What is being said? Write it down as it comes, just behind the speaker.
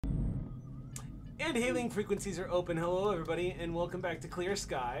And hailing frequencies are open. Hello, everybody, and welcome back to Clear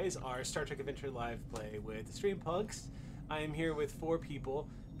Skies, our Star Trek Adventure live play with the Stream Punks. I am here with 4 people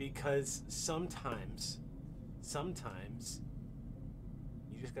because sometimes, you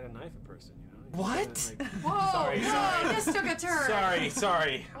just gotta knife a person, you know? What? Whoa! Sorry. This took a turn.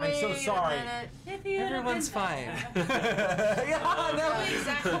 Sorry. I'm so sorry. Everyone's fine. Yeah, no.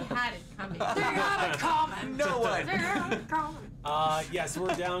 exactly had it coming. They have it common. No one. They have it common. Yes,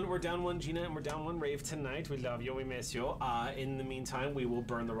 we're down one Gina and we're down one Rave tonight. We love you, we miss you. In the meantime, we will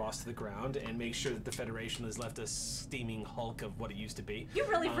burn the Ross to the ground and make sure that the Federation has left a steaming hulk of what it used to be. You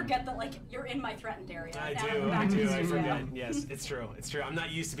really forget that, like, you're in my threatened area. I now do. I'm I back forget. Yes, it's true. I'm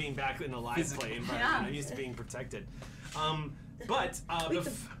not used to being back in a live play environment. Yeah. I'm used to being protected. We can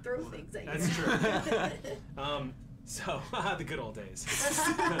throw things at you. That's true. So, the good old days.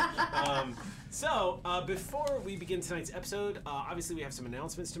 Before we begin tonight's episode, obviously we have some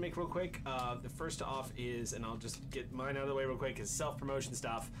announcements to make real quick. The first off is, and I'll just get mine out of the way real quick, is self-promotion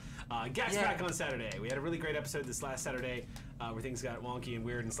stuff. Gas Pack on Saturday. We had a really great episode this last Saturday where things got wonky and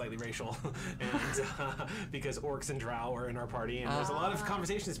weird and slightly racial and because orcs and drow are in our party, and there's a lot of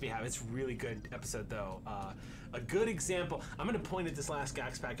conversations to be had. It's a really good episode, though. A good example, I'm going to point at this last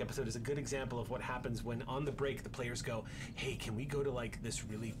Gas Pack episode as a good example of what happens when on the break the players go, hey, can we go to like this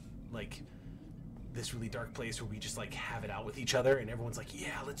really dark place where we just like have it out with each other, and everyone's like,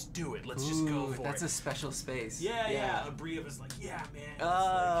 yeah, let's do it, let's just go for it. That's a special space. Yeah. Bria was like, yeah,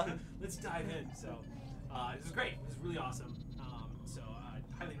 man, let's dive in. So it was great. It was really awesome. So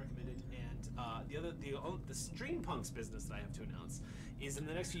highly recommended. And the Stream Punks business that I have to announce is in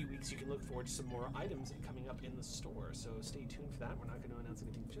the next few weeks you can look forward to some more items coming up in the store. So stay tuned for that. We're not going to announce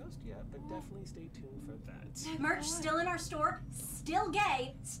anything just yet, but definitely stay tuned for that. Merch still in our store, still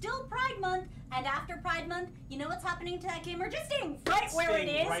gay, still Pride Month, and after Pride Month, you know what's happening to that gay merch? It's staying right where it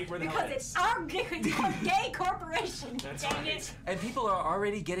is, right where the because hell it's our gay corporation. That's Dang right. it. And people are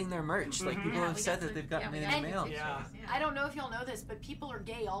already getting their merch. Like people have said that they've gotten it in the mail. Yeah. I don't know if y'all know this, but people are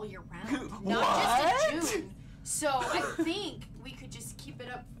gay all year round. What? Not just in June. So I think we could just keep it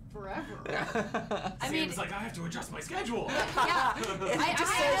up forever. I mean, Sam's like, I have to adjust my schedule. yeah. I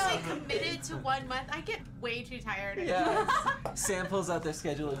actually committed to 1 month. I get way too tired. Yeah. Sam pulls out their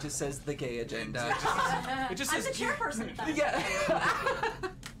schedule. It just says the gay agenda. It just I'm says the chairperson of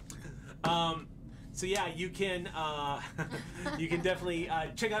that. Yeah. So yeah, you can definitely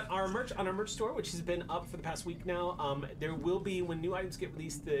check out our merch on our merch store, which has been up for the past week now. There will be, when new items get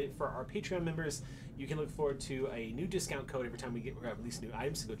released for our Patreon members, you can look forward to a new discount code every time we release new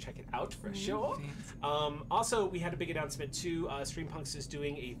items, so go check it out for sure. Also, we had a big announcement too. Stream Punks is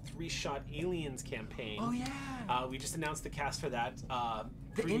doing a 3-shot Aliens campaign. Oh yeah. We just announced the cast for that.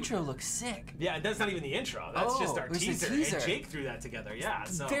 The intro looks sick. Yeah, that's not even the intro. That's just our it was the teaser. teaser. And Jake threw that together. Yeah,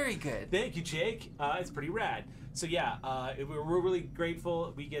 so Very good. Thank you, Jake. It's pretty rad. So yeah, we're really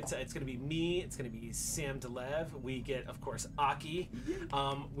grateful. We get it's going to be me. It's going to be Sam Delev. We get, of course, Aki.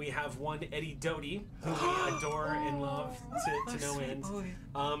 We have one Eddie Doty, who we adore and love to no end.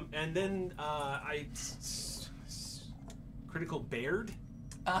 And then Critical Baird.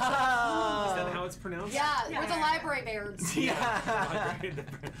 Is that how it's pronounced? Yeah, we're the library bears. Yeah.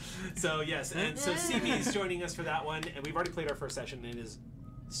 So yes, and so CP is joining us for that one, and we've already played our first session, and it is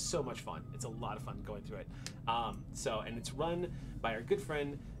so much fun. It's a lot of fun going through it. And it's run by our good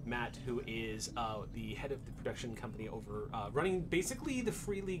friend Matt, who is the head of the production company over running basically the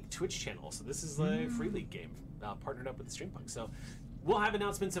Free League Twitch channel. So this is a Free League game partnered up with the Stream Punk. So we'll have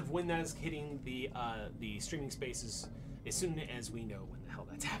announcements of when that is hitting the streaming spaces as soon as we know when the hell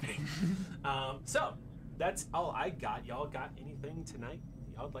that's happening. So that's all I got. Y'all got anything tonight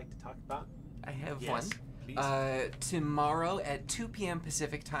y'all would like to talk about? I have Yes, one. please. Tomorrow at 2 p.m.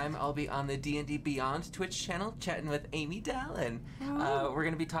 Pacific time, I'll be on the D&D Beyond Twitch channel chatting with Amy Dallin. We're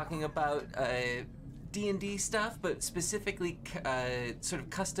going to be talking about D&D stuff, but specifically sort of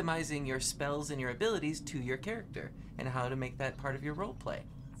customizing your spells and your abilities to your character and how to make that part of your role play.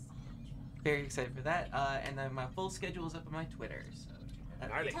 Very excited for that. And then my full schedule is up on my Twitter. So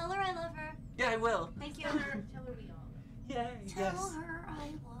Tell her I love her. yeah, I will. Thank you. Tell her we all. Yay, Tell her I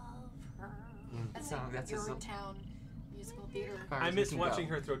love her. That's So that's you're a- in town musical theater. I miss watching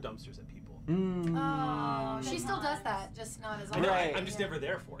her throw dumpsters at people. Oh, she still does that, just not as I often. know, Right. I'm just never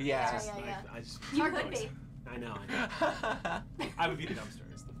there for it. Yeah. It's just, Yeah. I just You could be. I know. I would be the dumpster.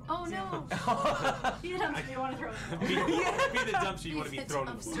 Is the point. Oh no. You don't want to throw it. be the dumpster you want to be thrown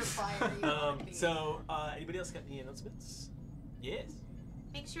in the Dumpster water. fire you want to be. So, anybody else got any announcements? Yes.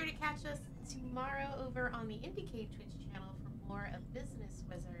 Make sure to catch us tomorrow over on the Indicate Twitch channel for more of Business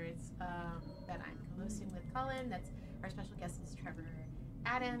Wizards that I'm co-hosting with Colin. That's our special guest is Trevor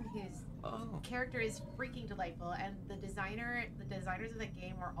Adam, whose Oh. character is freaking delightful, and the designers of the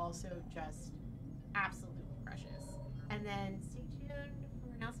game are also just absolutely precious. And then stay tuned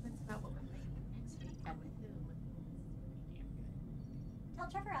for announcements about what we're playing next week and with whom. Tell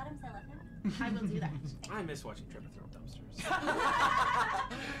Trevor Adams I love him. I will do that. I miss watching Trevor throw dumpsters.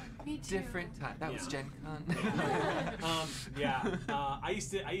 Me too. Different time. That was Yeah. Gen Con. I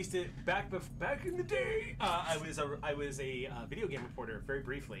used to back in the day. I was a video game reporter very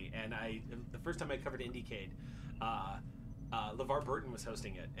briefly, and the first time I covered Indiecade, LeVar Burton was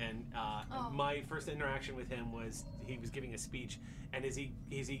hosting it, and my first interaction with him was he was giving a speech, and as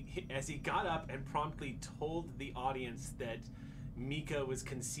he got up and promptly told the audience that Mika was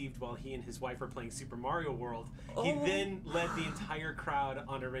conceived while he and his wife were playing Super Mario World, he then led the entire crowd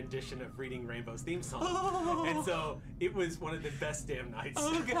on a rendition of Reading Rainbow's theme song. And so it was one of the best damn nights.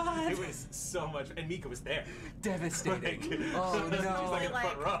 Oh, God. It was so much, and Mika was there. Devastating. Like, Oh, she was no. like in the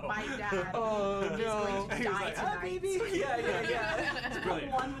front row. My dad Oh, is no. going to He was die like, tonight. baby. Yeah. It's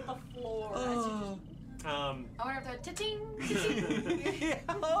brilliant. One with the floor. Oh. I wonder if they're ta-ting.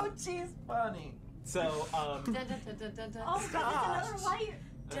 Oh, she's funny. So, Dun, dun, dun, dun, dun, dun. Oh, God, Gosh. that's another light.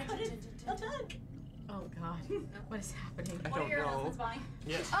 Dun, dun, dun, dun, dun. Oh God, what is happening? I What are don't your know. announcements, Bonnie?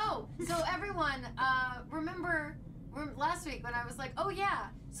 yes. Oh, so everyone, remember last week when I was like, oh yeah,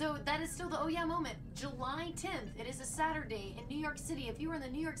 so that is still the oh yeah moment. July 10th, it is a Saturday in New York City. If you are in the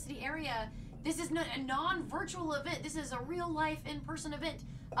New York City area, this is not a non-virtual event. This is a real life in-person event.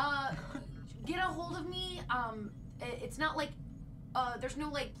 Get a hold of me. It's not like there's no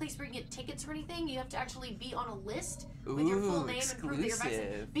like place where you can get tickets or anything. You have to actually be on a list with your full Ooh, name and prove that you're vaccinated,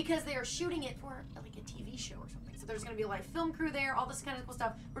 exclusive. because they are shooting it for like a TV show or something. So there's going to be a live film crew there, all this kind of cool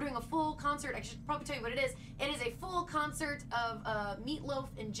stuff. We're doing a full concert. I should probably tell you what it is. It is a full concert of Meatloaf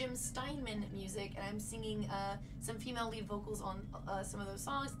and Jim Steinman music, and I'm singing some female lead vocals on some of those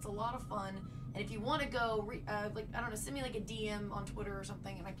songs. It's a lot of fun. And if you want to go, like I don't know, send me like a DM on Twitter or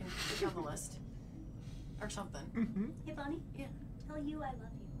something, and I can put you on the list or something. Hey, Bonnie. Yeah. Tell you I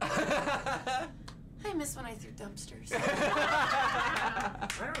love you. I miss when I threw dumpsters. I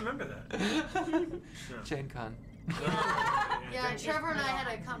don't remember that. Gen Con. Yeah, Trevor and I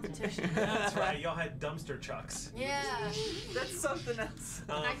had a competition. That's right. Y'all had dumpster chucks. Yeah. That's something else.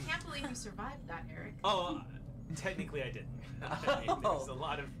 I can't believe you survived that, Eric. Technically I didn't. Oh. There's a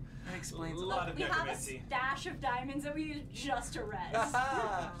lot of That explains a a lot lot. of We have a necromancy. stash of diamonds that we use just to res.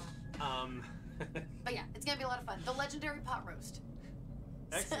 But yeah, it's gonna be a lot of fun. The legendary pot roast.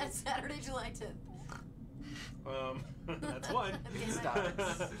 Excellent. Saturday, July 10th. That's one. Damn it.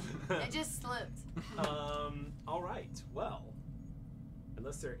 Starts. It just slipped. All right. Well,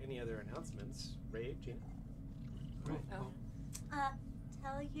 unless there are any other announcements, Ray, Gina.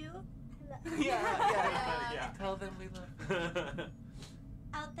 Tell you I love Yeah. Tell them we love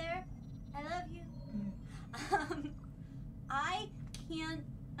out there, I love you. I can't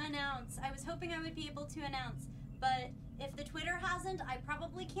announce. I was hoping I would be able to announce, but if the Twitter hasn't, I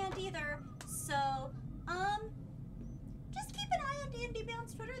probably can't either. So, just keep an eye on D&D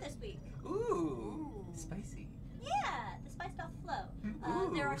Beyond's Twitter this week. Ooh. Spicy. Yeah, the spiced off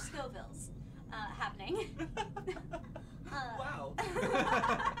flow. There are Scovilles happening. Wow.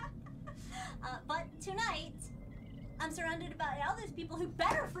 But tonight, I'm surrounded by all those people who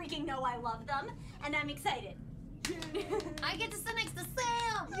better freaking know I love them, and I'm excited. I get to sit next to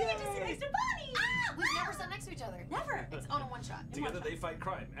Sam. You get to sit next to Bonnie. We've never sat next to each other. Never. It's on a one shot. Together they fight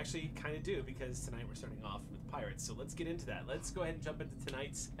crime. Actually, kind of do, because tonight we're starting off with pirates. So let's get into that. Let's go ahead and jump into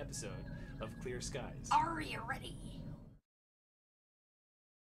tonight's episode of Clear Skies. Are you ready?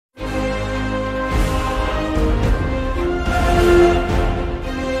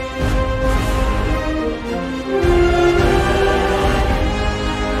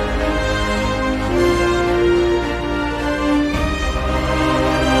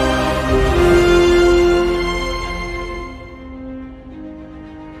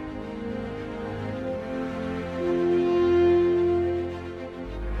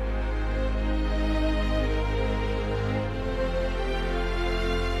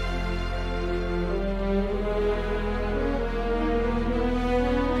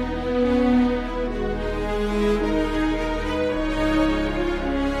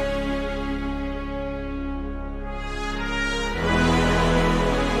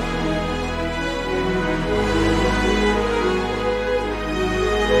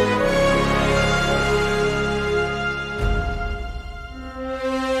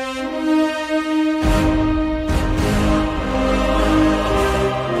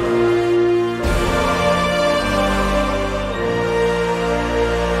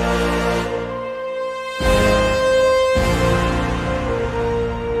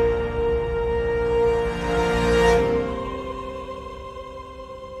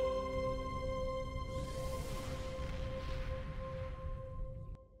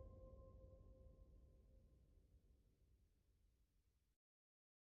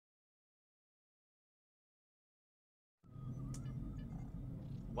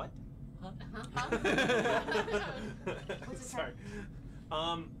 Sorry.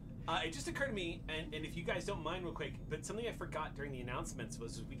 It just occurred to me, and if you guys don't mind real quick, but something I forgot during the announcements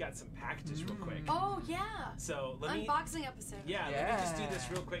was we got some packages real quick. Oh yeah. So let me Unboxing episode. let me just do this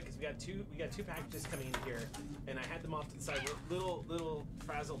real quick because we got two packages coming in here, and I had them off to the side. We're little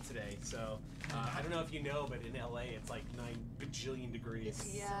frazzled today, so I don't know if you know, but in LA it's like 9 bajillion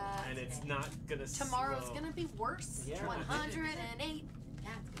degrees. Yeah. And it's not gonna. Tomorrow's slow. gonna be worse. Yeah. 108. Yeah,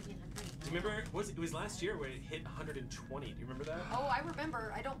 it's gonna be 100. Do you remember? It was last year where it hit 120. Do you remember that? Oh, I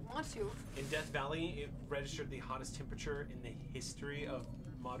remember. I don't want to. In Death Valley, it registered the hottest temperature in the history of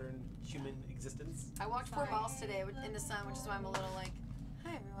modern human existence. I walked 4 miles today in the sun, which is why I'm a little like,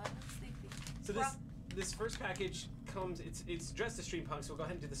 hi everyone, I'm sleepy. So this first package comes. It's dressed as Stream Punk, so we'll go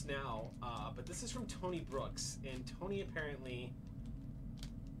ahead and do this now. But this is from Tony Brooks, and Tony apparently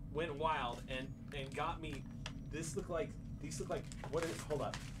went wild and got me. These look like what is? Hold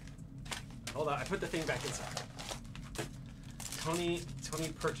up. I put the thing back inside. Tony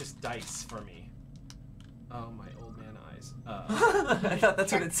purchased dice for me. Oh, my old man eyes. I thought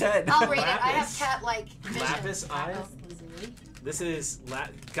that's what it said. I'll read it. I have Lapis. cat-like vision. Lapis eyes. Easily. This is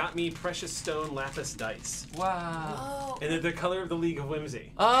got me precious stone lapis dice, Wow. Oh. and they're the color of the League of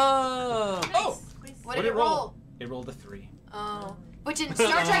Whimsy. Oh. Oh! What did it roll? It rolled a 3. Oh. Which in Star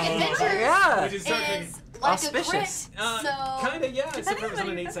Trek Adventures Yeah. Which is Star Trek. is like Auspicious. a crit. So Kinda, yeah. Except for it was on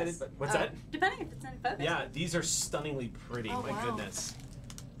on an your 8-sided. focus. But what's Oh. that? Depending if it's in focus. Yeah, these are stunningly pretty. Oh, My wow. goodness.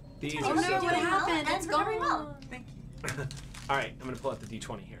 These Oh are no, so what doing pretty. well happened? and It's recovering gone. well. Thank All right, I'm gonna pull out the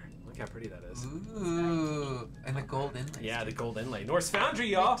D20 here. Look how pretty that is. you. Ooh. And the gold inlay. Yeah, the gold inlay. Norse Foundry,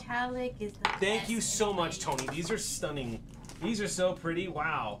 y'all. Metallic is the Thank best you so much, inlay. Tony. These are stunning. These are so pretty.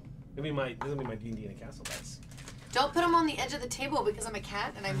 Wow. This will be my D&D in a castle dice. Don't put them on the edge of the table because I'm a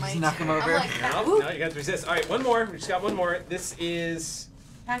cat and I might knock 'em I'm over. like, No, whoop. you guys resist. All right, one more. We just got one more. This is.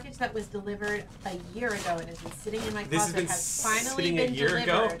 Package that was delivered a year ago and has been sitting in my This has closet been has finally sitting a been year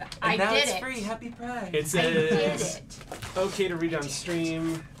ago? delivered. And I now did it's it. free. Happy Pride. It I did says. it. Okay to read on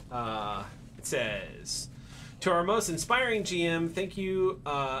stream. It says, to our most inspiring GM, thank you,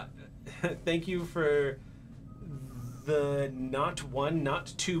 thank you for the not one,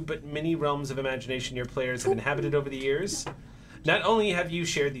 not two, but many realms of imagination your players have inhabited over the years. Not only have you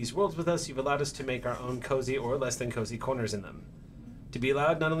shared these worlds with us, you've allowed us to make our own cozy or less than cozy corners in them. To be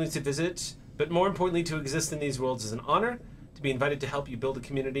allowed not only to visit, but more importantly to exist in these worlds is an honor. To be invited to help you build a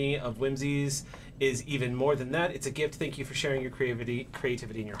community of whimsies is even more than that. It's a gift. Thank you for sharing your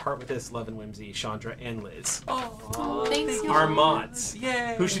creativity and your heart with us. Love and whimsy, Chandra and Liz. Oh, Thanks, thank y'all. Our mods,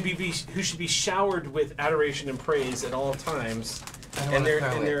 Yay. who should be showered with adoration and praise at all times. I don't and want they're- to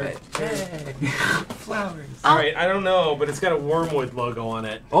throw and they're- it, but yay. Flowers. All right, I don't know, but it's got a Wormwood logo on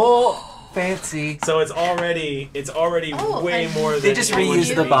it, Oh, fancy. so it's already Oh, way and more they than just it would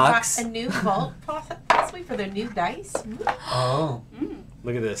reused the be. box. A new vault possibly for their new dice. Oh.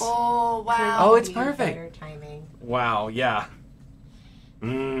 Look at this. Oh wow. Oh, it's Couldn't be perfect. better timing. Wow, yeah.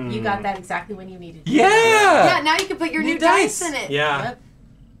 You got that exactly when you needed. Yeah. Yeah, now you can put your New new dice dice. in it. Yeah. Yep.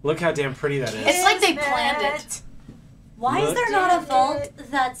 Look how damn pretty that is. It's like they planned it. Why is Look. there not a vault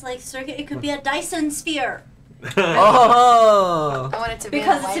that's like circuit? It could be a Dyson sphere Oh. I want it to be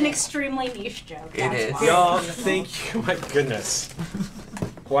because it's an lighting. extremely niche joke. It that's is. why. Y'all, thank you. My goodness.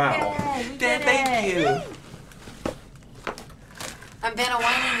 Wow. Yay, we did Thank it. you. I'm Vanna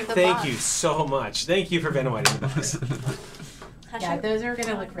whining the Thank box. you so much. Thank you for Vanna Whiting the box. Yeah, those are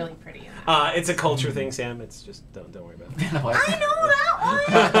gonna look really pretty. It's a culture thing, Sam. It's just don't worry about it. I know that one.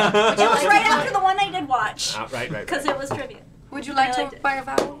 It was right after the one I did watch Right. because it was trivia. Would you like I to liked it. buy a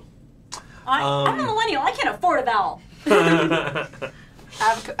vowel? I'm a millennial. I can't afford a vowel.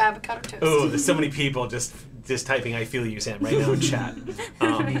 Avocado toast. Ooh, there's so many people just typing "I feel you, Sam" right now in chat.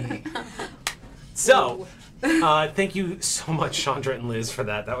 So, thank you so much, Chandra and Liz, for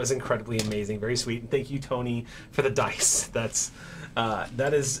that. That was incredibly amazing, very sweet. And thank you, Tony, for the dice.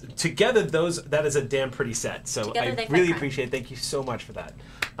 That is together. That is a damn pretty set. So Together I they fight really crime. appreciate it. Thank you so much for that.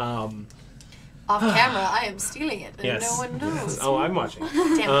 Off camera, I am stealing it, and Yes. no one knows. Oh, I'm watching.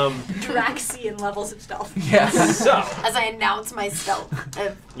 Damn. Draxian levels of stealth. Yes. So, As I announce my stealth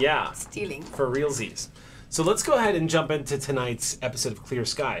of yeah. stealing. For realsies. So let's go ahead and jump into tonight's episode of Clear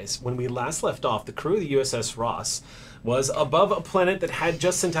Skies. When we last left off, the crew of the USS Ross was above a planet that had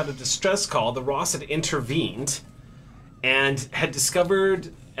just sent out a distress call. The Ross had intervened and had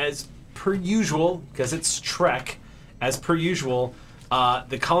discovered, as per usual, because it's Trek, as per usual,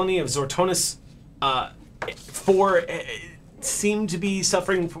 the colony of Zortonus 4 seemed to be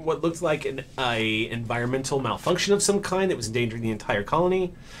suffering from what looked like an environmental malfunction of some kind that was endangering the entire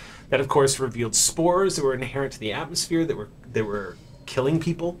colony. That, of course, revealed spores that were inherent to the atmosphere that were killing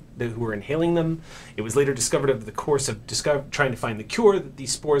people who were inhaling them. It was later discovered over the course of trying to find the cure that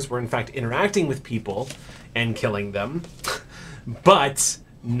these spores were in fact interacting with people and killing them, but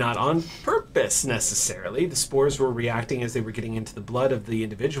not on purpose necessarily. The spores were reacting as they were getting into the blood of the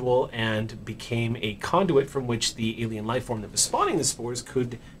individual and became a conduit from which the alien life form that was spawning the spores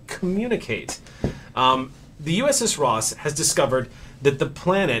could communicate. The USS Ross has discovered that the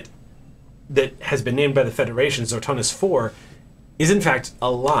planet that has been named by the Federation, Zortonus 4, is in fact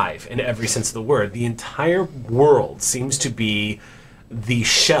alive in every sense of the word. The entire world seems to be the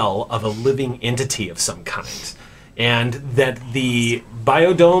shell of a living entity of some kind. And that the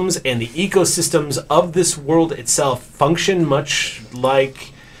biodomes and the ecosystems of this world itself function much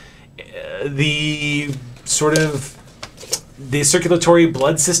like the sort of the circulatory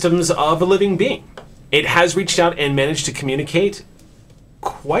blood systems of a living being. It has reached out and managed to communicate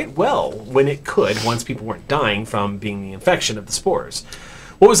quite well when it could, once people weren't dying from being the infection of the spores.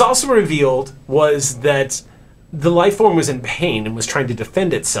 What was also revealed was that the life form was in pain and was trying to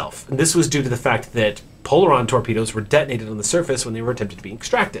defend itself. And this was due to the fact that Polaron torpedoes were detonated on the surface when they were attempted to be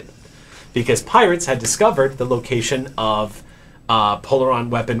extracted. Because pirates had discovered the location of Polaron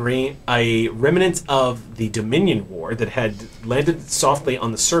weaponry, a remnant of the Dominion War that had landed softly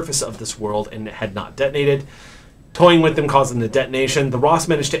on the surface of this world and had not detonated, toying with them, causing the detonation. The Ross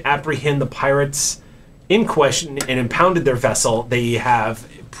managed to apprehend the pirates in question and impounded their vessel. They have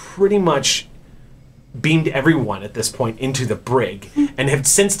pretty much beamed everyone at this point into the brig and have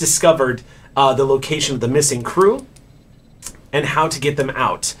since discovered the location of the missing crew and how to get them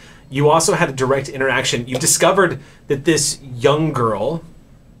out. You also had a direct interaction. You discovered that this young girl,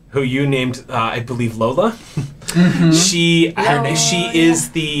 who you named, I believe, Lola, she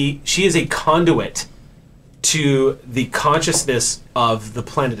is a conduit to the consciousness of the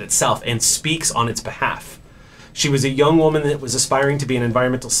planet itself and speaks on its behalf. She was a young woman that was aspiring to be an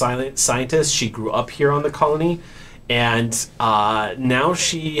environmental scientist. She grew up here on the colony, and now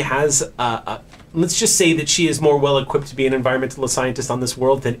she has let's just say that she is more well equipped to be an environmental scientist on this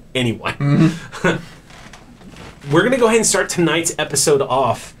world than anyone. We're going to go ahead and start tonight's episode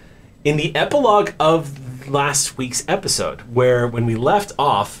off in the epilogue of last week's episode, where when we left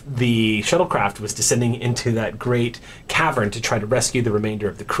off, the shuttlecraft was descending into that great cavern to try to rescue the remainder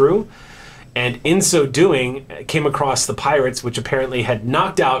of the crew. And in so doing, came across the pirates, which apparently had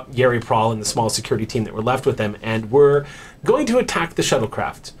knocked out Yeri Prawl and the small security team that were left with them, and were going to attack the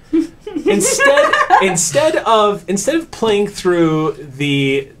shuttlecraft. Instead of playing through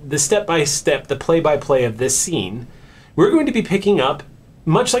the step-by-step, the play-by-play of this scene, we're going to be picking up,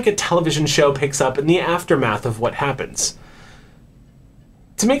 much like a television show picks up, in the aftermath of what happens.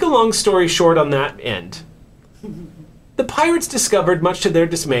 To make a long story short on that end, the pirates discovered, much to their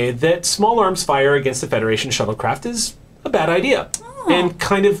dismay, that small arms fire against the Federation shuttlecraft is a bad idea and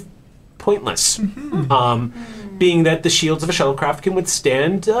kind of pointless. Being that the shields of a shuttlecraft can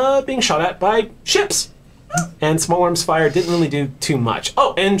withstand being shot at by ships. And small arms fire didn't really do too much.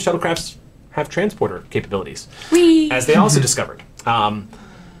 Oh, and shuttlecrafts have transporter capabilities, as they also discovered.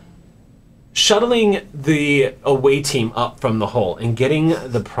 Shuttling the away team up from the hull and getting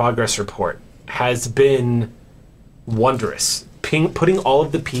the progress report has been wondrous. Putting all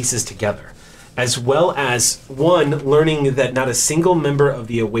of the pieces together, as well as, one, learning that not a single member of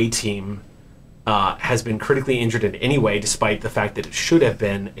the away team has been critically injured in any way, despite the fact that it should have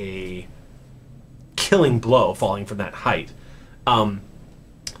been a killing blow falling from that height.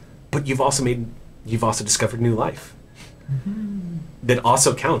 But you've also discovered new life that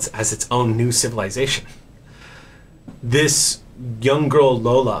also counts as its own new civilization. This young girl,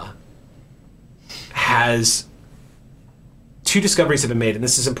 Lola, has two discoveries have been made, and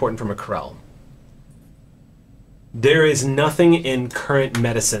this is important from a Krell. There is nothing in current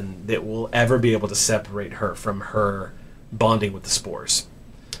medicine that will ever be able to separate her from her bonding with the spores.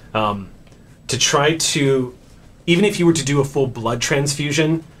 To try to, even if you were to do a full blood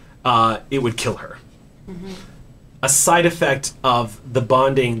transfusion, it would kill her. A side effect of the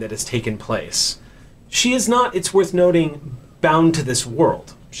bonding that has taken place. She is not, it's worth noting, bound to this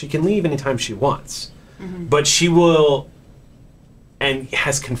world. She can leave anytime she wants. But she will, and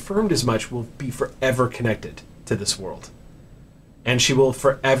has confirmed as much, will be forever connected to this world. And she will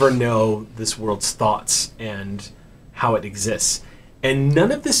forever know this world's thoughts and how it exists. And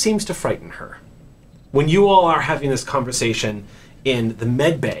none of this seems to frighten her. When you all are having this conversation in the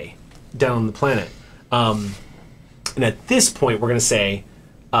med bay down on the planet, and at this point we're going to say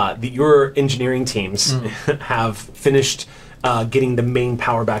that your engineering teams have finished getting the main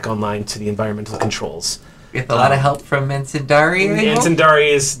power back online to the environmental controls. With a lot of help from Mansindari.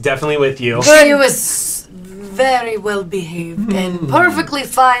 Mansindari is definitely with you. She was very well behaved and perfectly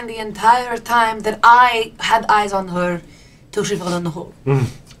fine the entire time that I had eyes on her till she fell in the hole.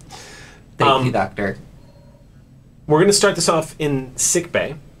 Thank you, Doctor. We're going to start this off in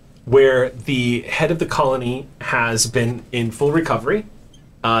sickbay, where the head of the colony has been in full recovery,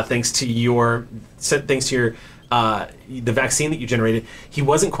 thanks to the vaccine that you generated. He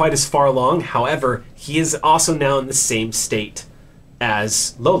wasn't quite as far along. However, he is also now in the same state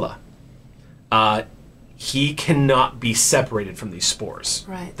as Lola. He cannot be separated from these spores.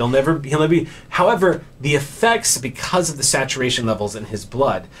 Right. He'll never be. However, the effects, because of the saturation levels in his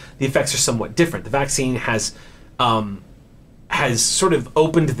blood, the effects are somewhat different. The vaccine has sort of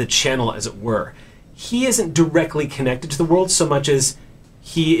opened the channel, as it were. He isn't directly connected to the world so much as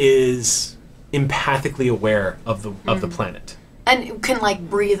he is empathically aware of the planet. And you can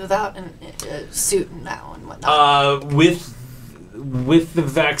like breathe without a suit now and whatnot. With the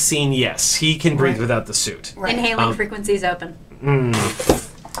vaccine, yes, he can breathe Right. without the suit. Right. Inhaling frequencies open. And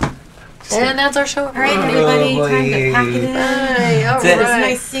that's our show. All right, everybody, time to pack it in. Hey, all That's it. It was right.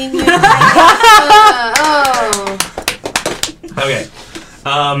 nice seeing you. Oh. Okay.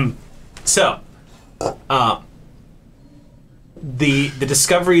 The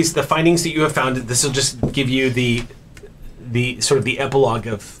discoveries, the findings that you have found, this will just give you the sort of the epilogue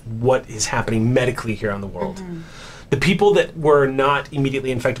of what is happening medically here on the world. The people that were not immediately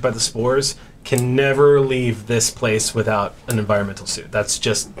infected by the spores can never leave this place without an environmental suit. That's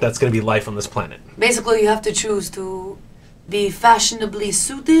going to be life on this planet. Basically, you have to choose to be fashionably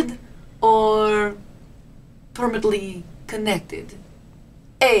suited or permanently connected.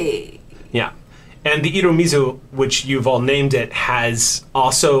 Hey. Yeah. And the Iromizu, which you've all named it, has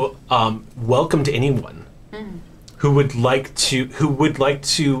also welcomed anyone who would like to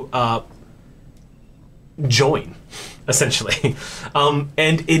join, essentially.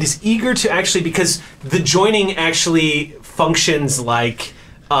 And it is eager to actually, because the joining actually functions like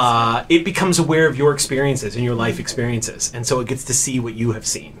it becomes aware of your experiences and your life experiences, and so it gets to see what you have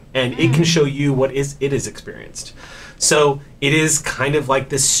seen, and it can show you what it is experienced. So it is kind of like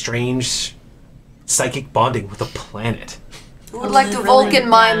this strange psychic bonding with a planet. Who would like to Really, Vulcan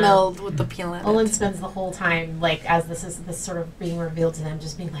mind meld with the planet? Olin spends the whole time, like, as this sort of being revealed to them,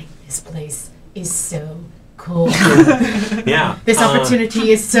 just being like, this place is so cool. Yeah. This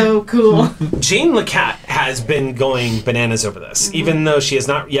opportunity is so cool. Jane Lacat has been going bananas over this, even though she has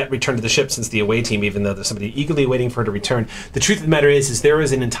not yet returned to the ship since the away team, even though there's somebody eagerly waiting for her to return. The truth of the matter is there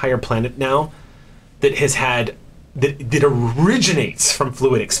is an entire planet now that has had, that originates from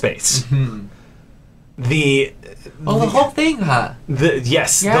fluidic space. The whole thing, huh?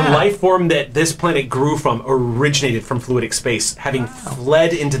 Yes, Yeah. the life form that this planet grew from originated from fluidic space, having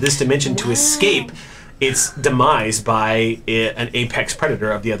fled into this dimension to escape its demise by an apex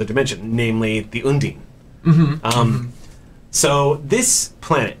predator of the other dimension, namely the Undine. So this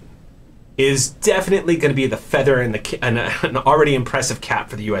planet is definitely going to be the feather in an already impressive cap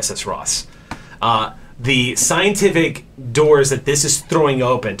for the USS Ross. The scientific doors that this is throwing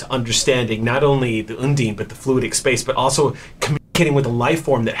open to understanding not only the Undine but the fluidic space, but also communicating with a life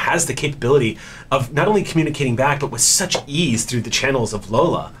form that has the capability of not only communicating back but with such ease through the channels of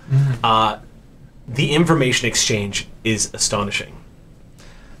Lola. The information exchange is astonishing.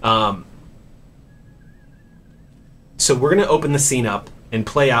 So we're going to open the scene up and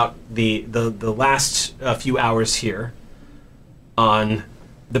play out the last few hours here on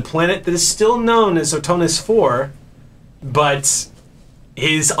the planet that is still known as Otonis 4, but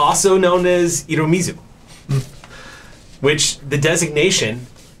is also known as Iromizu. Which the designation,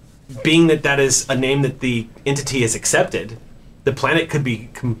 being that that is a name that the entity has accepted, the planet could be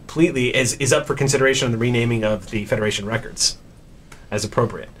completely, is up for consideration on the renaming of the Federation records as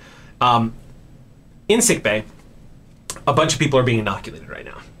appropriate. In sickbay, a bunch of people are being inoculated right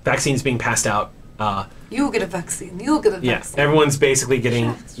now. Vaccines being passed out. You get a vaccine. You get a Yeah, vaccine. everyone's basically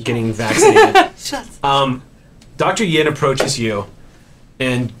getting vaccinated. Shut. Dr. Yin approaches you,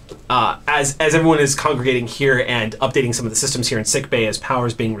 and as everyone is congregating here and updating some of the systems here in sickbay as power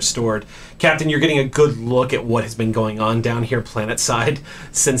is being restored, Captain, you're getting a good look at what has been going on down here planet-side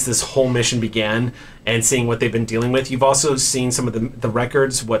since this whole mission began, and seeing what they've been dealing with. You've also seen some of the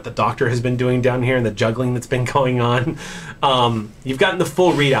records, what the doctor has been doing down here, and the juggling that's been going on. You've gotten the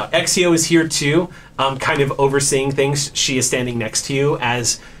full readout. Exio is here too, kind of overseeing things. She is standing next to you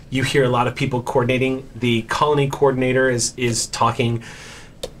as you hear a lot of people coordinating. The colony coordinator is talking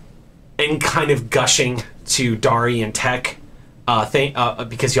and kind of gushing to Dari and Tech,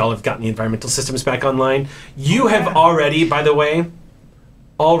 because y'all have gotten the environmental systems back online. You have already, by the way,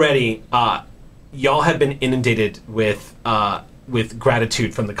 y'all have been inundated with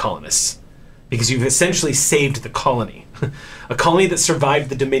gratitude from the colonists. because you've essentially saved the colony. A colony that survived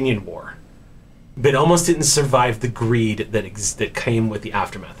the Dominion War, but almost didn't survive the greed that came with the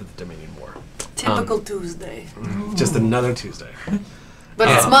aftermath of the Dominion War. Typical Tuesday. Just another Tuesday. But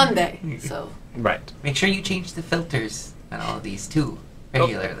it's Monday, so. Right. Make sure you change the filters on all of these too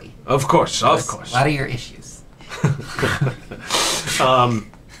regularly. Of course, of course. A lot of your issues.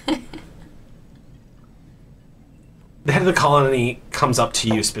 The head of the colony comes up to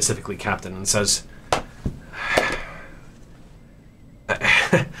you specifically, Captain, and says,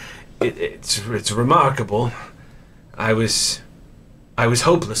 it's remarkable. I was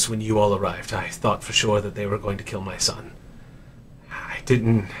hopeless when you all arrived. I thought for sure that they were going to kill my son. I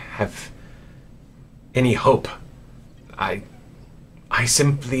didn't have any hope. I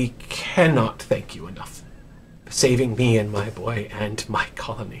simply cannot thank you enough for saving me and my boy and my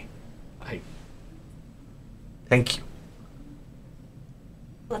colony. Thank you.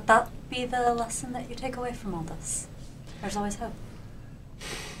 Let that be the lesson that you take away from all this. There's always hope.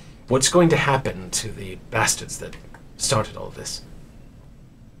 What's going to happen to the bastards that started all of this?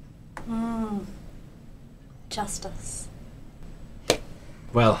 Justice.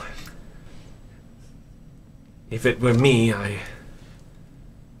 Well, if it were me,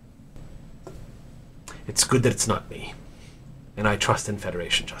 it's good that it's not me. And I trust in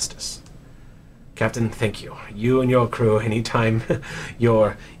Federation justice. Captain, thank you. You and your crew, anytime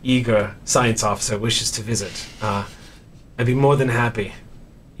your eager science officer wishes to visit, I'd be more than happy.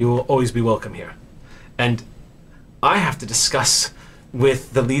 You will always be welcome here. And I have to discuss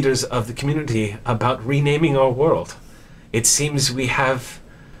with the leaders of the community about renaming our world. It seems we have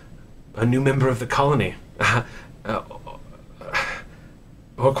a new member of the colony.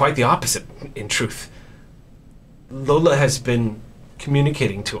 Or quite the opposite, in truth. Lola has been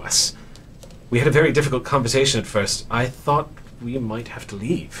communicating to us. We had a very difficult conversation at first. I thought we might have to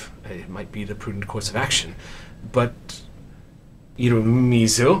leave. It might be the prudent course of action. But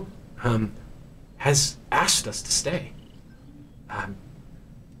Hiromizu has asked us to stay.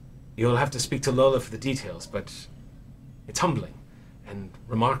 You'll have to speak to Lola for the details, but it's humbling and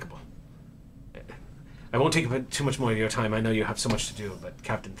remarkable. I won't take up too much more of your time. I know you have so much to do, but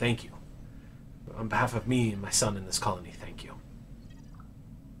Captain, thank you. On behalf of me and my son in this colony, thank you.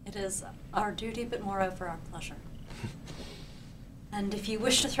 It is our duty, but moreover our pleasure. And if you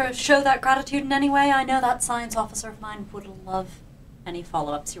wish to show that gratitude in any way, I know that science officer of mine would love any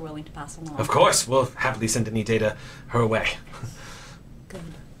follow-ups you're willing to pass along. Of course, we'll happily send any data her way. Good.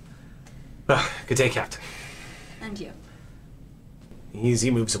 Good day, Captain. And you. As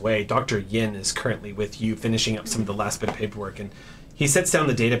he moves away, Dr. Yin is currently with you, finishing up some of the last bit of paperwork, and he sets down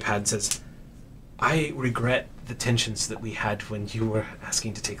the data pad and says, I regret the tensions that we had when you were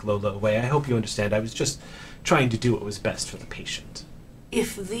asking to take Lola away. I hope you understand. I was just trying to do what was best for the patient.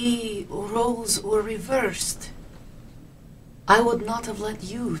 If the roles were reversed, I would not have let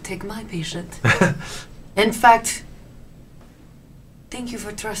you take my patient. In fact, thank you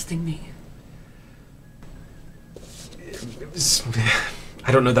for trusting me.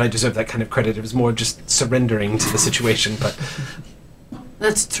 I don't know that I deserve that kind of credit. It was more just surrendering to the situation, but...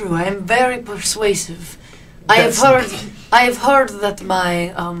 That's true. I am very persuasive. I have heard that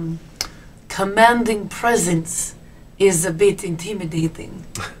my commanding presence is a bit intimidating.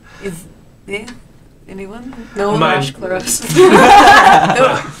 Anyone? No.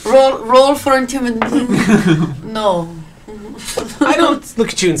 Roll for intimidating. No. I don't look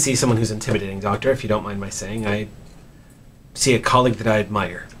at you and see someone who's intimidating, Doctor, if you don't mind my saying. I see a colleague that I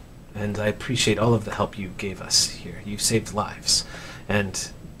admire, and I appreciate all of the help you gave us here. You saved lives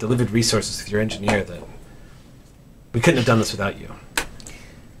and delivered resources with your engineer that we couldn't have done this without you.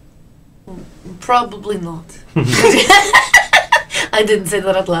 Probably not. I didn't say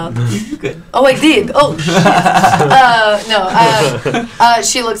that out loud. Good. Oh, I did. Oh, shit. No.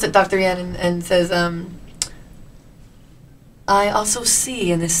 She looks at Dr. Yan and says, I also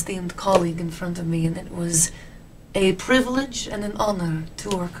see an esteemed colleague in front of me, and it was a privilege and an honor to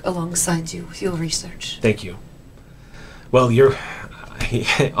work alongside you with your research. Thank you. Well,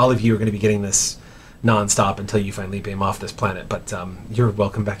 all of you are going to be getting this non-stop until you finally beam off this planet, but you're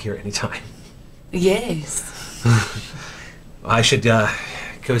welcome back here anytime. Yes. I should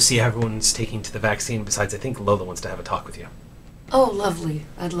go see how everyone's taking to the vaccine. Besides, I think Lola wants to have a talk with you. Oh, lovely.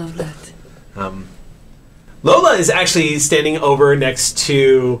 I'd love that. Lola is actually standing over next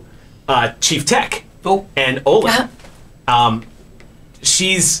to Chief Tech and Olin.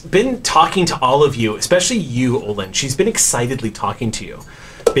 She's been talking to all of you, especially you, Olin. She's been excitedly talking to you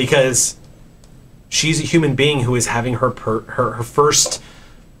because she's a human being who is having her first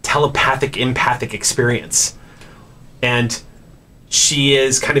telepathic, empathic experience. And she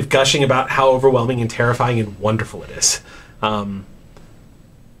is kind of gushing about how overwhelming and terrifying and wonderful it is. You are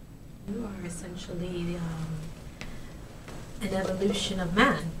essentially an evolution of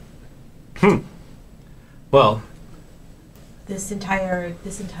man. Well, This entire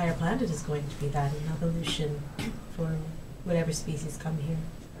planet is going to be that, an evolution for whatever species come here.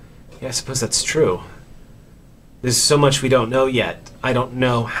 yeah, I suppose that's true. There's so much we don't know yet. I don't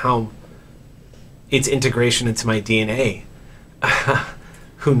know how its integration into my DNA.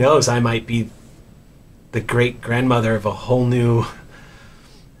 Who knows? I might be the great grandmother of a whole new.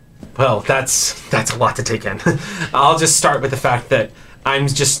 Well, that's a lot to take in. I'll just start with the fact that I'm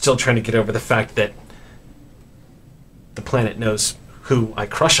just still trying to get over the fact that the planet knows who I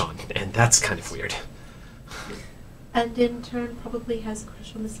crush on, and that's kind of weird. And in turn, probably has a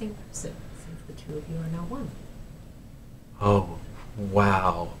crush on the same person, since the two of you are now one. Oh,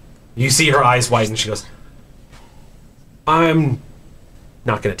 wow. You see her eyes widen. She goes, I'm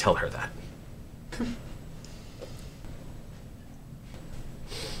not going to tell her that.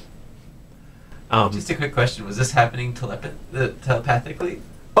 Just a quick question: was this happening telepathically?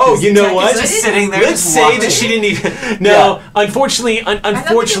 Oh, you know what? Just sitting there. Let's just say watching. that she didn't even. No, unfortunately,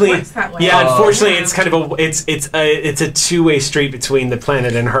 unfortunately, it works that way. yeah, Oh. unfortunately, it's kind of it's a two-way street between the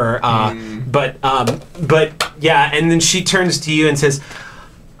planet and her. But yeah, and then she turns to you and says,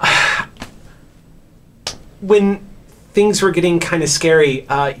 "When things were getting kind of scary,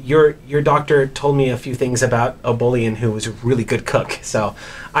 your doctor told me a few things about Obolian, who was a really good cook. So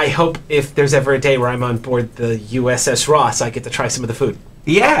I hope if there's ever a day where I'm on board the USS Ross, I get to try some of the food."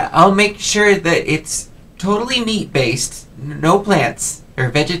 Yeah, I'll make sure that it's totally meat-based, no plants or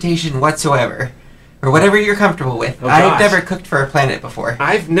vegetation whatsoever, or whatever you're comfortable with. Oh, I've gosh. never cooked for a planet before.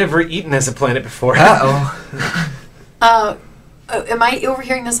 I've never eaten as a planet before. Uh-oh. Am I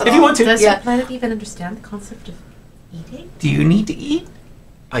overhearing this at If all? you want to. Does Yeah. your planet even understand the concept of eating? Do you need to eat?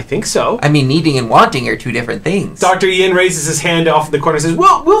 I think so. I mean, needing and wanting are two different things. Dr. Ian raises his hand off in the corner and says,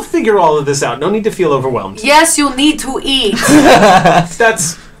 we'll figure all of this out. No need to feel overwhelmed. Yes, you need to eat.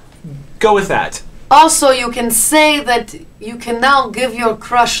 Go with that. Also, you can say that you can now give your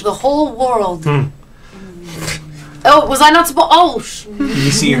crush the whole world. Oh, was I not supposed? Oh,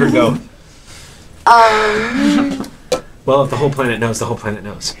 You see her go, um, well, if the whole planet knows, the whole planet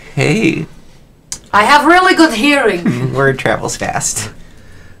knows. Hey, I have really good hearing. word travels fast.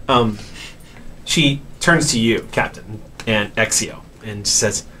 She turns to you, Captain, and Exio, and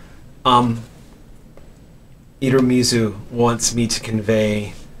says, Iromizu wants me to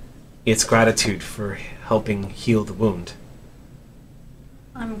convey its gratitude for helping heal the wound.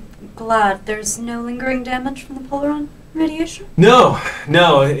 I'm glad there's no lingering damage from the Polaron radiation. No,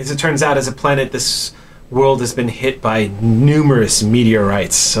 as it turns out, as a planet, this world has been hit by numerous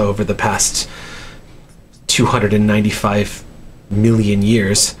meteorites over the past 295 million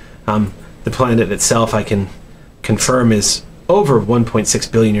years. The planet itself, I can confirm, is over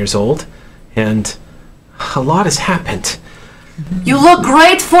 1.6 billion years old, and a lot has happened. You look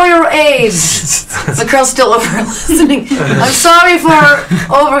great for your age. The girl's still over listening. I'm sorry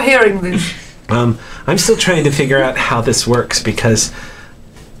for overhearing this. I'm still trying to figure out how this works because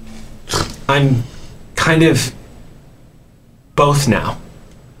I'm kind of both now,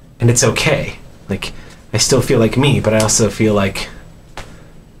 and it's okay. Like, I still feel like me, but I also feel like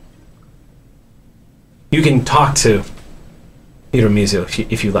you can talk to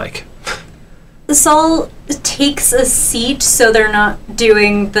Hiromizu if you like. Sol takes a seat so they're not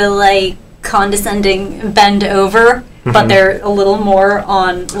doing the like condescending bend over, but they're a little more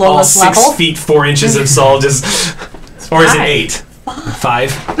on All Lola's 6 level. feet 4 inches of Sol just, or is it 8?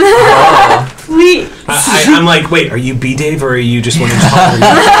 5? Oh. Please. I'm like, wait, are you B Dave or are you just one inch taller?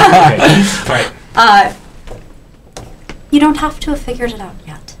 Okay, all right. You don't have to have figured it out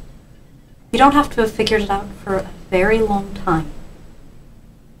yet. You don't have to have figured it out for a very long time.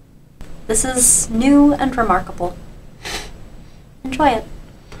 This is new and remarkable. Enjoy it.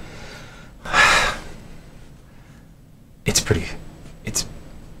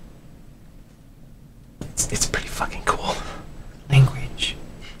 It's pretty fucking cool. Language.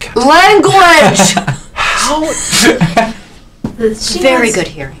 Language. Very good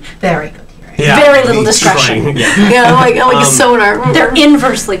hearing. Very good hearing. Yeah, Very little he's discretion. trying, yeah. Yeah, I'm like a sonar. They're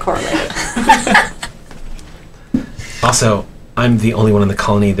inversely correlated. Also, I'm the only one in the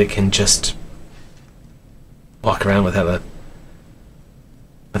colony that can just walk around without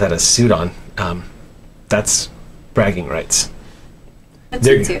a suit on. That's bragging rights. It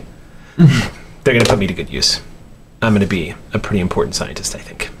There suits you you. They're gonna put me to good use. I'm gonna be a pretty important scientist, I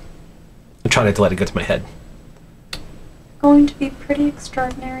think. I'm trying not to let it go to my head. Going to be pretty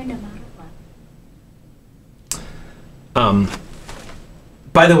extraordinary no matter what.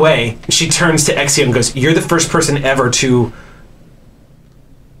 by the way, she turns to Exio and goes, "You're the first person ever to,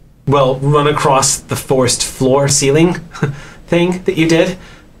 well, run across the forced floor ceiling thing that you did.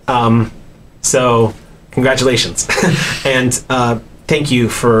 So, congratulations. And thank you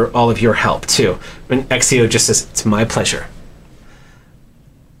for all of your help, too." And Exio just says, "It's my pleasure.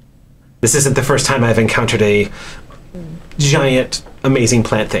 This isn't the first time I've encountered a giant, amazing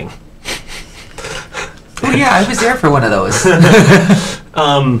plant thing." Oh yeah, I was there for one of those.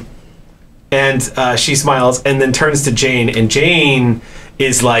 And she smiles and then turns to Jane, and Jane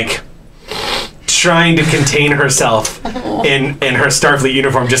is like trying to contain herself in her Starfleet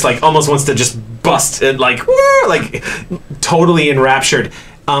uniform, just like almost wants to just bust it, like totally enraptured.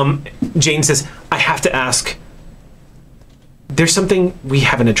 Jane says, "I have to ask. There's something we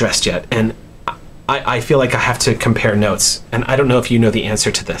haven't addressed yet, and I feel like I have to compare notes, and I don't know if you know the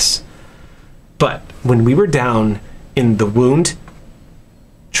answer to this. But when we were down in the wound,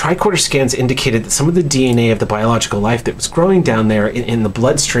 tricorder scans indicated that some of the DNA of the biological life that was growing down there in the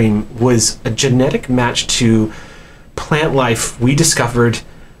bloodstream was a genetic match to plant life we discovered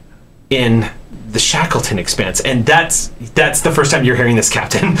in the Shackleton Expanse." And that's the first time you're hearing this,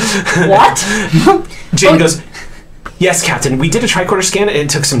 Captain. What? Jane goes, "Yes, Captain. We did a tricorder scan. It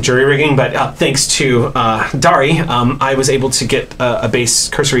took some jury rigging, but thanks to Dari, I was able to get a base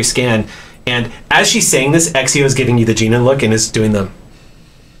cursory scan." And as she's saying this, Exio is giving you the Gina look and is doing the...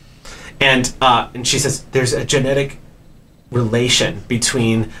 And she says, "There's a genetic relation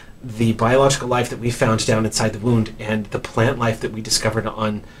between the biological life that we found down inside the wound and the plant life that we discovered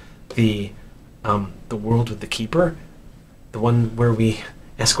on the world with the Keeper, the one where we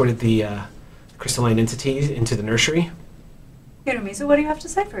escorted the crystalline entities into the nursery." Hiromisa, what do you have to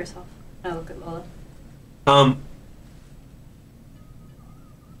say for yourself? I look at Lola.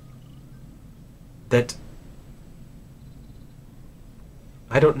 That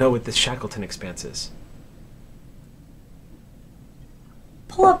I don't know what this Shackleton Expanse is.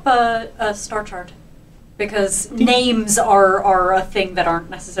 Pull up a star chart. Because names are a thing that aren't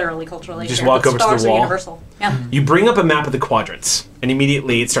necessarily culturally Just shared, walk but over to stars the are wall. universal. Yeah. You bring up a map of the quadrants, and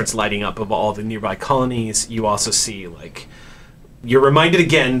immediately it starts lighting up of all the nearby colonies. You also see, like, you're reminded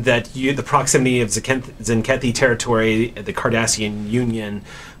again that the proximity of Zenkethi territory, the Cardassian Union,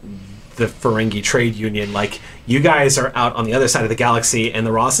 the Ferengi Trade Union, like, you guys are out on the other side of the galaxy, and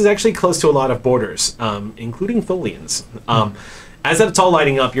the Ross is actually close to a lot of borders, including Tholians. As that's all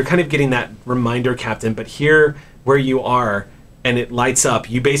lighting up, you're kind of getting that reminder, Captain, but here where you are, and it lights up,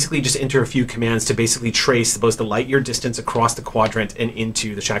 you basically just enter a few commands to basically trace both the light year distance across the quadrant and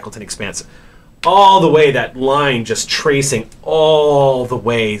into the Shackleton Expanse. All the way, that line just tracing all the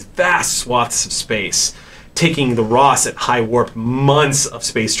way, vast swaths of space, taking the Ross at high warp months of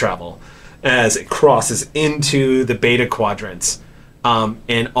space travel as it crosses into the Beta Quadrants.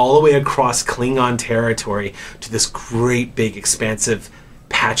 And all the way across Klingon territory to this great big expansive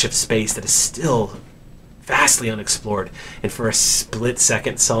patch of space that is still vastly unexplored. And for a split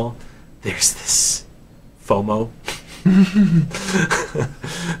second, Sol, there's this FOMO.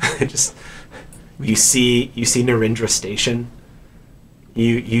 You see Narendra Station.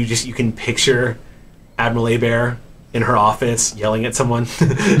 You can picture Admiral Hebert in her office yelling at someone.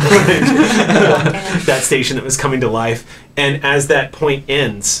 That station that was coming to life. And as that point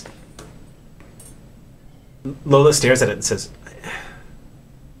ends, Lola stares at it and says,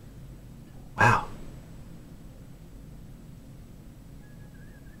 "Wow."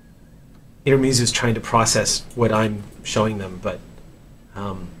 Hiromisu's trying to process what I'm showing them, but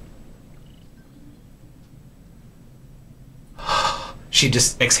she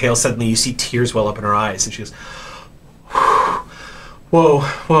just exhales suddenly. You see tears well up in her eyes, and she goes, "Whoa, whoa,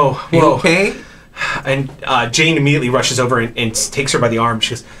 whoa." You okay? And Jane immediately rushes over and takes her by the arm.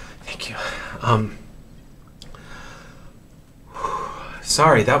 She goes, "Thank you.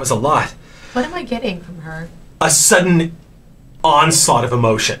 Sorry, that was a lot." What am I getting from her? A sudden onslaught of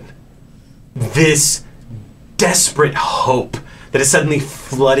emotion. This desperate hope that is suddenly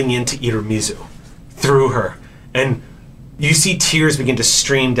flooding into Hiromizu through her. And you see tears begin to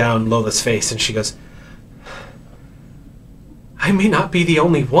stream down Lola's face, and she goes, "I may not be the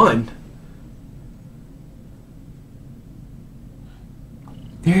only one."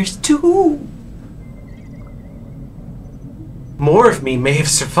 There's two. More of me may have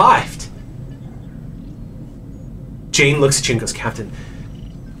survived. Jane looks at you and goes, "Captain,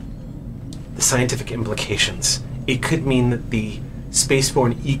 the scientific implications. It could mean that the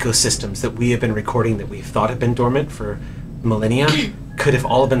spaceborne ecosystems that we have been recording that we've thought have been dormant for millennia could have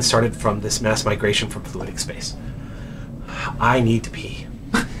all been started from this mass migration from fluidic space. I need to pee."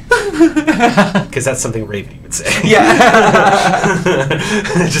 Because that's something Raveny would say. Yeah.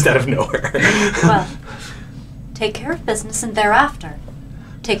 just out of nowhere. Well, take care of business, and thereafter,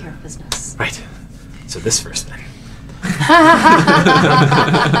 take care of business. Right. So this first then.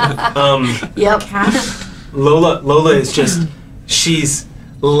 Yep. Lola is just, she's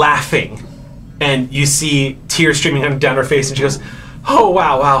laughing, and you see tears streaming down her face, and she goes, "Oh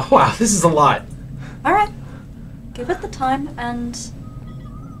wow, this is a lot." All right, give it the time, and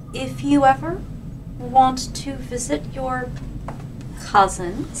if you ever want to visit your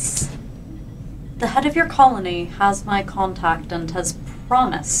cousins, the head of your colony has my contact and has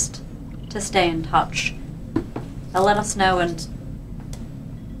promised to stay in touch. They'll let us know, and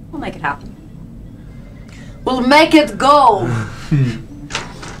we'll make it happen. We'll make it go.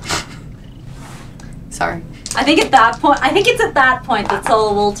 Sorry. I think it's at that point that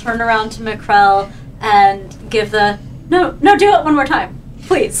Sol will turn around to McCrell and give the no, do it one more time.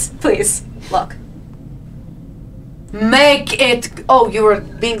 Please, look. Make it. Oh, you were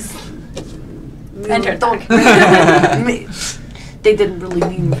being. Enter Don't. They didn't really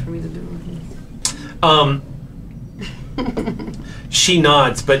mean for me to do. She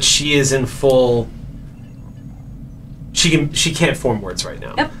nods, but she is in full. She can't form words right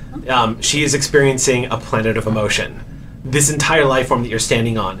now. Yep. She is experiencing a planet of emotion. This entire life form that you're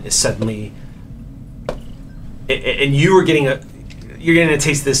standing on is suddenly, and you're getting a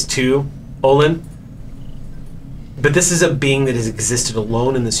taste of this too, Olin. But this is a being that has existed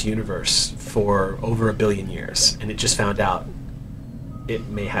alone in this universe for over 1 billion years, and it just found out it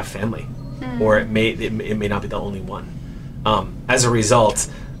may have family, or it may not be the only one. As a result,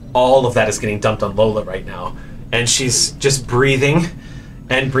 all of that is getting dumped on Lola right now, and she's just breathing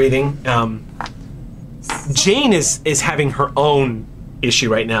and breathing. Jane is having her own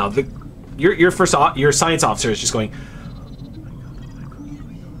issue right now. Your science officer is just going.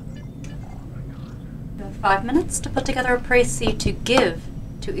 You have 5 minutes to put together a précis to give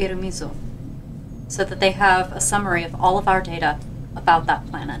to Irumizu, so that they have a summary of all of our data about that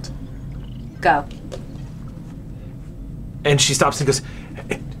planet. Go. And she stops and goes,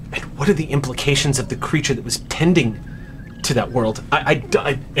 and what are the implications of the creature that was tending to that world?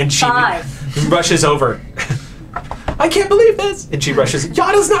 And she 5. rushes over. I can't believe this! And she rushes,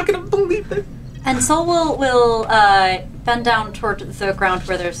 Yada's not gonna believe this! And Sol will bend down toward the ground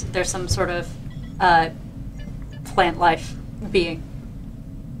where there's some sort of plant life being.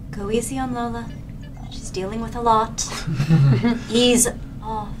 Go easy on Lola. She's dealing with a lot. Ease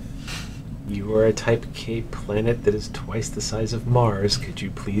off. You are a Type K planet that is twice the size of Mars. Could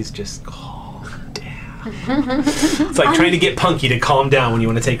you please just calm down? It's like trying to get Punky to calm down when you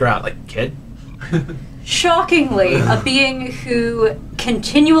want to take her out. Like, kid? Shockingly, a being who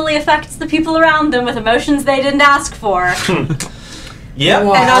continually affects the people around them with emotions they didn't ask for. Yep. And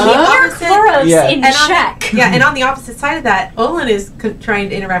on the opposite, in check. And on the opposite side of that, Olin is trying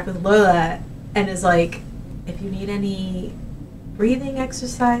to interact with Lola and is like, if you need any breathing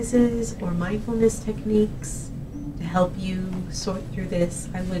exercises or mindfulness techniques to help you sort through this,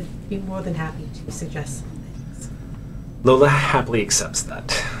 I would be more than happy to suggest some things. Lola happily accepts that.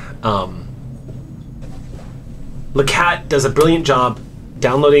 Lacat does a brilliant job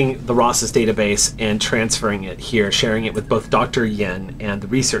downloading the Ross's database and transferring it here, sharing it with both Dr. Yen and the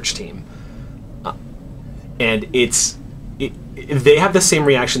research team. And they have the same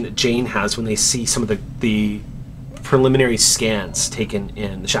reaction that Jane has when they see some of the preliminary scans taken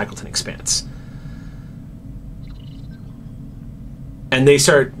in the Shackleton Expanse. And they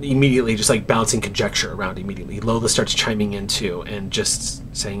start immediately just like bouncing conjecture around immediately. Lola starts chiming in too and just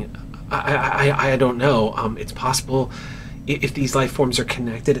saying, I don't know. It's possible if these life forms are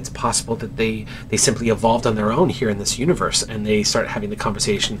connected, it's possible that they simply evolved on their own here in this universe. And they start having the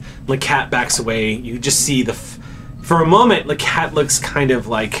conversation. Lacat backs away. You just see for a moment, Lacat looks kind of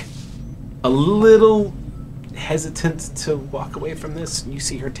like a little hesitant to walk away from this. And you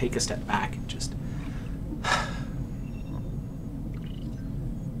see her take a step back and just...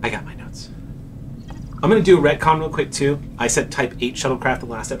 I got my notes. I'm going to do a retcon real quick, too. I said Type 8 shuttlecraft the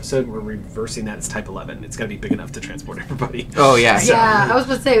last episode. We're reversing that. It's Type 11. It's got to be big enough to transport everybody. Oh, yeah. So, yeah, I was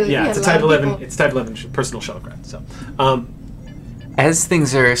going to say. Yeah, it's a Type 11. It's Type 11 personal shuttlecraft. So, as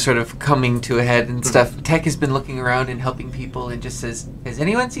things are sort of coming to a head and stuff, Tech has been looking around and helping people and just says, has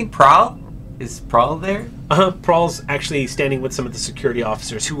anyone seen Prahl? Is Prahl there? Prahl's actually standing with some of the security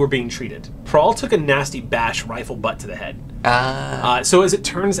officers who were being treated. Prahl took a nasty bash rifle butt to the head. So as it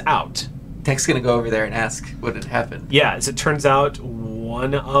turns out... Tech's gonna go over there and ask what had happened. Yeah, as it turns out,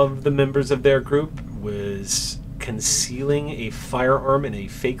 one of the members of their group was concealing a firearm in a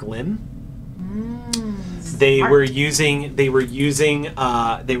fake limb. They were using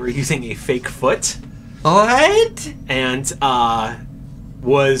a fake foot. What? And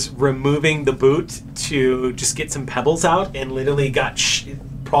was removing the boot to just get some pebbles out, and literally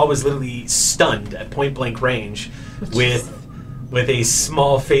Prawl was literally stunned at point blank range with a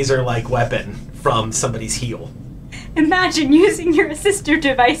small phaser-like weapon from somebody's heel. Imagine using your assister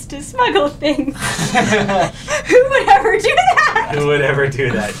device to smuggle things. Who would ever do that? Who would ever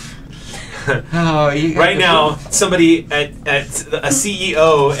do that? Oh, you got Right the now, somebody at a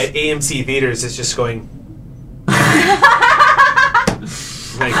CEO at AMC Theaters is just going.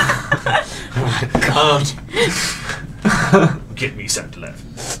 Like, get me some left.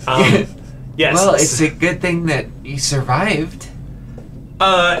 Yes. Well, it's a good thing that you survived.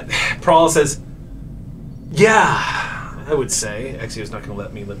 Prawl says, "Yeah, I would say Exio's not going to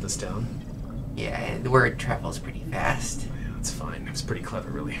let me live this down." Yeah, the word travels pretty fast. Yeah, that's fine. It was pretty clever,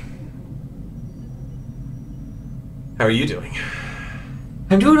 really. How are you doing?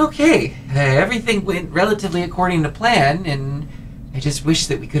 I'm doing okay. Everything went relatively according to plan, and I just wish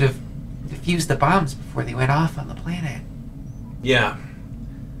that we could have defused the bombs before they went off on the planet. Yeah.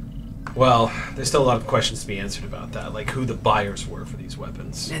 Well, there's still a lot of questions to be answered about that, like who the buyers were for these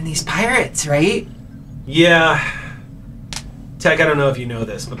weapons. And these pirates, right? Yeah. Tech, I don't know if you know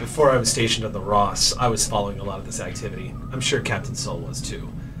this, but before I was stationed on the Ross, I was following a lot of this activity. I'm sure Captain Soul was too.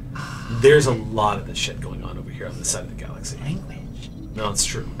 There's a lot of this shit going on over here on this side of the galaxy. Language. No, it's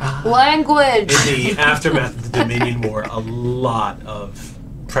true. Language. In the aftermath of the Dominion War, a lot of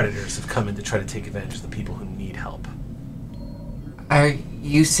predators have come in to try to take advantage of the people who need help. Are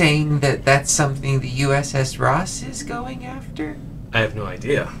you saying that that's something the USS Ross is going after? I have no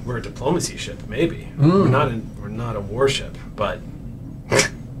idea. We're a diplomacy ship, maybe. Mm. We're not a warship, but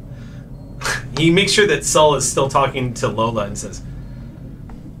he makes sure that Sol is still talking to Lola and says,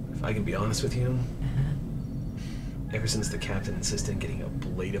 "If I can be honest with you, ever since the captain insisted on getting a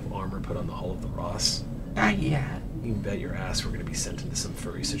blade of armor put on the hull of the Ross, Yeah. you can bet your ass we're going to be sent into some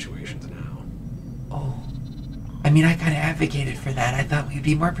furry situations now." Oh. I mean, I kind of advocated for that. I thought we'd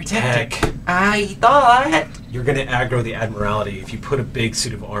be more protected. Heck, I thought. you're going to aggro the Admiralty. If you put a big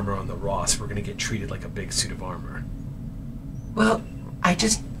suit of armor on the Ross, we're going to get treated like a big suit of armor. Well, I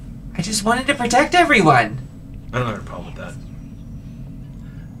just wanted to protect everyone. I don't have a problem with that.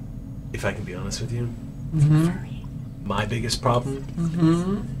 If I can be honest with you, Mm-hmm. my biggest problem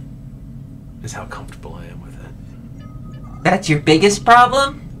Mm-hmm. is how comfortable I am with it. That's your biggest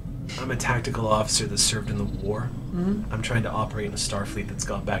problem? I'm a tactical officer that served in the war. Mm-hmm. I'm trying to operate in a Starfleet that's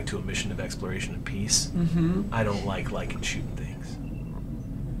gone back to a mission of exploration and peace. Mm-hmm. I don't like shooting things.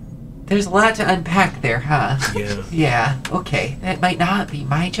 There's a lot to unpack there, huh? Yeah. Yeah, okay. That might not be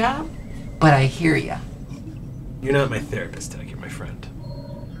my job, but I hear ya. You're not my therapist, Tech. You're my friend.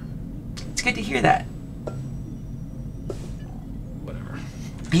 It's good to hear that. Whatever.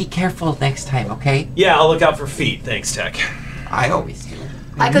 Be careful next time, okay? Yeah, I'll look out for feet. Thanks, Tech. I always do.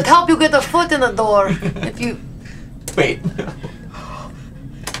 I could help you get a foot in the door if you. Wait.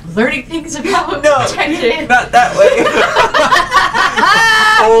 Learning things about No, tension. not that way.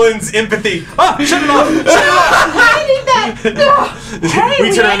 Olin's empathy. Ah, shut it off! I need that. Hey,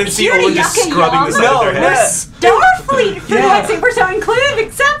 we turn around and see here to Olin just yucca scrubbing the yum. side of their No, head. Starfleet, for Yeah. God's sake, we're so inclusive,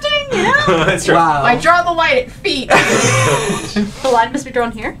 accepting, you know? That's right. Wow. I draw the line at feet. The line must be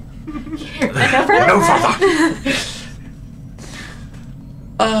drawn here. And no further. No further.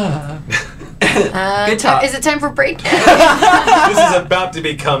 Good talk. Is it time for break? This is about to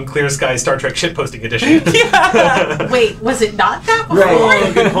become Clear Sky Star Trek shitposting edition. Wait, was it not that before? Right.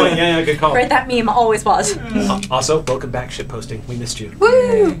 Oh, good point. Yeah, good call. Right, that meme always was. Also, welcome back, shitposting. We missed you.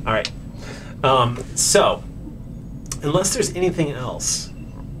 Woo! All right. So, unless there's anything else,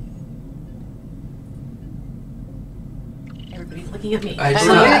 Everybody's looking at me. I I do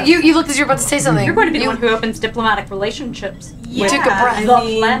know, not. you looked as you're about to say something. You're going to be the You- one who opens diplomatic relationships Yeah, with took a breath. the I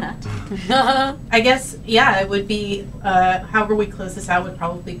mean, planet. I guess, yeah, it would be, however we close this out would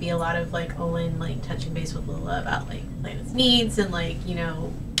probably be a lot of, like, Olin, like, touching base with Lola about, like, planet's needs and, like, you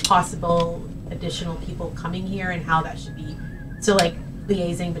know, possible additional people coming here and how that should be. So, like,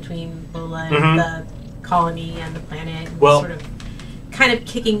 liaising between Lola and Mhm. the colony and the planet and Well- sort of kind of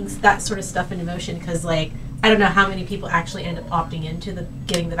kicking that sort of stuff into motion because, like, I don't know how many people actually end up opting into the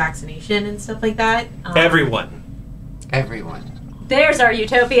getting the vaccination and stuff like that. everyone There's our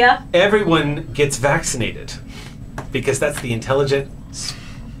utopia. gets vaccinated because that's the intelligent,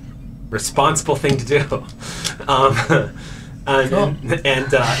 responsible thing to do. Cool.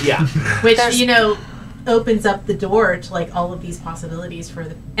 Yeah. Which, There's- you know, opens up the door to, like, all of these possibilities for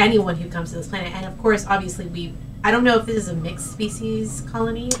anyone who comes to this planet. And, of course, obviously, I don't know if this is a mixed species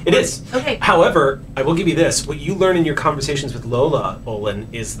colony. It is. Okay. However, I will give you this. What you learn in your conversations with Lola, Olin,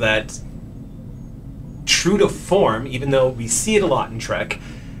 is that true to form, even though we see it a lot in Trek,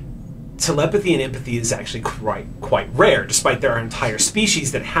 telepathy and empathy is actually quite rare. Despite there are entire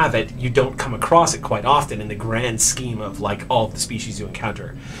species that have it, you don't come across it quite often in the grand scheme of like all of the species you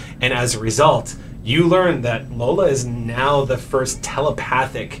encounter. And as a result, you learn that Lola is now the first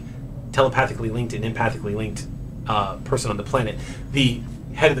telepathically linked and empathically linked person on the planet. The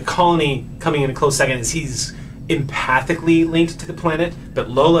head of the colony, coming in a close second, is he's empathically linked to the planet, but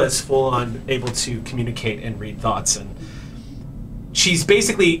Lola is full on able to communicate and read thoughts, and she's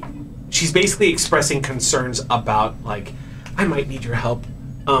basically expressing concerns about, like, I might need your help.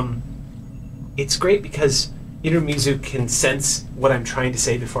 It's great because Irimizu can sense what I'm trying to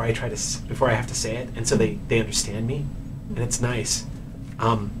say before I have to say it, and so they understand me, and it's nice.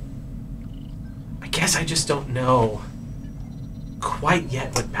 I guess I just don't know quite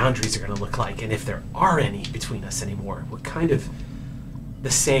yet what boundaries are going to look like, and if there are any between us anymore. We're kind of the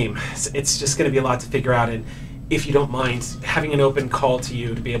same. It's just going to be a lot to figure out, and if you don't mind, having an open call to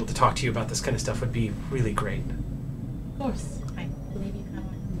you to be able to talk to you about this kind of stuff would be really great. Of course. I believe you have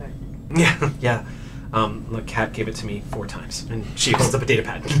my number. Yeah. Look, Kat gave it to me 4 times, and she holds up a data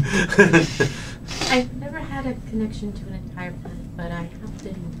pad. I've never had a connection to an entire planet, but I have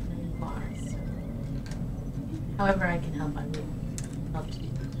been playing Mars. So however I can help, I will love to do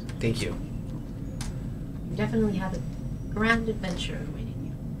that. Thank you. You definitely have a grand adventure awaiting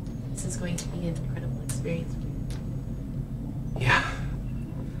you. This is going to be an incredible experience for you. Yeah.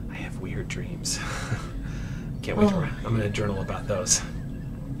 I have weird dreams. Can't wait to I'm going to journal about those.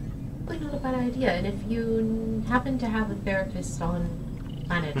 Probably not a bad idea, and if you happen to have a therapist on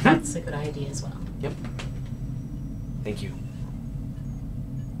planet, that's a good idea as well. Yep. Thank you.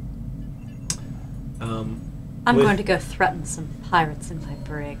 I'm going to go threaten some pirates in my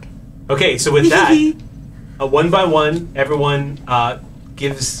brig. Okay, so with that, one by one, everyone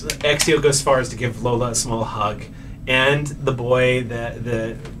gives. Exio goes as far as to give Lola a small hug, and the boy,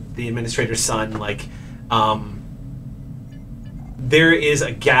 the administrator's son, like, there is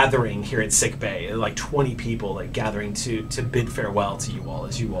a gathering here at Sick Bay, like 20 people, like gathering to bid farewell to you all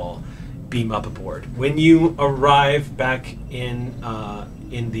as you all beam up aboard. When you arrive back in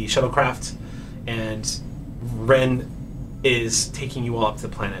the shuttlecraft, and Ren is taking you all up to the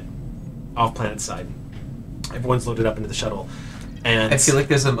planet, off planet side. Everyone's loaded up into the shuttle, and I feel like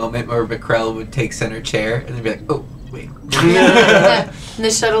there's a moment where Macrell would take center chair and then be like, "Oh, wait." In the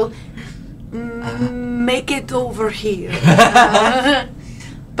shuttle, make it over here.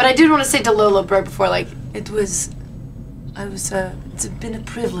 But I did want to say to Lola right before, like, it's been a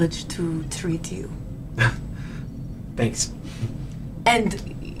privilege to treat you. Thanks. And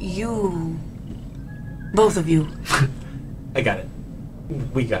you, both of you. I got it.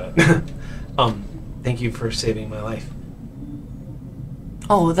 We got it. Thank you for saving my life.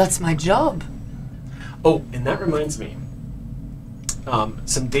 Oh, that's my job. Oh, and that reminds me.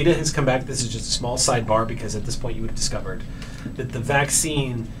 Some data has come back. This is just a small sidebar because at this point you would have discovered that the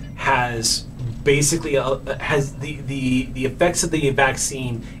vaccine has basically has the effects of the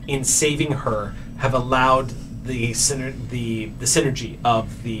vaccine in saving her have allowed the synergy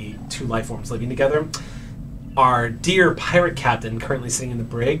of the 2 life forms living together. Our dear pirate captain, currently sitting in the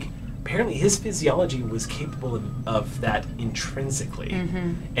brig, apparently his physiology was capable of that intrinsically,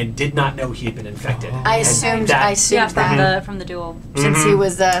 and did not know he had been infected. I assumed Yeah, that. from the duel. Since he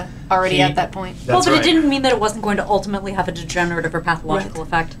was already at that point. Well, but right. it didn't mean that it wasn't going to ultimately have a degenerative or pathological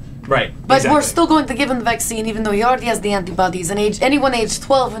effect. Right. But exactly. we're still going to give him the vaccine, even though he already has the antibodies. And anyone aged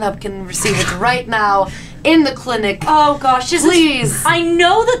 12 and up can receive it right now in the clinic. Oh gosh, Please. I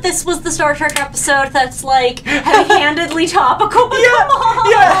know that this was the Star Trek episode that's like heavy-handedly topical, but come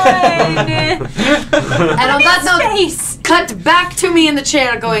on! And on that note, Space! cut back to me in the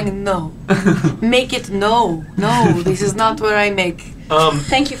chair going, no. Make it no. No, this is not where I make.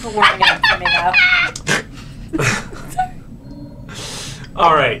 Thank you for warming up for me, though.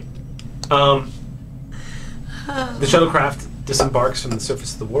 All right. The shuttlecraft disembarks from the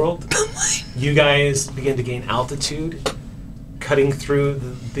surface of the world. You guys begin to gain altitude, cutting through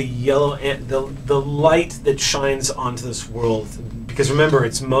the yellow the light that shines onto this world. Because remember,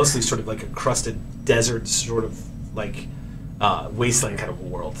 it's mostly sort of like a crusted desert, sort of like wasteland kind of a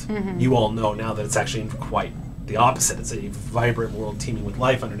world. You all know now that it's actually quite the opposite. It's a vibrant world teeming with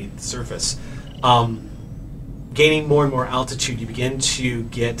life underneath the surface. Gaining more and more altitude, you begin to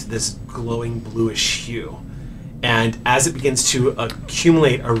get this glowing bluish hue. And as it begins to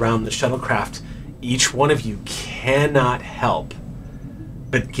accumulate around the shuttlecraft, each one of you cannot help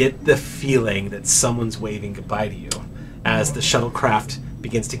but get the feeling that someone's waving goodbye to you. As the shuttlecraft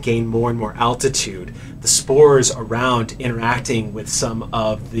begins to gain more and more altitude, the spores around interacting with some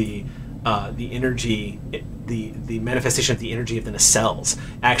of the the energy, the manifestation of the energy of the nacelles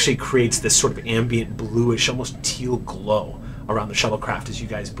actually creates this sort of ambient bluish, almost teal glow around the shuttlecraft as you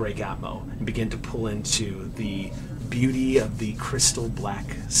guys break atmo and begin to pull into the beauty of the crystal black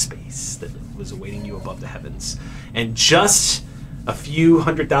space that was awaiting you above the heavens. And just a few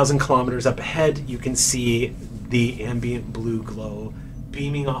 100,000 kilometers up ahead, you can see the ambient blue glow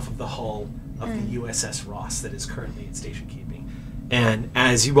beaming off of the hull of the USS Ross that is currently in station keeping. And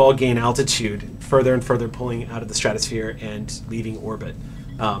as you all gain altitude, further and further pulling out of the stratosphere and leaving orbit,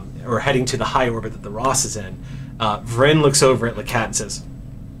 or heading to the high orbit that the Ross is in, Vren looks over at Lakat and says,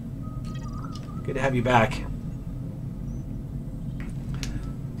 "Good to have you back."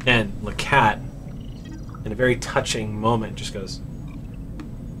 And Lakat, in a very touching moment, just goes,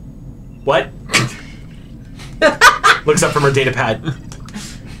 "What?" Looks up from her data pad.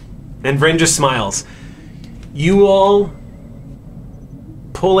 And Vren just smiles. You all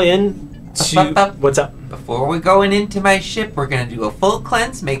pull in to... What's up? Before we're going into my ship, we're going to do a full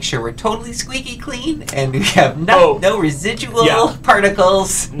cleanse, make sure we're totally squeaky clean, and we have no residual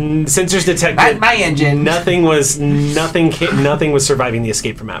particles. Sensors detected. My engine. Nothing was surviving the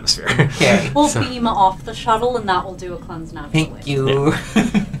escape from atmosphere. Okay. We'll beam off the shuttle, and that will do a cleanse naturally. Thank you.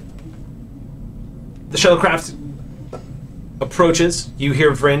 The shuttlecraft approaches. You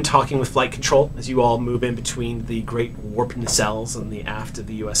hear Vren talking with flight control as you all move in between the great warp nacelles on the aft of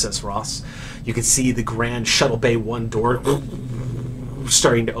the USS Ross. You can see the grand shuttle bay 1 door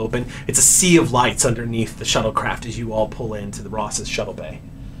starting to open. It's a sea of lights underneath the shuttlecraft as you all pull into the Ross's shuttle bay.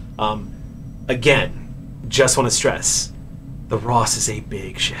 Again, just want to stress, the Ross is a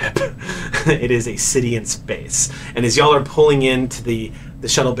big ship. It is a city in space. And as y'all are pulling into the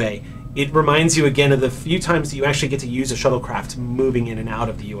shuttle bay, it reminds you again of the few times that you actually get to use a shuttlecraft moving in and out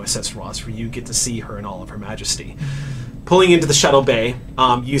of the USS Ross, where you get to see her in all of her majesty. Pulling into the shuttle bay,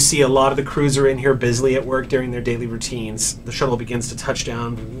 you see a lot of the crews are in here busily at work during their daily routines. The shuttle begins to touch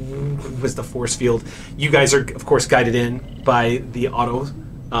down with the force field. You guys are, of course, guided in by the auto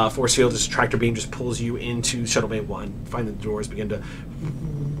force field. This tractor beam just pulls you into shuttle bay 1. Find the doors begin to...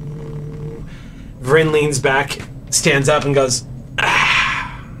 Vren leans back, stands up, and goes,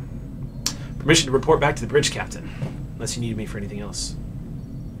 "Permission to report back to the bridge, Captain, unless you needed me for anything else."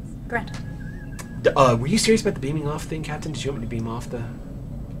 Granted. Were you serious about the beaming off thing, Captain? Did you want me to beam off the...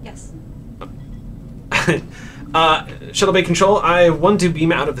 Yes. Shuttle bay control, I want to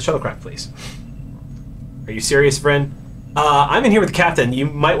beam out of the shuttlecraft, please. Are you serious, Vren? I'm in here with the captain. You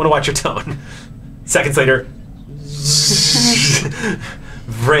might want to watch your tone. Seconds later,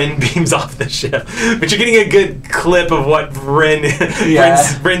 Vren beams off the ship. But you're getting a good clip of what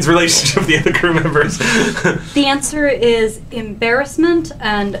Vren's relationship with the other crew members. The answer is embarrassment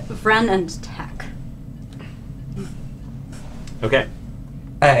and Vren and tech. Okay.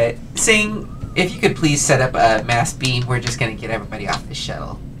 Sing, if you could please set up a mass beam, we're just going to get everybody off the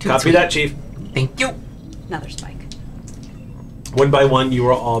shuttle. Copy that, Chief. Thank you. Another spike. One by one, you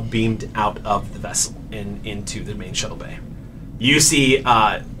are all beamed out of the vessel and into the main shuttle bay. You see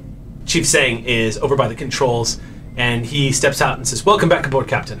Chief Sang is over by the controls, and he steps out and says, "Welcome back aboard,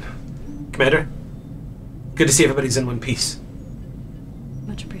 Captain. Commander, good to see everybody's in one piece."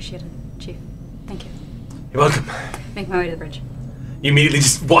 Much appreciated, Chief. Thank you. You're welcome. Make my way to the bridge. You immediately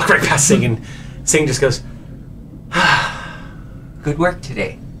just walk right past Sing, and Sing just goes, Good work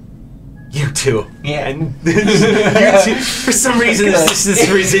today. "You too." Yeah. And you two, for some reason, this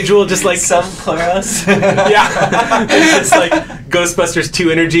residual just like... Some chorus. Yeah. It's like Ghostbusters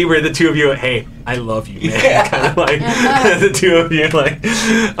 2 energy, where the two of you, "Hey, I love you, man." Yeah. Kind of like the two of you, like...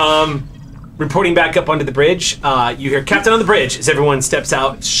 reporting back up onto the bridge, you hear "Captain on the bridge" as everyone steps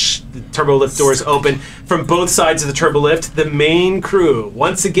out. The turbo lift doors open. From both sides of the turbo lift, the main crew,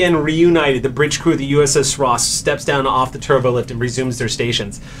 once again reunited, the bridge crew of the USS Ross, steps down off the turbo lift and resumes their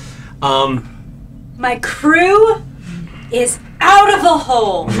stations. My crew is out of the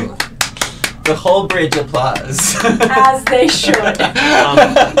hole, The whole bridge applause. as they should.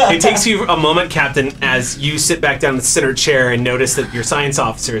 It takes you a moment, Captain, as you sit back down in the center chair and notice that your science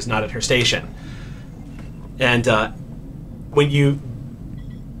officer is not at her station. And when you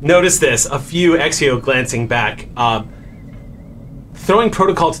notice this, a few Exio glancing back, throwing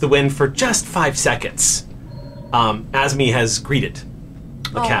protocol to the wind for just 5 seconds, Asmi has greeted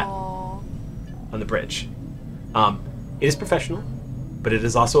the cat on the bridge. It is professional, but it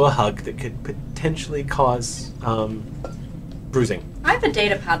is also a hug that could potentially cause bruising. I have a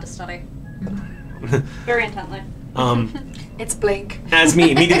data pad to study. Very intently. It's Blink. Asmi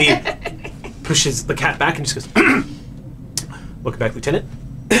immediately pushes the cat back and just goes, "Welcome back, Lieutenant."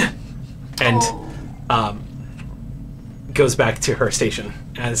 And goes back to her station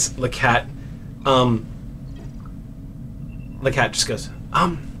as Lacat, Lacat just goes,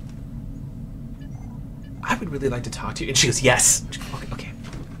 I would really like to talk to you. And she goes, yes. She goes, okay.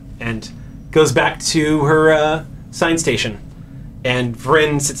 And goes back to her science station. And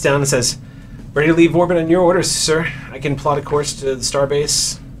Vryn sits down and says, ready to leave orbit on your orders, sir. I can plot a course to the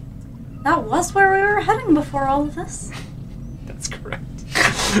starbase. That was where we were heading before all of this. That's correct.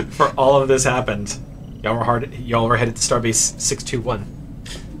 For all of this happened, y'all were headed to starbase 621.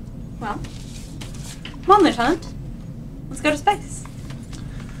 Well, come on, Lieutenant. Let's go to space.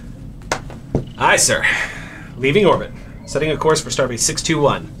 Aye, sir. Leaving orbit. Setting a course for starbase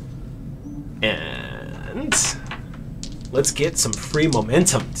 621. And let's get some free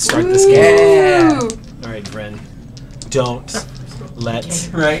momentum to start this game. Yeah. All right, Vryn. Don't let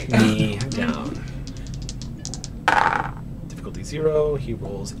Right. me down. Difficulty 0. He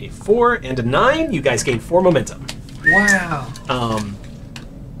rolls a 4 and a 9. You guys gain 4 momentum. Wow.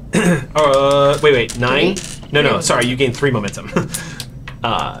 Wait. 9? No. Sorry, you gain 3 momentum.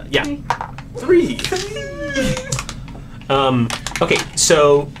 Yeah. 3. Okay,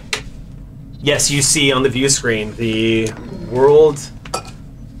 so yes, you see on the view screen the world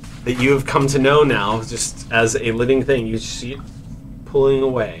that you have come to know now, just as a living thing. You see it pulling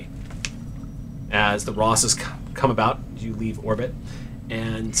away as the Rosses come about. You leave orbit,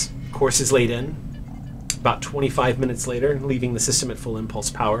 and course is laid in. About 25 minutes later, leaving the system at full impulse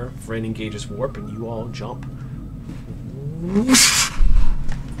power, Vryn engages warp, and you all jump.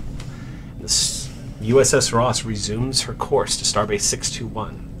 The USS Ross resumes her course to starbase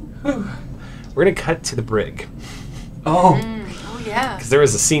 621. We're gonna cut to the brig, Oh. Oh yeah. because there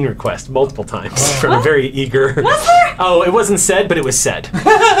was a scene request multiple times from a very eager. Was there? Oh, it wasn't said, but it was said.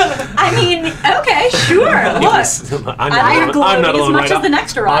 I mean, okay, sure. It Look, was- I'm I'm not gloating as alone. much Right as off. the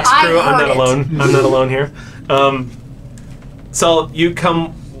next Ox arrival. crew, I I'm not heard it. alone. I'm not alone here. So you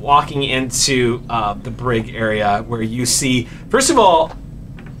come walking into the brig area where you see, first of all,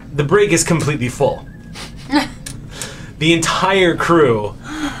 the brig is completely full. The entire crew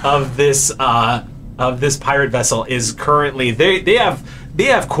of this pirate vessel is currently they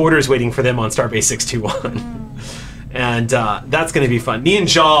have quarters waiting for them on Starbase 621, and that's going to be fun. Nian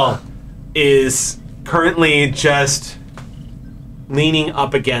Jal is currently just leaning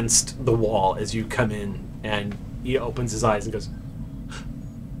up against the wall as you come in, and he opens his eyes and goes,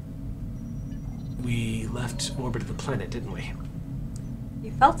 "We left orbit of the planet, didn't we?"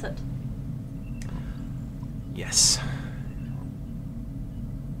 You felt it. Yes.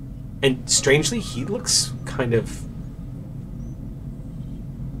 And strangely, he looks kind of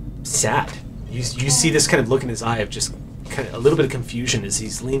sad. You see this kind of look in his eye of just kind of a little bit of confusion as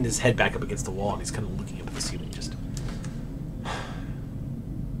he's leaned his head back up against the wall and he's kind of looking up at the ceiling. Just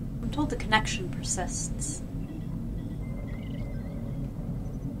I'm told the connection persists.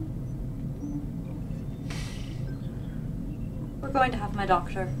 We're going to have my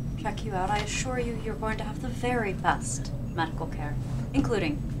doctor check you out. I assure you, you're going to have the very best medical care,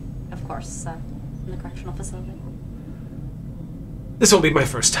 including, of course, in the correctional facility. this won't be my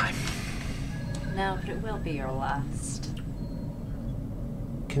first time. No, but it will be your last.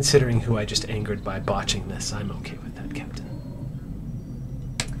 Considering who I just angered by botching this, I'm okay with that, Captain.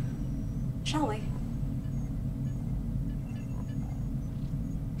 Shall we?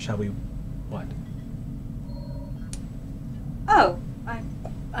 Shall we? What? Oh,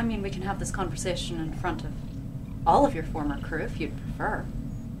 I mean, we can have this conversation in front of all of your former crew if you'd prefer.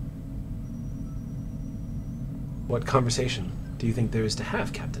 What conversation do you think there is to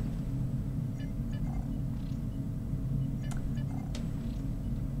have, Captain?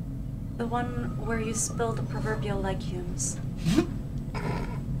 The one where you spill the proverbial legumes.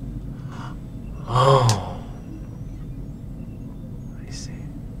 Oh. I see.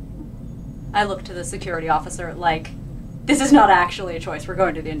 I look to the security officer like, this is not actually a choice. We're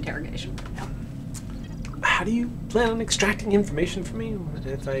going to the interrogation room now. How do you plan on extracting information from me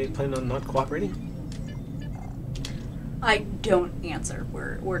if I plan on not cooperating? I don't answer.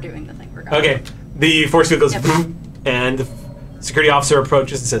 We're doing the thing we're going. Okay. The force field goes, Yep. boom, and the security officer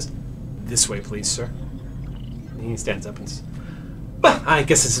approaches and says, "This way, please, sir." And he stands up and says, "Well, I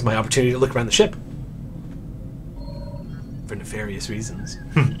guess this is my opportunity to look around the ship. For nefarious reasons."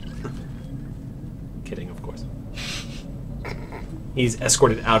 Kidding, of course. He's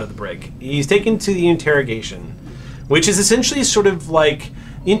escorted out of the brig. He's taken to the interrogation, which is essentially sort of like...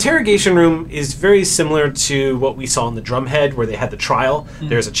 The interrogation room is very similar to what we saw in the Drumhead, where they had the trial.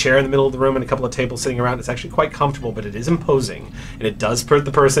 There's a chair in the middle of the room and a couple of tables sitting around. It's actually quite comfortable, but it is imposing, and it does put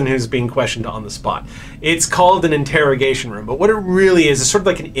the person who's being questioned on the spot. It's called an interrogation room, but what it really is sort of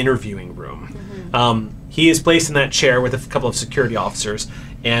like an interviewing room. He is placed in that chair with a couple of security officers,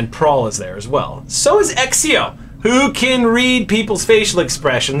 and Prawl is there as well. So is Exio, who can read people's facial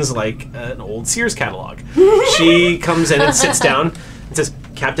expressions like an old Sears catalog. She comes in and sits down and says,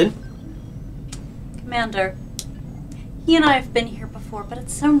 "Captain." Commander, he and I have been here before, but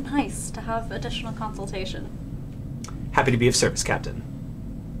it's so nice to have additional consultation. "Happy to be of service, Captain."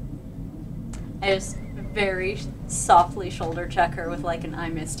 I just very softly shoulder check her with like an "I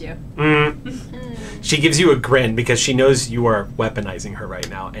missed you." She gives you a grin because she knows you are weaponizing her right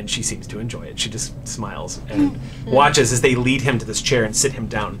now, and she seems to enjoy it. She just smiles and watches as they lead him to this chair and sit him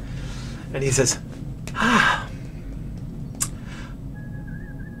down. And he says, may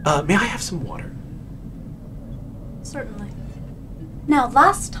I have some water?" Certainly. Now,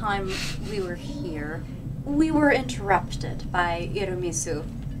 last time we were here, we were interrupted by Irumisu.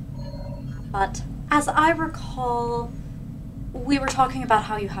 But as I recall, we were talking about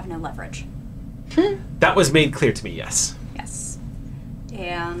how you have no leverage. That was made clear to me, yes. Yes.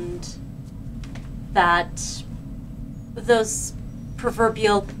 And that those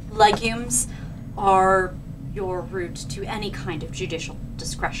proverbial legumes are your route to any kind of judicial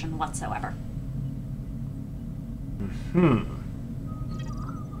discretion whatsoever.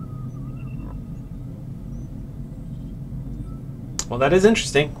 Well, that is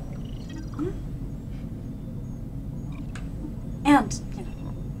interesting. And, you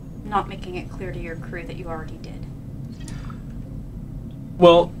know, not making it clear to your crew that you already did.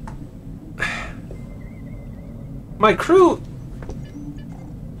 Well, my crew...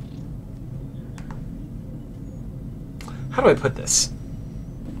 How do I put this?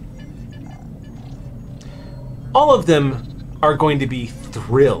 All of them are going to be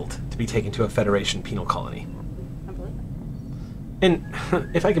thrilled to be taken to a Federation penal colony. I believe it. And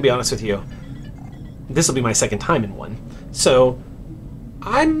if I can be honest with you, this will be my second time in one. So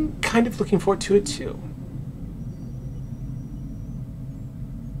I'm kind of looking forward to it too.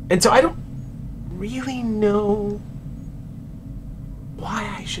 And so I don't really know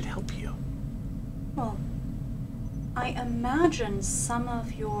why I should help you. Well, I imagine some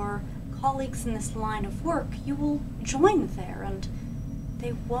of your colleagues in this line of work, you will join there, and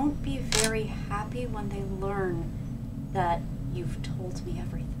they won't be very happy when they learn that you've told me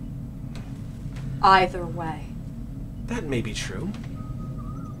everything. Either way. That may be true.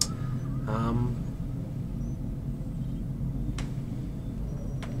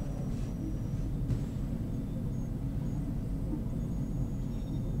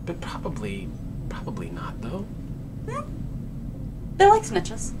 But probably not, though. They're like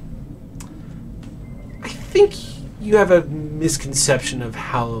snitches. I think you have a misconception of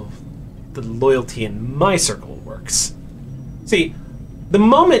how the loyalty in my circle works. See, the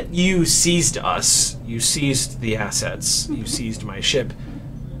moment you seized us, you seized the assets, you seized my ship,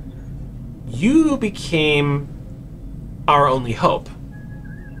 you became our only hope.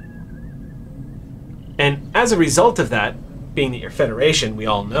 And as a result of that, being that you're Federation, we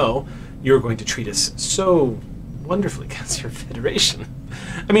all know, you're going to treat us so wonderfully because you're Federation.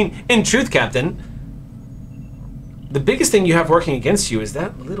 I mean, in truth, Captain, the biggest thing you have working against you is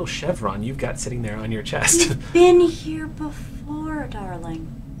that little chevron you've got sitting there on your chest. You've been here before, darling.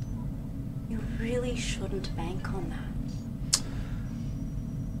 You really shouldn't bank on that.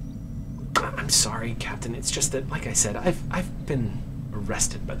 I'm sorry, Captain. It's just that, like I said, I've been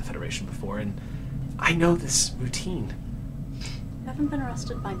arrested by the Federation before, and I know this routine. You haven't been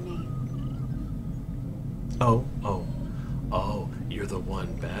arrested by me. Oh, you're the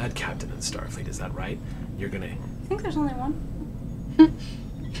one bad captain in Starfleet, is that right? You're gonna... I think there's only one.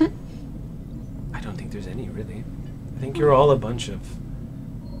 I don't think there's any, really. I think you're all a bunch of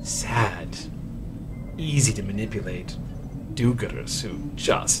sad, easy to manipulate do-gooders who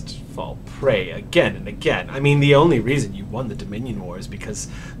just fall prey again and again. I mean, the only reason you won the Dominion War is because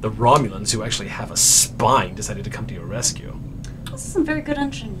the Romulans, who actually have a spine, decided to come to your rescue. This is some very good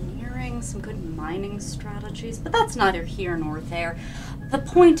engineering, some good mining strategies, but that's neither here nor there. The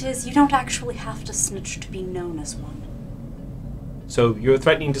point is, you don't actually have to snitch to be known as one. So you're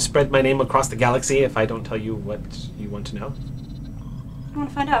threatening to spread my name across the galaxy if I don't tell you what you want to know? I want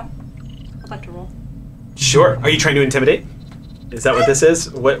to find out. I'd like to roll. Sure. Are you trying to intimidate? Is that what this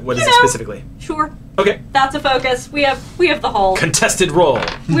is? What is it specifically? Sure. Okay. That's a focus. We have the whole. Contested roll.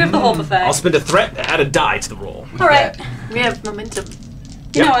 We have the whole buffet. I'll spend a threat to add a die to the roll. All right. We have momentum.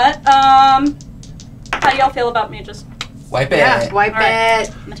 You know what? How do y'all feel about me just Wipe it. Yeah, wipe Alright.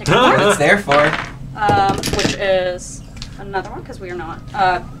 it. I'm gonna take a What mark, it's there for. which is another one because we are not.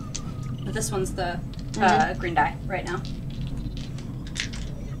 This one's the green die right now.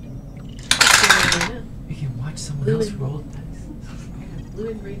 We can watch someone Blue else and- roll dice. Blue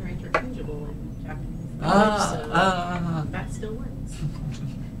and green are interchangeable in Japanese. That still works.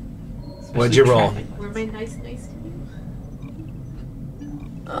 What'd you roll? Were my nice to you?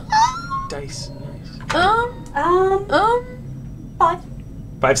 Dice. Five.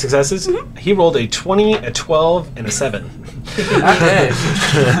 5 successes? He rolled a 20, a 12, and a 7. Okay.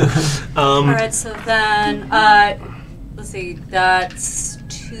 Alright, so then, let's see, that's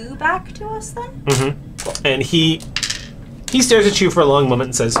 2 back to us then? And he stares at you for a long moment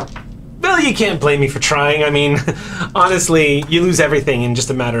and says, well, you can't blame me for trying. I mean, honestly, you lose everything in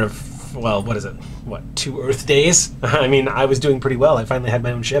just a matter of, well, what is it? What, 2 Earth days? I mean, I was doing pretty well. I finally had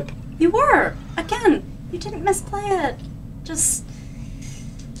my own ship. You were! Again, you didn't misplay it. Just...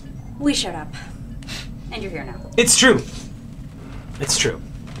 we showed up. And you're here now. It's true. It's true.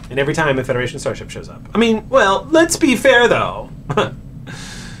 And every time a Federation starship shows up. I mean, well, let's be fair, though.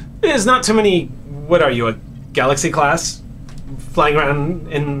 There's not too many... What are you, a Galaxy class? Flying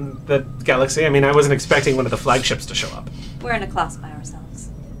around in the galaxy? I mean, I wasn't expecting one of the flagships to show up. We're in a class by ourselves.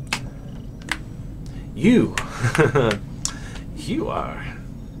 You. You are.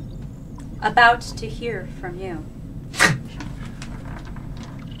 About to hear from you.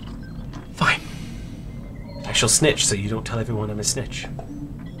 Fine. I shall snitch so you don't tell everyone I'm a snitch.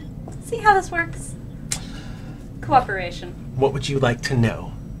 See how this works? Cooperation. What would you like to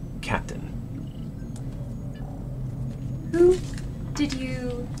know, Captain? Who did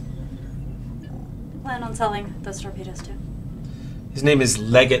you plan on selling those torpedoes to? His name is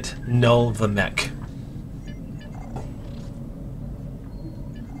Legate Null Vemec.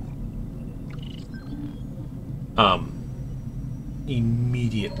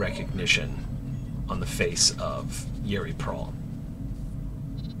 Immediate recognition on the face of Yuri Prawl.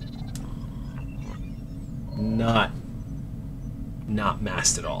 Not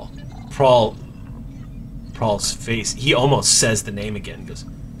masked at all. Prawl's face, he almost says the name again. He goes,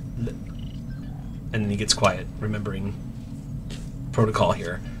 and then he gets quiet, remembering protocol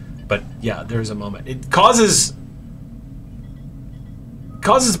here. But yeah, there's a moment. It causes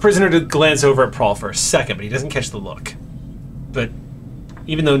the prisoner to glance over at Prawl for a second, but he doesn't catch the look. But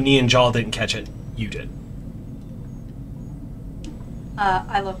even though Nian Jal didn't catch it, you did.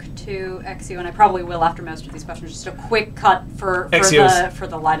 I look to Exio, and I probably will after most of these questions. Just a quick cut for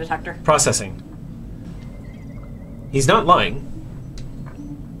the lie detector. Processing. He's not lying.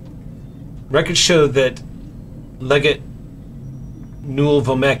 Records show that Legate Null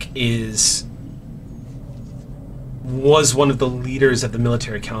Vemec was one of the leaders of the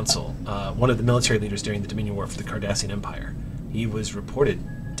military council, one of the military leaders during the Dominion War for the Cardassian Empire. He was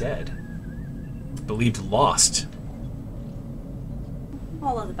reported dead, believed lost.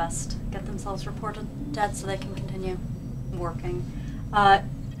 All of the best get themselves reported dead so they can continue working.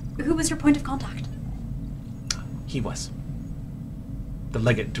 Who was your point of contact? He was. The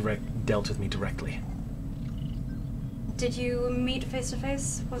Legate dealt with me directly. Did you meet face to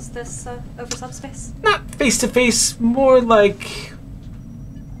face? Was this over subspace? Not face to face, more like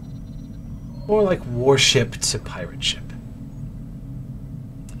warship to pirate ship.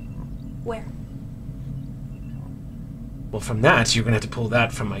 Where? Well, from that, you're going to have to pull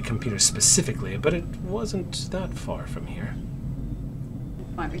that from my computer specifically, but it wasn't that far from here.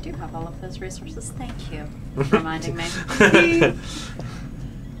 Why, we do have all of those resources. Thank you for reminding me.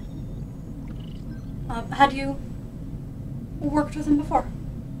 Had you worked with him before?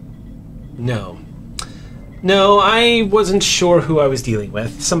 No. No, I wasn't sure who I was dealing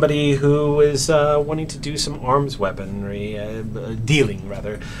with. Somebody who was wanting to do some arms weaponry, dealing,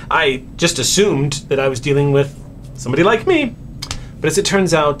 rather. I just assumed that I was dealing with somebody like me. But as it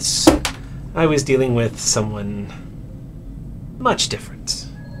turns out, I was dealing with someone much different.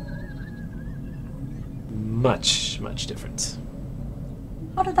 Much, much different.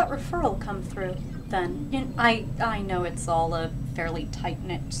 How did that referral come through, then? I know it's all a fairly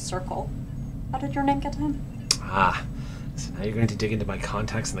tight-knit circle. How did your name get to him? Ah, so now you're going to dig into my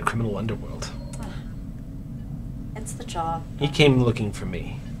contacts in the criminal underworld. It's the job. He came looking for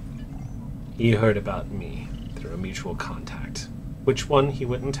me. He heard about me through a mutual contact. Which one, he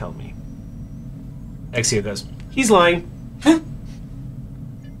wouldn't tell me. Exio goes, he's lying.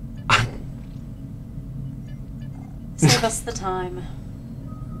 Save us the time.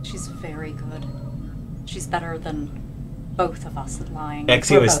 She's very good. She's better than both of us at lying.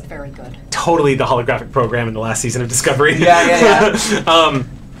 Exio We're is both very good. totally the holographic program in the last season of Discovery. Yeah.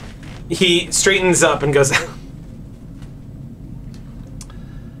 He straightens up and goes,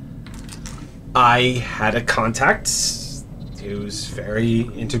 I had a contact who's very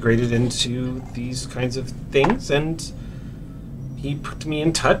integrated into these kinds of things, and he put me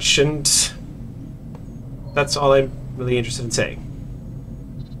in touch, and that's all I'm really interested in saying.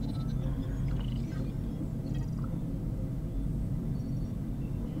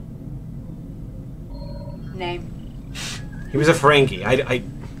 He was a Ferengi. I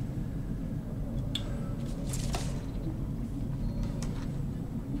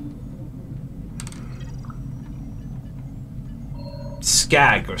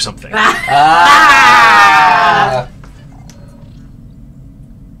Skag or something.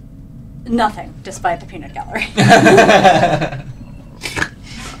 Nothing, despite the peanut gallery.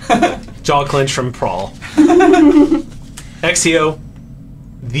 Jaw clench from Prawl. Exio,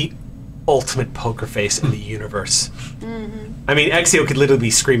 the ultimate poker face in the universe. I mean, Exio could literally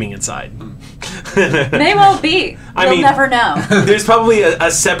be screaming inside. May well be. I We'll mean- never know. There's probably a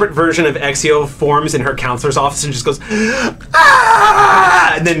separate version of Exio forms in her counselor's office and just goes,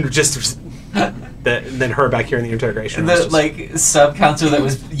 ah! And then just then her back here in the interrogation room. is The just, like sub counselor that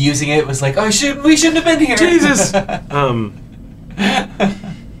was using it was like, "Oh, we shouldn't have been here." Jesus.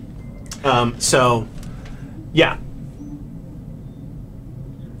 So, yeah.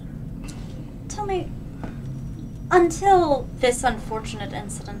 Tell me, until this unfortunate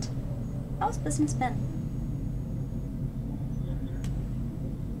incident, how's business been?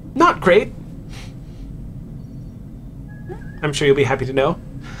 Not great. I'm sure you'll be happy to know.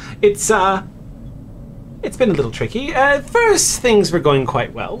 It's been a little tricky. At first, things were going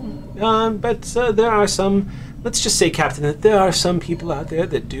quite well. But there are some, let's just say, Captain, that there are some people out there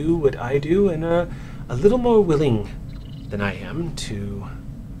that do what I do and are a little more willing than I am to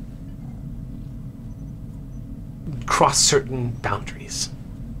cross certain boundaries.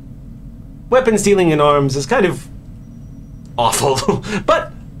 Weapons dealing in arms is kind of awful,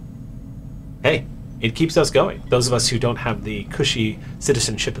 but hey, it keeps us going. Those of us who don't have the cushy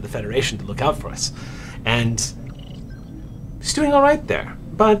citizenship of the Federation to look out for us. And he's doing all right there.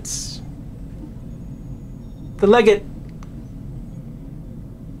 But the Legate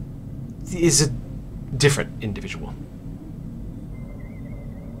is a different individual.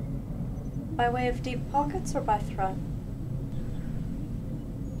 By way of deep pockets or by threat?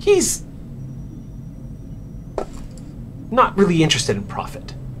 He's not really interested in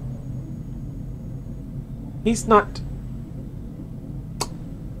profit. He's not...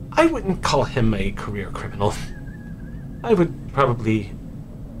 I wouldn't call him a career criminal. I would probably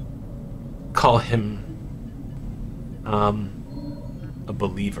call him a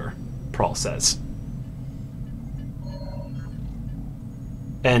believer, Prawl says.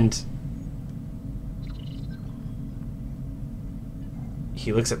 And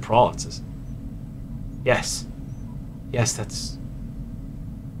he looks at Prawl and says, yes, that's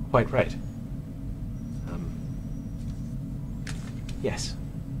quite right. Yes.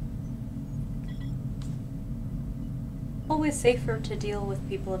 Always safer to deal with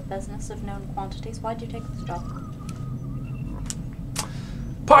people of business of known quantities. Why'd you take this job?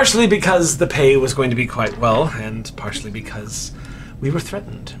 Partially because the pay was going to be quite well, and partially because we were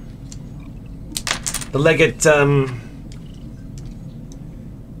threatened. The Legate,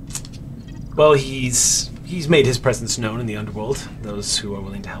 well, he's made his presence known in the underworld, those who are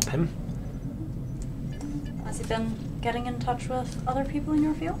willing to help him. Has he been getting in touch with other people in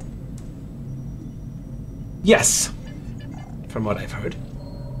your field? Yes, from what I've heard.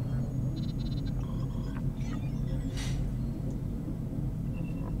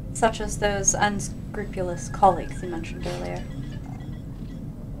 Such as those unscrupulous colleagues you mentioned earlier.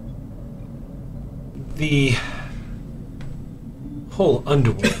 The whole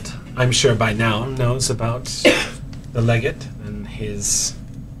underworld, I'm sure by now, knows about the Legate and his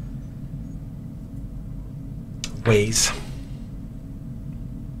ways.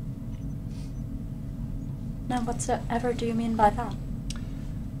 Now, whatsoever do you mean by that?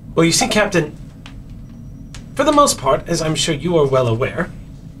 Well, you see, Captain, for the most part, as I'm sure you are well aware,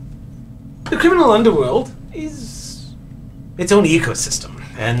 the criminal underworld is its own ecosystem,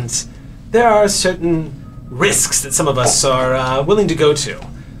 and there are certain risks that some of us are willing to go to.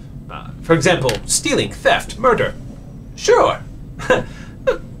 For example, stealing, theft, murder. Sure.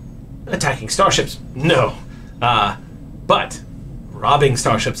 Attacking starships? No. But robbing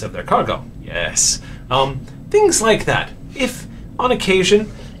starships of their cargo? Yes. Things like that. If, on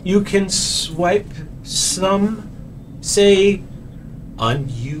occasion, you can swipe some, say,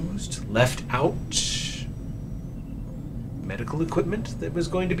 unused, left out medical equipment that was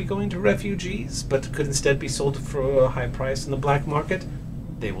going to be going to refugees, but could instead be sold for a high price in the black market,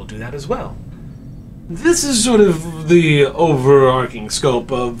 they will do that as well. This is sort of the overarching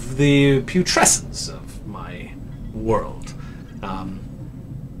scope of the putrescence of my world.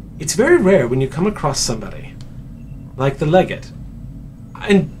 It's very rare when you come across somebody like the Legate.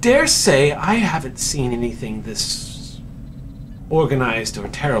 And dare say I haven't seen anything this organized or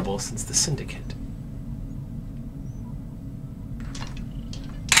terrible since the Syndicate.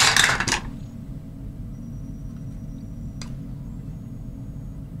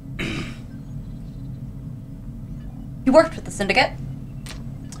 You worked with the Syndicate.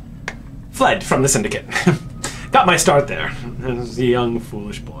 Fled from the Syndicate. Got my start there as a young,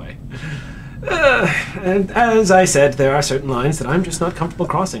 foolish boy. And as I said, there are certain lines that I'm just not comfortable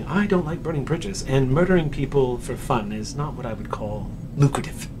crossing. I don't like burning bridges, and murdering people for fun is not what I would call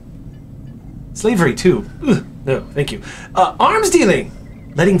lucrative. Slavery, too. Ugh, no, thank you. Arms dealing!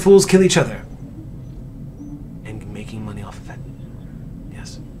 Letting fools kill each other. And making money off of it.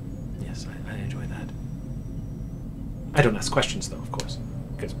 Yes. Yes, I enjoy that. I don't ask questions, though, of course.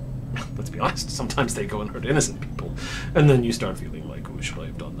 Because, let's be honest, sometimes they go and hurt innocent people. And then you start feeling like, oh, should I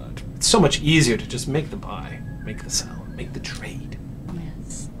have done that? It's so much easier to just make the buy, make the sell, make the trade.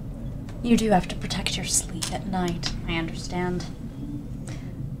 Yes. You do have to protect your sleep at night. I understand.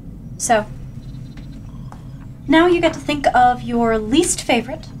 So, now you get to think of your least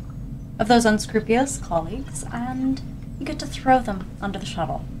favorite of those unscrupulous colleagues, and you get to throw them under the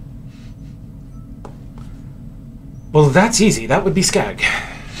shuttle. Well, that's easy. That would be Skag.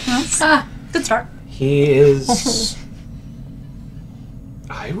 Yes. Good start. He is...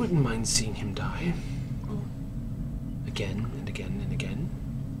 I wouldn't mind seeing him die. Again and again and again.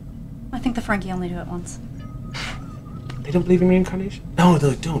 I think the Frankie only do it once. They don't believe in reincarnation? No,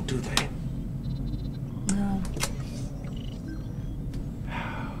 they don't, do they? No.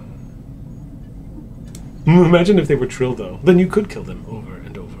 Imagine if they were Trill, though. Then you could kill them over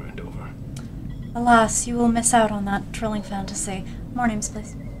and over and over. Alas, you will miss out on that trilling fantasy. More names,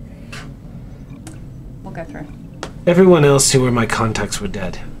 please. We'll go through. Everyone else who were my contacts were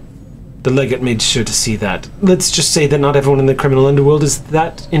dead. The Legate made sure to see that. Let's just say that not everyone in the criminal underworld is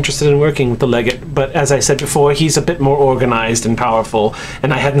that interested in working with the Legate, but as I said before, he's a bit more organized and powerful,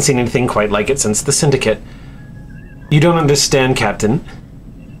 and I hadn't seen anything quite like it since the Syndicate. You don't understand, Captain.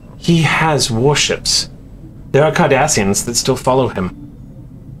 He has warships. There are Cardassians that still follow him.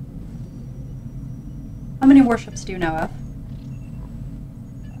 How many warships do you know of?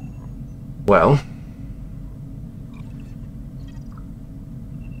 Well...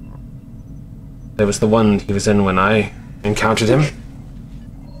 there was the one he was in when I encountered him.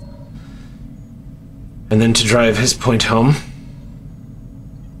 And then to drive his point home,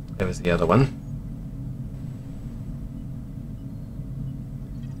 there was the other one.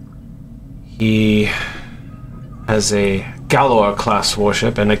 He has a Galor-class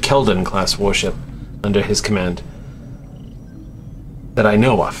warship and a Keldon-class warship under his command that I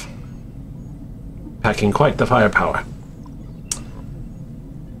know of, packing quite the firepower.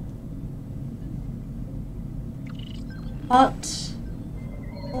 But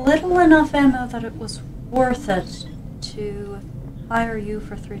little enough ammo that it was worth it to hire you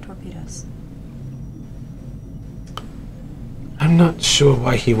for 3 torpedoes. I'm not sure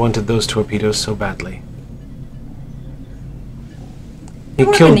why he wanted those torpedoes so badly. You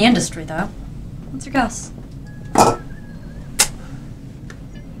work in the industry, though. What's your guess? Well,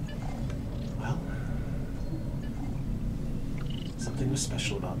 something was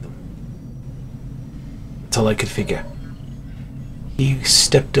special about them. That's all I could figure. He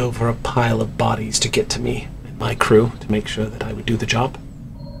stepped over a pile of bodies to get to me and my crew to make sure that I would do the job.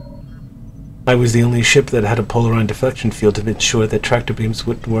 I was the only ship that had a polar-ion deflection field to ensure that tractor beams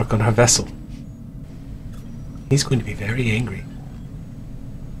wouldn't work on our vessel. He's going to be very angry.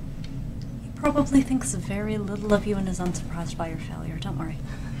 He probably thinks very little of you and is unsurprised by your failure. Don't worry.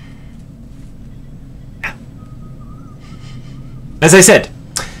 As I said,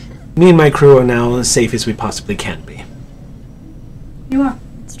 me and my crew are now as safe as we possibly can be. You are.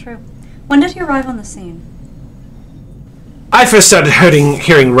 It's true. When did he arrive on the scene? I first started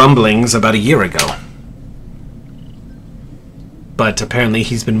hearing rumblings about a year ago. But apparently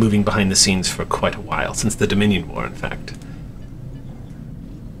he's been moving behind the scenes for quite a while, since the Dominion War, in fact.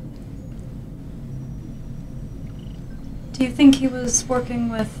 Do you think he was working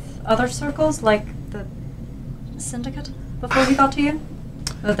with other circles, like the Syndicate, before he got to you?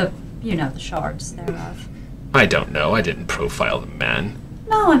 Or the shards thereof. I don't know. I didn't profile the man.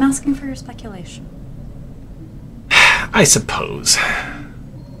 No, I'm asking for your speculation. I suppose.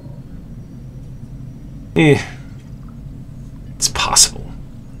 It's possible.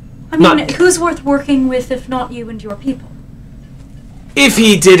 I mean, who's worth working with if not you and your people? If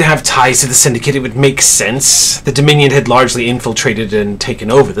he did have ties to the Syndicate, it would make sense. The Dominion had largely infiltrated and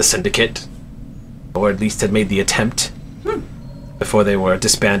taken over the Syndicate. Or at least had made the attempt. Before they were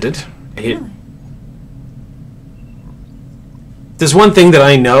disbanded. Really? There's one thing that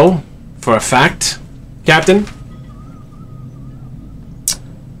I know for a fact, Captain,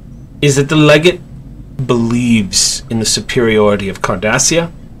 is that the Legate believes in the superiority of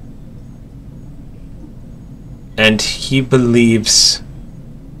Cardassia, and he believes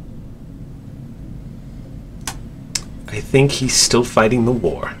think he's still fighting the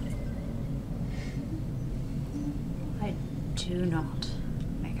war. I do not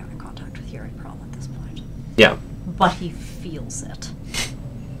make eye contact with Yuri Prahl at this point. Yeah. But he feels it.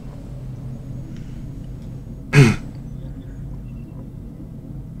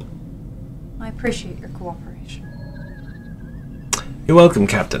 I appreciate your cooperation. You're welcome,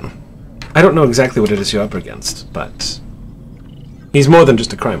 Captain. I don't know exactly what it is you're up against, but he's more than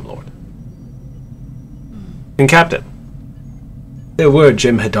just a crime lord. And Captain, there were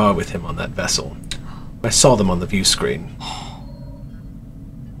Jim Hadar with him on that vessel. I saw them on the view screen.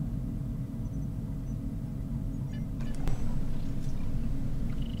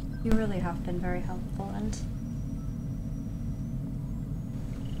 You really have been very helpful, and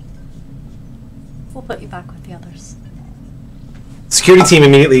we'll put you back with the others. Security team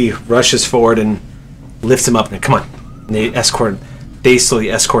immediately rushes forward and lifts him up and come on. And they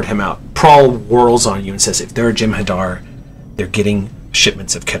slowly escort him out. Prahl whirls on you and says, if there are Jim Hadar, they're getting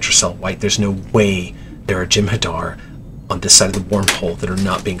shipments of Ketracel White. There's no way there are Jim Hadar on this side of the wormhole that are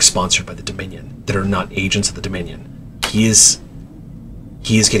not being sponsored by the Dominion, that are not agents of the Dominion. He is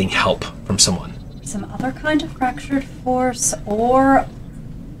getting help from someone. Some other kind of fractured force, or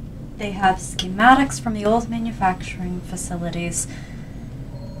they have schematics from the old manufacturing facilities.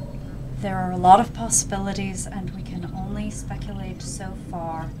 There are a lot of possibilities, and we can only speculate so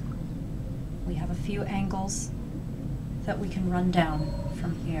far. We have a few angles that we can run down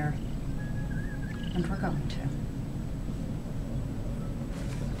from here, and we're going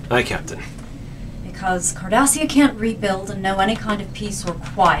to. Aye, Captain. Because Cardassia can't rebuild and know any kind of peace or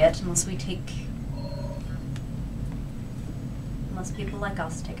quiet unless people like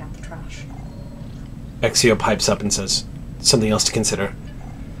us take out the trash. Exio pipes up and says, something else to consider.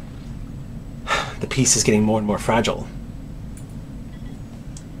 The peace is getting more and more fragile.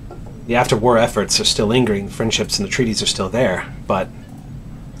 The after-war efforts are still lingering, the friendships and the treaties are still there, but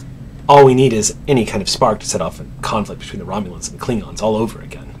all we need is any kind of spark to set off a conflict between the Romulans and the Klingons all over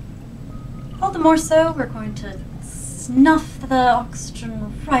again. All the more so, we're going to snuff the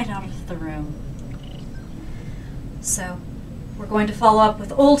oxygen right out of the room. So, we're going to follow up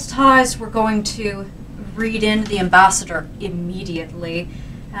with old ties, we're going to read in the ambassador immediately,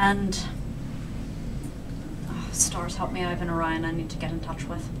 and... oh, stars help me, I have an Orion I need to get in touch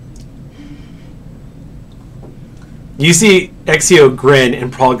with. You see Exio grin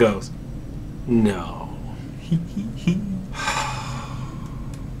and Prahl goes, no.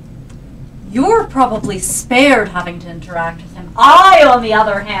 You're probably spared having to interact with him. I, on the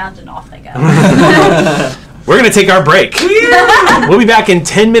other hand, and off they go. We're going to take our break. We'll be back in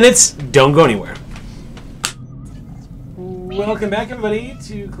 10 minutes. Don't go anywhere. Welcome back, everybody,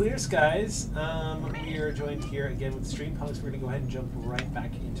 to Clear Skies. We are joined here again with Stream Punks. We're going to go ahead and jump right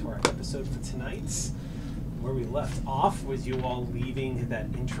back into our episode for tonight. Where we left off was you all leaving that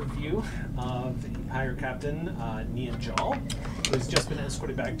interview of the Empire Captain, Nian Jal, who has just been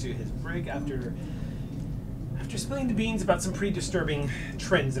escorted back to his brig after spilling the beans about some pretty disturbing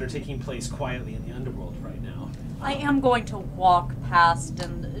trends that are taking place quietly in the underworld right now. I am going to walk past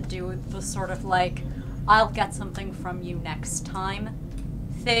and do the sort of like, I'll get something from you next time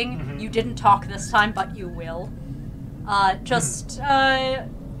thing. Mm-hmm. You didn't talk this time, but you will.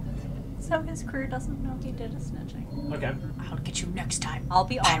 So his crew doesn't know he did a snitching. Okay. I'll get you next time. I'll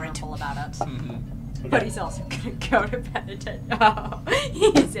be Pirate. honorable about it. Okay. But he's also gonna go to bed. Oh,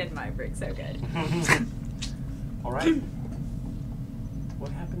 he's in my brig so good. All right.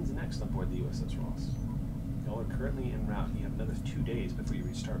 What happens next on board the USS Ross? Y'all are currently en route. You have another 2 days before you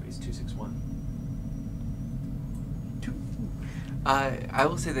reach Starbase 261. I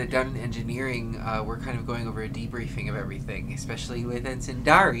will say that down in engineering, we're kind of going over a debriefing of everything, especially with Ensign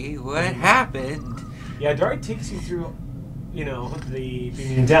Dari. What happened? Yeah, Dari takes you through, you know, the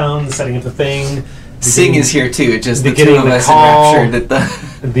beaming down, the setting of the thing. Singh is here too. Just the two getting of the us call, enraptured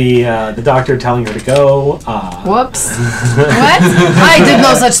at the doctor telling her to go. Whoops. What? I did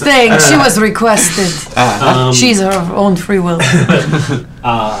no such thing. She was requested. She's her own free will.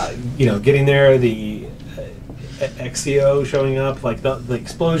 You know, getting there, the Exio showing up, like the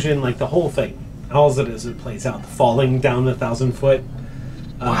explosion, like the whole thing. All it is, it plays out. Falling down the 1,000-foot,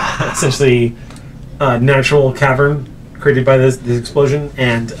 essentially natural cavern created by this explosion,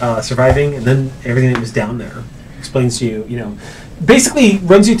 and surviving, and then everything that was down there explains to you, you know, basically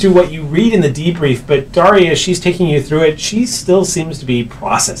runs you through what you read in the debrief. But Daria, she's taking you through it. She still seems to be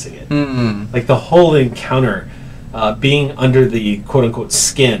processing it, like the whole encounter, being under the quote-unquote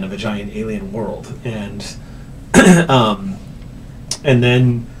skin of a giant alien world, and and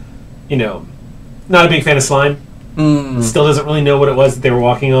then, you know, not a big fan of slime. Still doesn't really know what it was that they were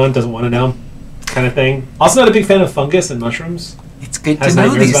walking on. Doesn't want to know. kind of thing. Also, not a big fan of fungus and mushrooms. It's good Has to know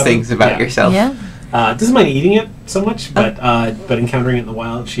nightmares these about things them? about Yeah. yourself. Yeah. Doesn't mind eating it so much, but encountering it in the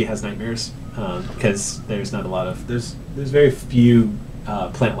wild, she has nightmares because there's not a lot of there's very few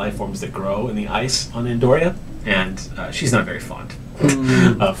plant life forms that grow in the ice on Andoria, and she's not very fond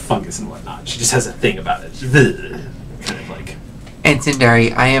of fungus and whatnot. She just has a thing about it, kind of like. Ensign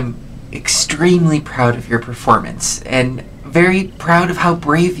Dari, I am extremely proud of your performance and very proud of how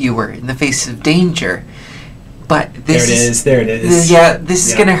brave you were in the face of danger. But this There it is. Yeah, this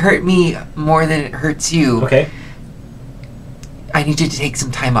is Yeah. gonna hurt me more than it hurts you. Okay. I need you to take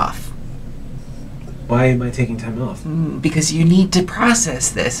some time off. Why am I taking time off? Because you need to process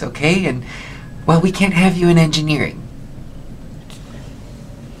this, okay? And, well, we can't have you in engineering.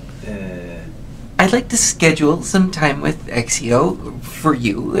 I'd like to schedule some time with Exio for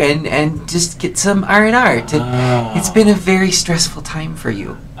you and just get some R&R. It's been a very stressful time for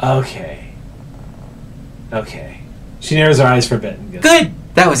you. Okay. She narrows her eyes for a bit and goes, Good!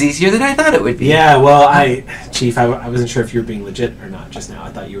 That was easier than I thought it would be. Yeah, well, Chief, I wasn't sure if you were being legit or not just now.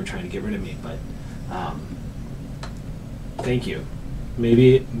 I thought you were trying to get rid of me, but thank you.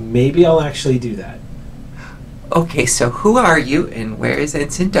 Maybe I'll actually do that. Okay, so who are you and where is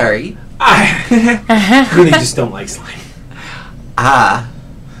Ensign Dari? I really just don't like slime.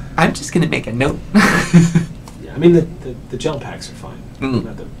 I'm just gonna make a note. Yeah, I mean the gel packs are fine. Mm.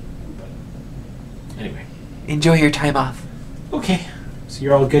 Not the, but anyway. Enjoy your time off. Okay. So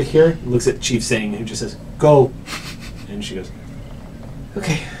you're all good here? Looks at Chief Singh, who just says, "Go," and she goes,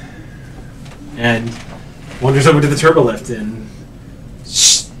 "Okay," and wanders over to the turbo lift and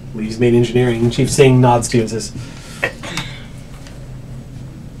leaves main engineering. Chief Singh nods to you and says,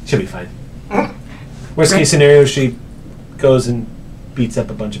 "She'll be fine." Worst case scenario, she goes and beats up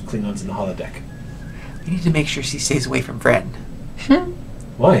a bunch of Klingons in the holodeck. We need to make sure she stays away from Fred.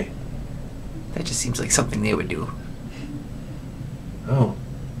 Why? That just seems like something they would do. Oh,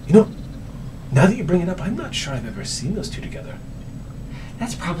 you know, now that you bring it up, I'm not sure I've ever seen those two together.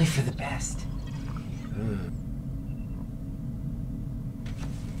 That's probably for the best.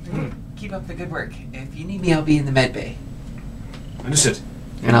 Keep up the good work. If you need me, I'll be in the med bay. Understood.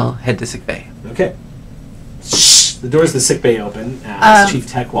 And I'll head to sick bay. Okay. The doors of the sick bay open as Chief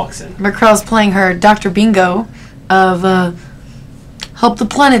Tech walks in. Merkrell's playing her Dr. Bingo of help the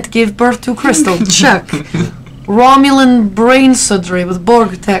planet give birth to Crystal. Check. Romulan brain surgery with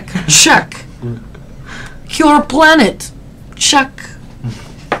Borg tech. Check. Cure planet. Check.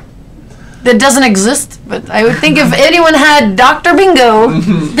 That doesn't exist, but I would think if anyone had Dr. Bingo.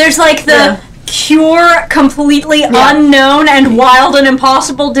 There's like the cure completely unknown and wild and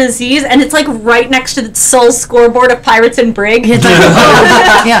impossible disease, and it's like right next to the Soul scoreboard of Pirates and Brig. It's like,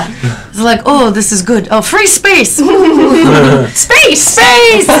 oh, yeah. It's like, oh, this is good. Oh, free space. Space.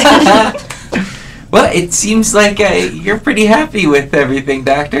 Well, it seems like you're pretty happy with everything,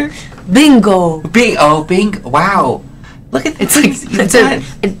 Doctor. Bingo. Bingo. Wow. Look at It's like you've it's done.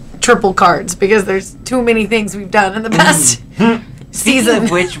 a triple cards because there's too many things we've done in the past Speaking season.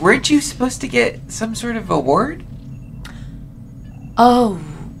 of which, weren't you supposed to get some sort of award? Oh.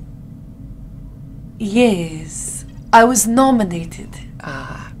 Yes. I was nominated.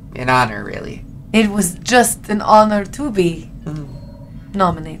 An honor, really. It was just an honor to be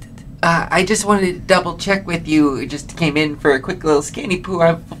nominated. I just wanted to double check with you. Just came in for a quick little scanny poo.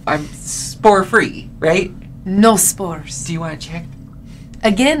 I'm spore free, right? No spores. Do you want to check?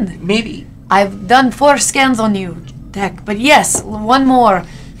 Again, Maybe. I've done 4 scans on you, Tech. But yes, one more.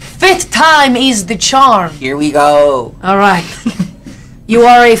 5th time is the charm. Here we go. All right. You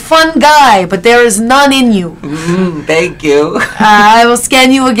are a fun guy, but there is none in you. Thank you. I will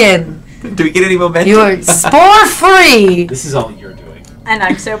scan you again. Do we get any momentum? You are spore free. This is all you're doing. And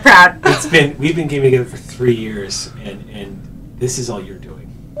I'm so proud. We've been gaming together for 3 years, and this is all you're doing.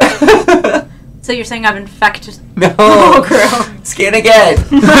 So you're saying I've infected No. Oh, girl. Scan again.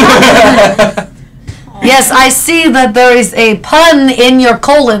 Yes, I see that there is a pun in your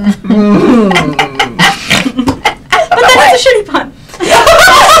colon. But that's a shitty pun.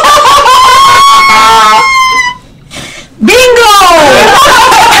 Bingo!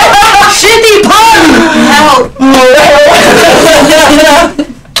 Shitty pun!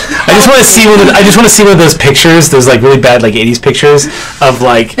 I just want to see one of those pictures, those like really bad like 80s pictures of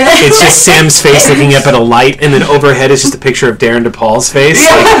like it's just Sam's face looking up at a light, and then overhead is just a picture of Darren DePaul's face,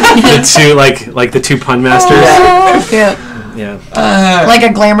 like the two like the two pun masters. Yeah. Yeah. Like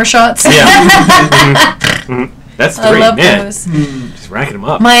a glamour shots. Yeah. That's 3, I love man. those. Just racking them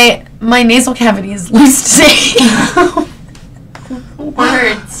up. My nasal cavity is loose today.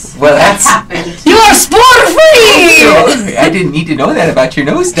 Words. Well, that's... You are spore free! I didn't need to know that about your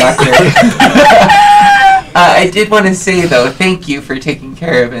nose, doctor. I did want to say, though, thank you for taking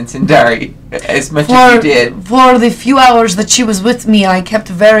care of Incendari as much as you did. For the few hours that she was with me, I kept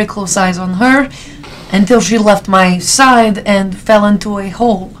very close eyes on her until she left my side and fell into a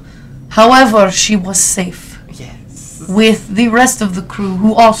hole. However, she was safe Yes. with the rest of the crew,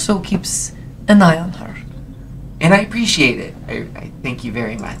 who also keeps an eye on her. And I appreciate it. I thank you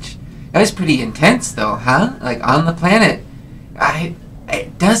very much. That was pretty intense, though, huh? Like, on the planet.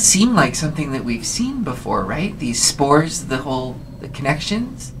 It does seem like something that we've seen before, right? These spores, the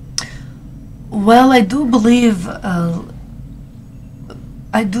connections. Well, I do believe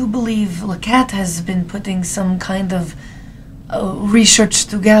Lacat has been putting some kind of research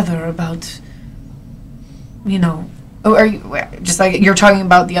together about, are you just like you're talking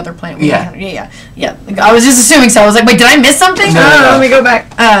about the other planet? Yeah. Yeah. Like, I was just assuming so. I was like, wait, did I miss something? No. Let me go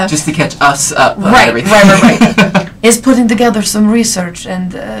back. Just to catch us up on Right. everything. Is putting together some research,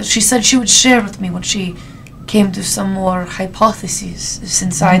 and she said she would share with me when she came to some more hypotheses,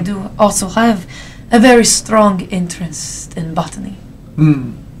 since I do also have a very strong interest in botany.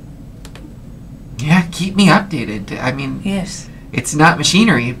 Yeah, keep me updated. I mean, Yes. it's not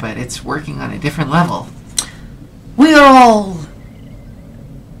machinery, but it's working on a different level. We are all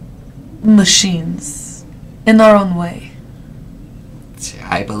machines in our own way.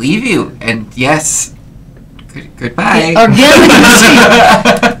 I believe you, and yes, goodbye. Organic machine.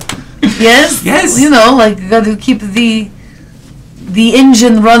 Yes? Yes. Like, got to keep the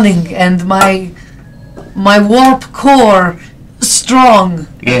engine running and my warp core strong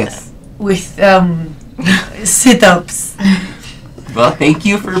Yes. with sit-ups. Well, thank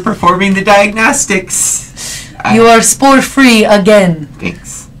you for performing the diagnostics. You are spore-free again.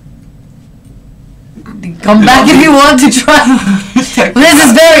 Thanks. Come back if you want to try. This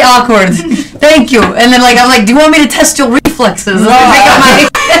is very awkward. Thank you. And then, I'm like, do you want me to test your reflexes? Is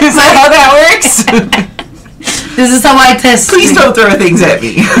that how that works? This is how I test. Please don't throw things at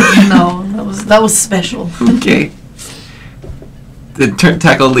me. No, that was special. Okay. Then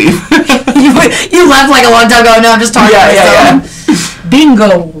tackle leave. you left like a long time ago. Now I'm just talking to myself.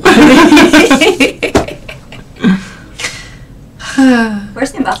 Bingo.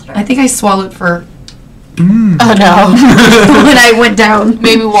 Where's the ambassador? I think I swallowed for. Mm. Oh no! When I went down.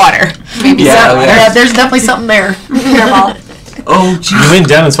 Maybe water. Maybe Yeah, some. yeah. There's definitely something there. Hairball. Oh, You jeez. went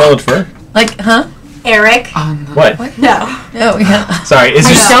down and swallowed fur? Like, huh? Eric, On the- What? no. Oh, yeah. Sorry, it's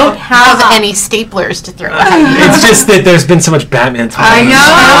I just don't have any staplers to throw at you. it's just that there's been so much Batman talk. I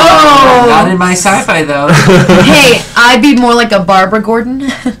know. Not in my sci-fi though. Hey, I'd be more like a Barbara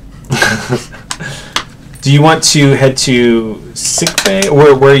Gordon. Do you want to head to sickbay,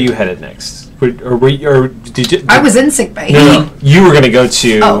 or where are you headed next? Or did you? I was in sick bay. No, you were gonna go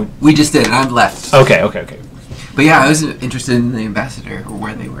to. Oh. We just did, and I'm left. Okay. But yeah, I was interested in the ambassador or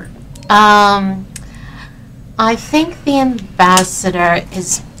where they were. I think the ambassador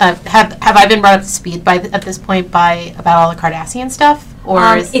is. Have I been brought up to speed at this point about all the Cardassian stuff,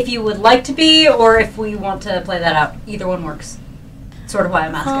 or is, If you would like to be, or if we want to play that out, either one works. Sort of why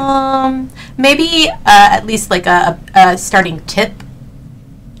I'm asking. maybe at least like a starting tip,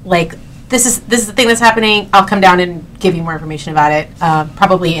 like. This is the thing that's happening. I'll come down and give you more information about it.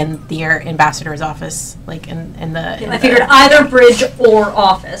 Probably in your ambassador's office, like in the. I figured either bridge or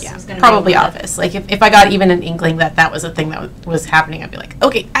office Yeah, was going to probably be office. Like if I got even an inkling that was a thing that was happening, I'd be like,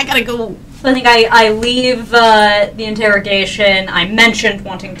 okay, I gotta go. So I think I leave the interrogation. I mentioned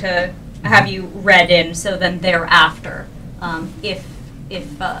wanting to have you read in, so then thereafter, if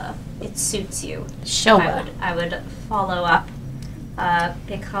it suits you, Show I would follow up.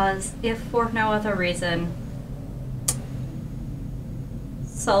 Because if for no other reason,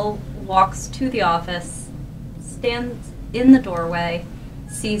 Sol walks to the office, stands in the doorway,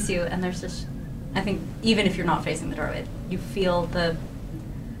 sees you, and there's this, I think, even if you're not facing the doorway, you feel the,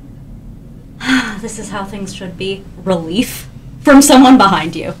 this is how things should be, relief from someone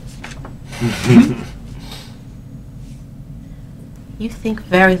behind you. You think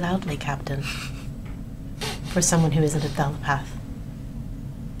very loudly, Captain. For someone who isn't a telepath.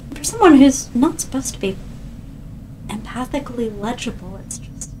 For someone who's not supposed to be empathically legible, it's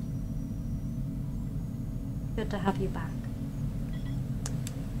just good to have you back.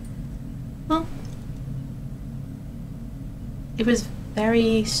 Well, it was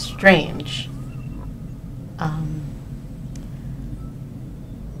very strange.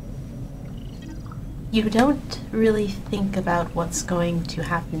 You don't really think about what's going to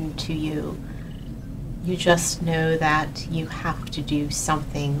happen to you. You just know that you have to do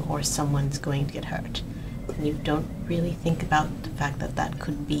something or someone's going to get hurt. and you don't really think about the fact that that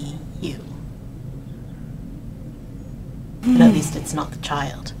could be you. But at least it's not the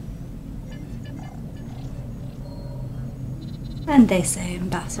child. And they say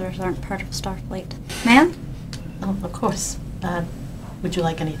ambassadors aren't part of Starfleet. Ma'am? Oh, of course. Would you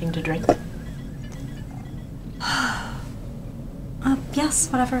like anything to drink? Yes,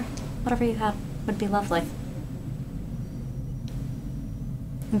 whatever you have would be lovely.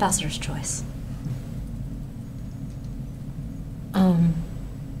 Ambassador's choice.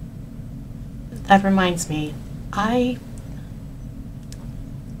 That reminds me.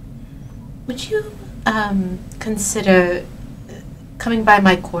 Would you, consider coming by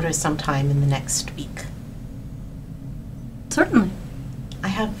my quarters sometime in the next week? Certainly. I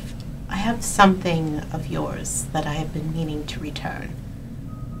have something of yours that I have been meaning to return.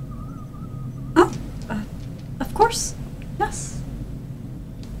 Oh, of course. Yes.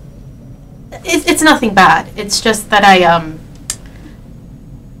 It's nothing bad. It's just that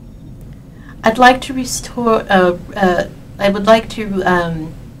I'd like to restore. I would like to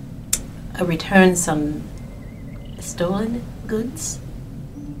return some stolen goods.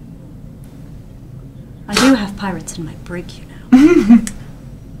 I do have pirates in my brig, you know.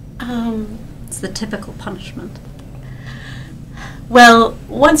 It's the typical punishment. Well,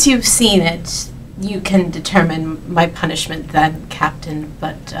 once you've seen it, you can determine my punishment then, Captain,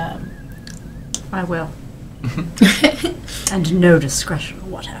 but, I will. And no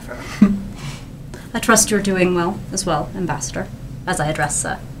discretion whatever. I trust you're doing well as well, Ambassador, as I address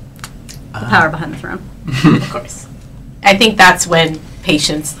the power behind the throne. Of course. I think that's when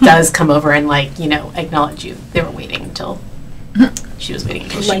Patience does come over and, acknowledge you. They were waiting until she was waiting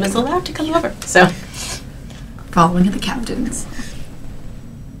until she was allowed to come over. So, following the captains.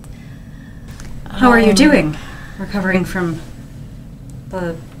 How are you doing? Recovering from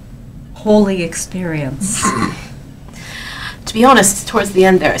the holy experience. To be honest, towards the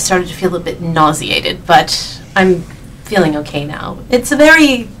end there, I started to feel a bit nauseated, but I'm feeling okay now. It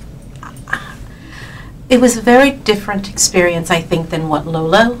was a very different experience, I think, than what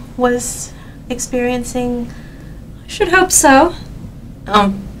Lola was experiencing. I should hope so.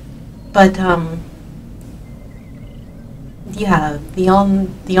 Yeah, the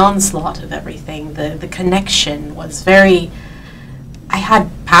onslaught of everything, the connection was very. I had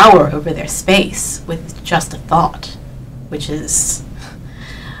power over their space with just a thought, which is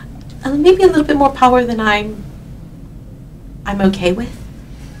maybe a little bit more power than I'm okay with.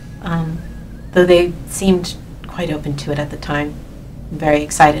 Though they seemed quite open to it at the time, very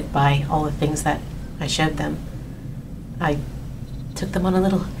excited by all the things that I showed them. I took them on a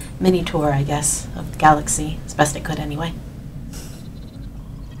little mini tour, I guess, of the galaxy, as best I could anyway.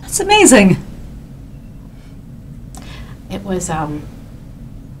 That's amazing. It was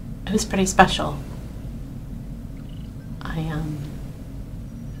pretty special.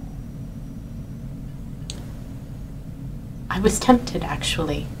 I was tempted,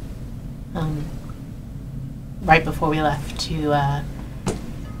 actually, right before we left, to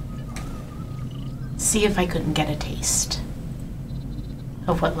see if I couldn't get a taste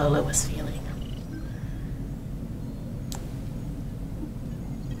of what Lola was feeling.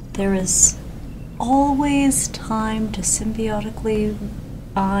 There is always time to symbiotically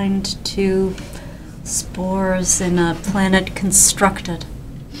bind to spores in a planet constructed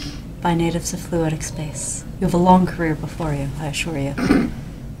by natives of fluidic space. You have a long career before you, I assure you.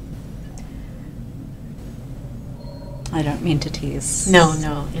 I don't mean to tease.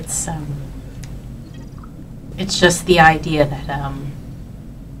 No, it's just the idea that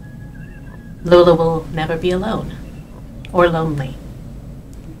Lola will never be alone or lonely.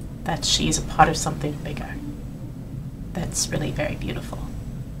 That she's a part of something bigger. That's really very beautiful.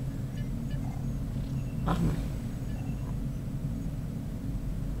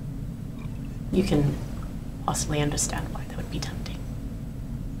 You can possibly understand why that would be tempting.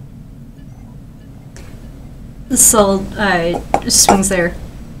 Sol swings their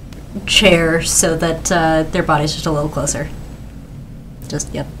chair so that their body's just a little closer.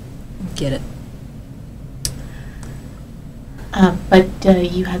 Yep, get it. But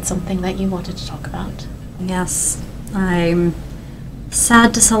you had something that you wanted to talk about. Yes, I'm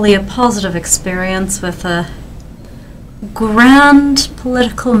sad to sully a positive experience with a grand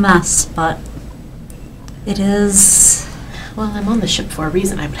political mess, but it is... Well, I'm on the ship for a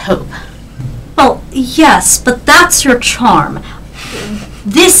reason, I would hope. Well, yes, but that's your charm.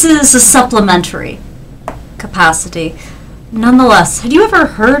 This is a supplementary capacity. Nonetheless, had you ever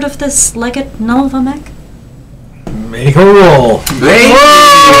heard of this Legate Nulvamec? Make a roll.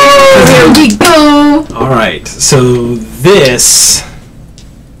 Here we go. All right. So this.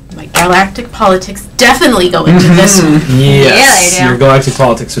 My galactic politics definitely go into this one. Yes, they do. your galactic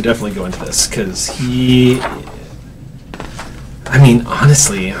politics would definitely go into this because he. I mean,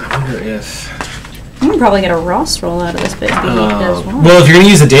 honestly, I wonder if. You can probably get a Ross roll out of this baby as well. Well, if you're going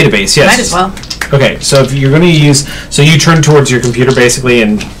to use the database, yes. Might as well. Okay, so if you're going to use, so you turn towards your computer basically,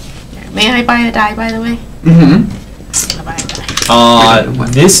 and May I buy a die, by the way? Mm-hmm. I'll buy a die.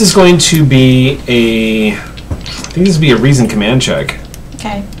 this is going to be a. I think this would be a reason command check.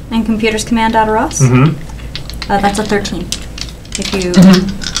 Okay. And computers command out of Ross? Mm-hmm. That's a 13. If you...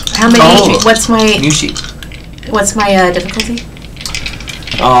 How many? Oh. What's my New sheet. difficulty?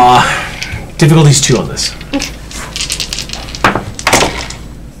 Difficulty's 2 on this.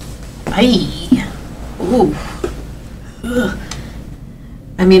 Aye. Ooh. Ugh.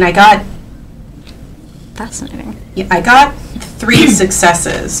 I mean, I got Fascinating. 3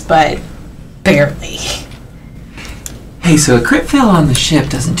 successes, but barely. Hey, so a crit fail on the ship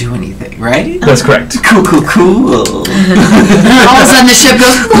doesn't do anything, right? That's correct. Cool. All of a sudden the ship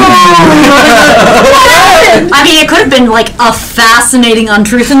goes, I mean, it could have been like a fascinating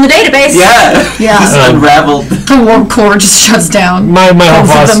untruth in the database. Yeah. Yeah. Just unraveled. the warp core just shuts down. My whole Both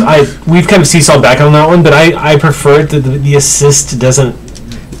of boss, them. we've kind of seesawed back on that one, but I prefer that the assist doesn't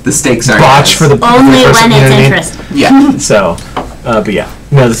The stakes are botch for the Only person, when you know it's what I mean? interesting. Yeah. So, but yeah,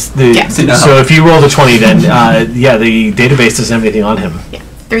 no. Yeah. So if you roll the 20, then yeah, the database doesn't have anything on him. Yeah.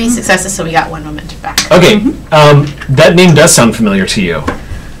 3 successes, so we got 1 momentum back. Okay, that name does sound familiar to you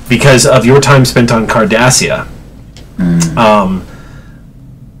because of your time spent on Cardassia.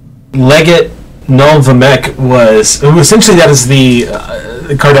 Legate Null Vamek was essentially that is the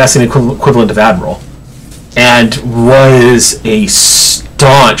Cardassian equivalent of Admiral, and was a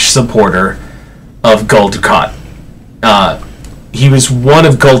staunch supporter of Gul Dukat. He was one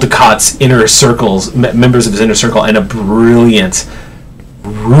of Gul Dukat's inner circles, members of his inner circle, and a brilliant,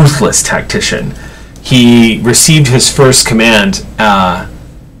 ruthless tactician. He received his first command.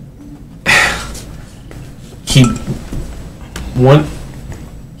 He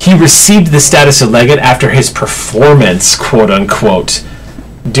received the status of legate after his performance, quote unquote,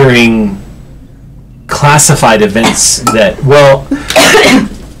 during classified events that, well,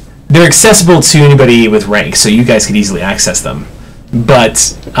 they're accessible to anybody with rank, so you guys could easily access them.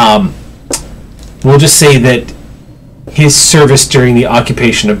 But we'll just say that his service during the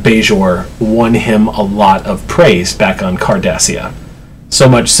occupation of Bajor won him a lot of praise back on Cardassia. So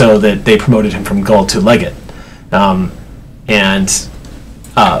much so that they promoted him from Gul to legate. When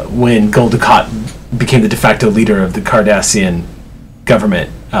Gul Dukat became the de facto leader of the Cardassian government,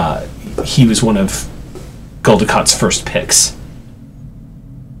 he was one of Gul Dukat's first picks.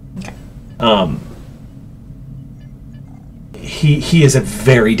 Okay. He is a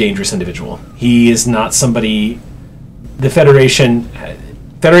very dangerous individual. He is not somebody. The Federation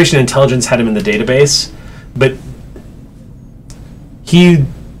intelligence had him in the database, but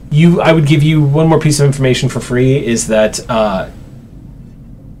I would give you one more piece of information for free, is that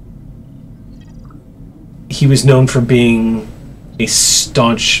he was known for being a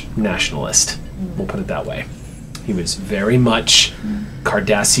staunch nationalist. We'll put it that way. He was very much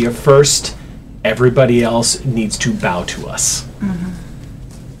Cardassia first. Everybody else needs to bow to us.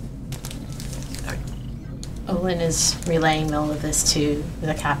 Olin is relaying all of this to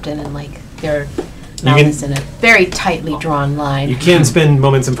the captain, and like their You mouth can- is in a very tightly drawn line. You can spend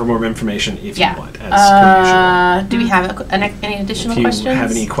momentum for more information if Yeah. you want, as per usual. Do we have any additional If you questions?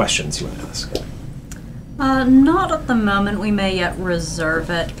 have any questions you want to ask. Not at the moment. We may yet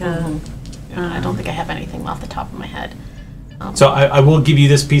reserve it. I don't think I have anything off the top of my head. So I will give you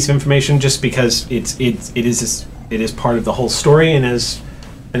this piece of information just because it is part of the whole story, and as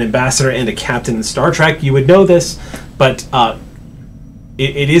an ambassador and a captain in Star Trek, you would know this, but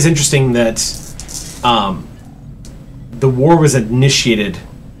it is interesting that the war was initiated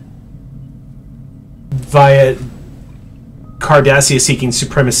via Cardassia seeking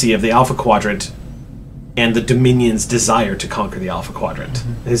supremacy of the Alpha Quadrant and the Dominion's desire to conquer the Alpha Quadrant.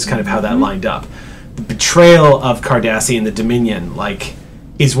 This is kind of how that lined up. The betrayal of Cardassia and the Dominion,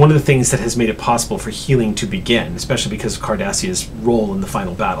 is one of the things that has made it possible for healing to begin, especially because of Cardassia's role in the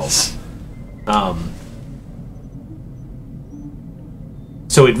final battles.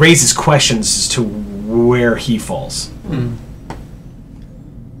 So it raises questions as to where he falls.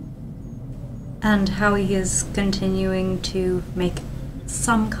 And how he is continuing to make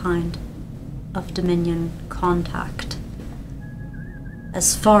some kind of Dominion contact.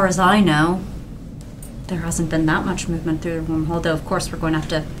 As far as I know, there hasn't been that much movement through the wormhole, though of course we're going to have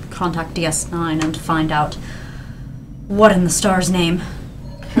to contact DS9 and find out what in the star's name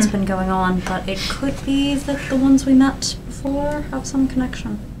has been going on, but it could be that the ones we met before have some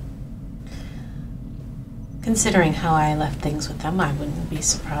connection. Considering how I left things with them, I wouldn't be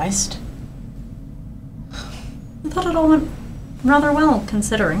surprised. I thought it all went rather well,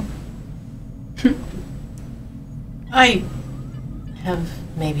 considering. I have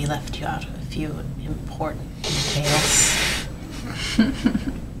maybe left you out a few important details.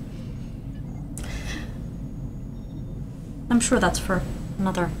 I'm sure that's for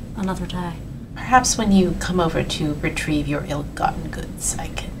another day. Perhaps when you come over to retrieve your ill-gotten goods,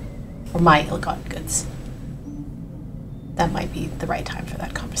 or my ill-gotten goods, that might be the right time for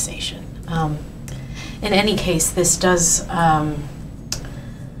that conversation. In any case, this does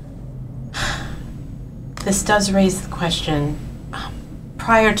raise the question.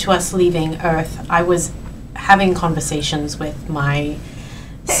 Prior to us leaving Earth, I was having conversations with my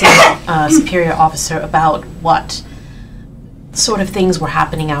superior officer about what sort of things were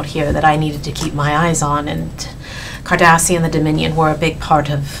happening out here that I needed to keep my eyes on, and Cardassia and the Dominion were a big part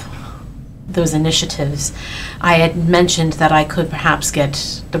of those initiatives. I had mentioned that I could perhaps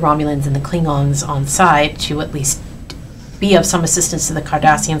get the Romulans and the Klingons on side to at least be of some assistance to the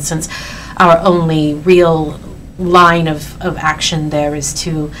Cardassians, since our only real line of action there is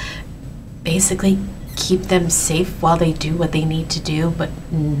to basically keep them safe while they do what they need to do, but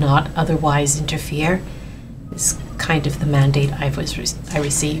not otherwise interfere, is kind of the mandate I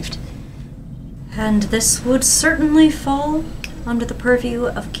received. And this would certainly fall under the purview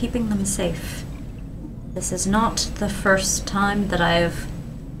of keeping them safe. This is not the first time that I have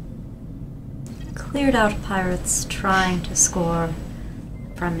cleared out pirates trying to score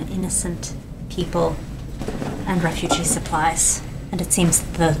from innocent people and refugee supplies, and it seems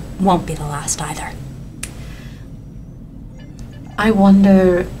that won't be the last either. I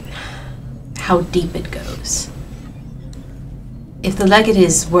wonder how deep it goes. If the legate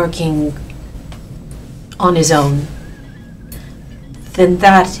is working on his own, then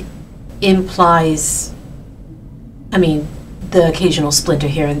that implies, the occasional splinter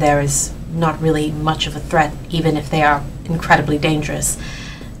here and there is not really much of a threat, even if they are incredibly dangerous.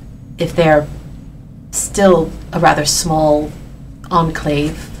 If they're still a rather small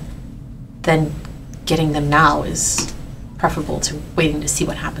enclave, then getting them now is preferable to waiting to see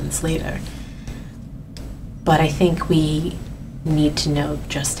what happens later. But I think we need to know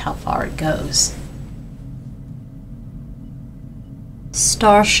just how far it goes.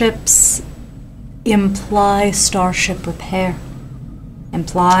 Starships imply starship repair,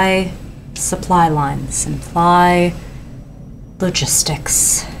 imply supply lines, imply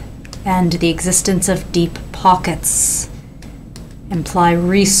logistics, and the existence of deep pockets imply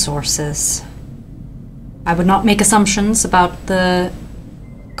resources. I would not make assumptions about the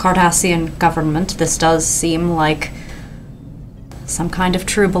Cardassian government. This does seem like some kind of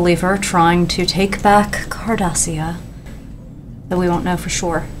true believer trying to take back Cardassia, though we won't know for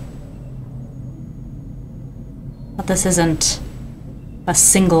sure. But this isn't a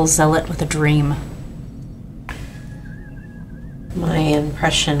single zealot with a dream. My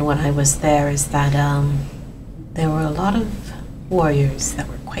impression when I was there is that there were a lot of warriors that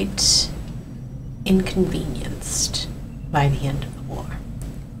were quite inconvenienced by the end of the war.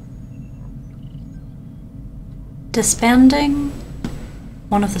 Disbanding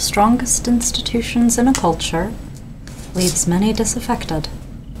one of the strongest institutions in a culture leaves many disaffected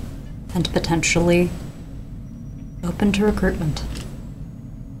and potentially open to recruitment.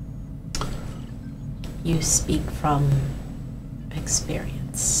 You speak from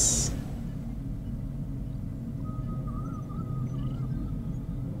experience.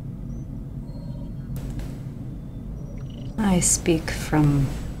 I speak from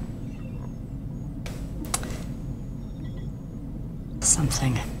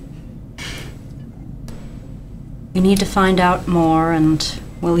something. We need to find out more, and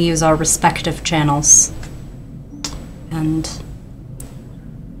we'll use our respective channels and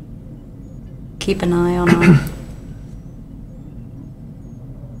keep an eye on our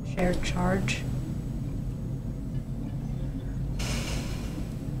shared charge.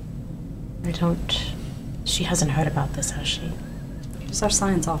 She hasn't heard about this, has she? She's our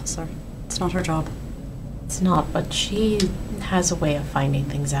science officer. It's not her job. It's not, but she has a way of finding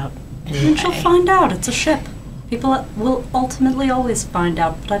things out. And she'll find out. It's a ship. People will ultimately always find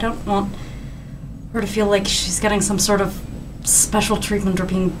out, but I don't want her to feel like she's getting some sort of special treatment or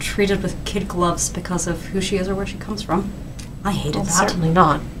being treated with kid gloves because of who she is or where she comes from. I hated that. Certainly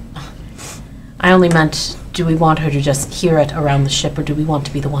not. I only meant, do we want her to just hear it around the ship, or do we want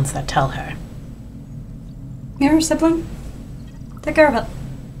to be the ones that tell her? You're her sibling. Take care of it.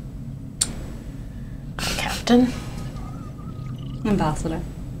 Captain? Ambassador.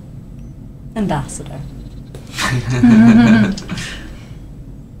 Ambassador.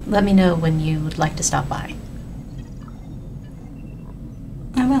 Let me know when you would like to stop by.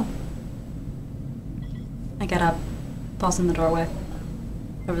 pause in the doorway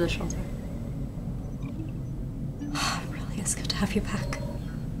over the shoulder. It really is good to have you back.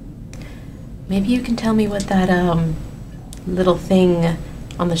 Maybe you can tell me what that little thing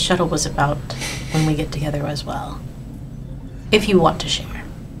on the shuttle was about when we get together as well. If you want to share.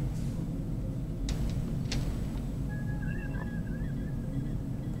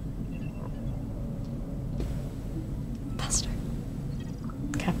 Buster.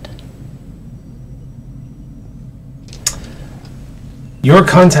 Captain. Your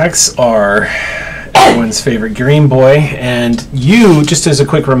contacts are everyone's favorite Green Boy, and you, just as a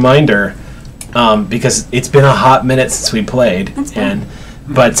quick reminder, because it's been a hot minute since we played,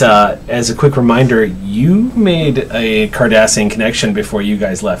 but as a quick reminder, you made a Cardassian connection before you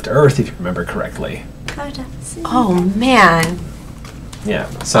guys left Earth, if you remember correctly. Oh man, Yeah.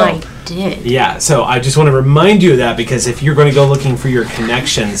 So I did. Yeah, so I just want to remind you of that, because if you're going to go looking for your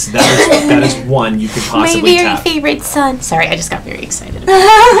connections, that is one you could My possibly very tap. favorite son. Sorry, I just got very excited.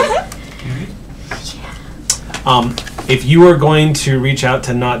 If you are going to reach out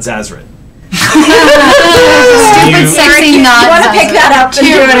to Not Zazrit, Stupid, sexy not. want to pick that up and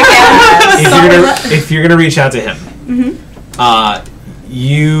do it again? if you're gonna reach out to him,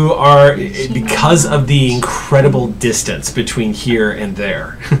 you are, because of the incredible distance between here and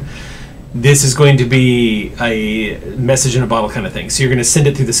there. This is going to be a message in a bottle kind of thing. So you're going to send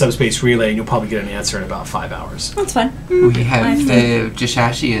it through the subspace relay, and you'll probably get an answer in about 5 hours. That's fine. We have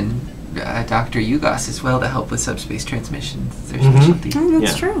Jashashi and Dr. Yugos as well to help with subspace transmissions. Their specialty. Oh,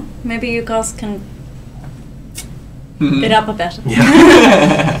 that's Yeah. true. Maybe you guys can it up a bit.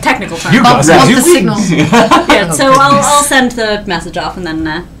 Yeah. Technical term. You guys, Up you- the signal. Yeah, so I'll send the message off and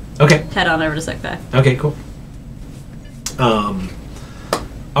then Okay. head on over to sick bay. Okay. Cool.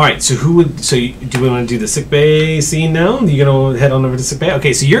 All right. So do we want to do the sick bay scene now? You gonna head on over to sick bay?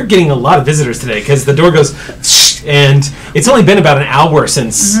 Okay. So you're getting a lot of visitors today because the door goes, and it's only been about an hour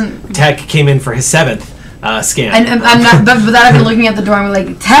since Tech came in for his 7th scan. And I'm not, but without even looking at the door, I'm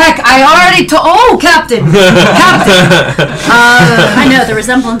like, Tech, I already told. Oh, Captain! Captain! I know, the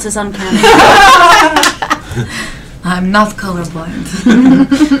resemblance is uncanny. I'm not colorblind.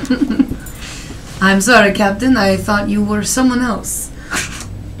 I'm sorry, Captain. I thought you were someone else.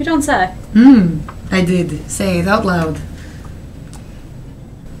 You don't say. I did. Say it out loud.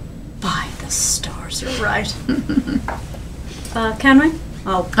 By the stars, you're right. Can we?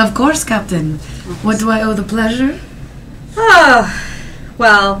 Of course, Captain. What do I owe the pleasure? Oh,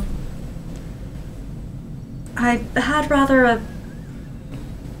 well, I had rather a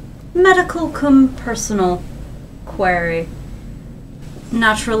medical cum personal query.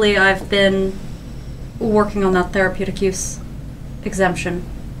 Naturally, I've been working on that therapeutic use exemption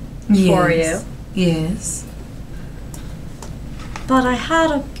for you. Yes. But I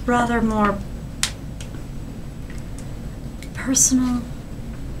had a rather more personal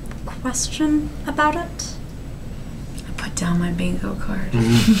question about it. I put down my bingo card.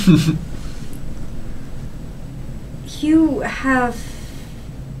 You have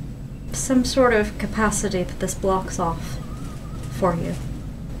some sort of capacity that this blocks off for you.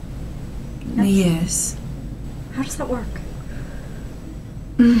 Yes. How does that work?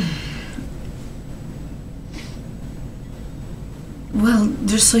 Well,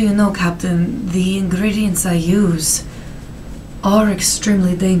 just so you know, Captain, the ingredients I use are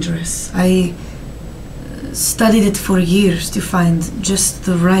extremely dangerous. I studied it for years to find just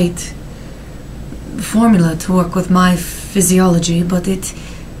the right formula to work with my physiology, but it,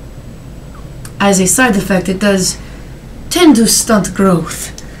 as a side effect, it does tend to stunt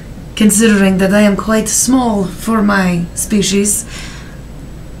growth, considering that I am quite small for my species.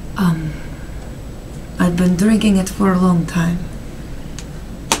 I've been drinking it for a long time.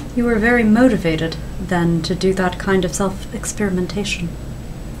 You were very motivated then to do that kind of self-experimentation.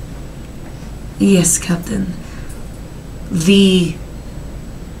 Yes, Captain. The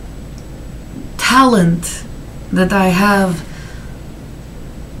talent that I have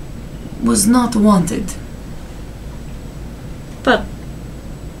was not wanted. But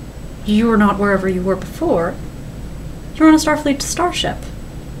you're not wherever you were before. You're on a Starfleet starship.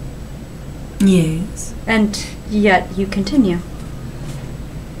 Yes. And yet you continue.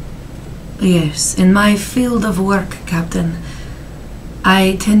 Yes. In my field of work, Captain,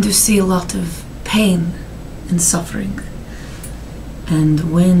 I tend to see a lot of pain and suffering.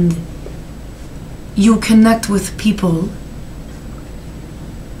 And when you connect with people,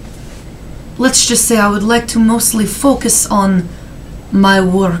 let's just say I would like to mostly focus on my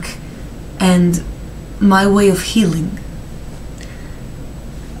work and my way of healing.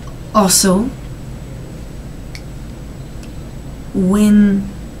 Also,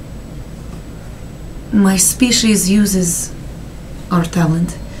 my species uses our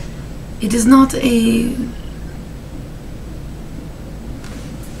talent, it is not a...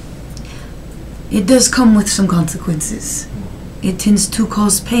 It does come with some consequences. It tends to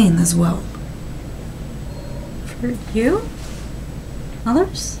cause pain as well. For you?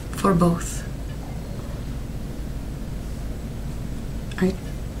 Others? For both. I-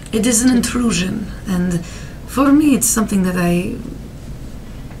 It is an intrusion, and for me it's something that I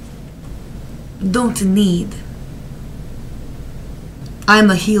don't need. I'm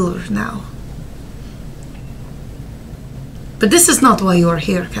a healer now. But this is not why you are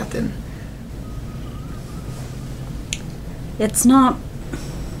here, Captain. It's not.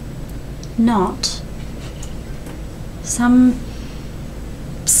 Some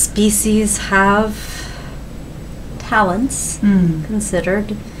species have talents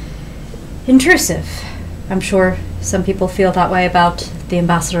considered intrusive. I'm sure some people feel that way about the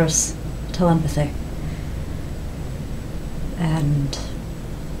ambassador's telepathy. And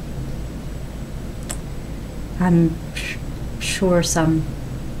I'm sure some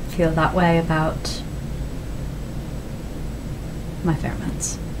feel that way about my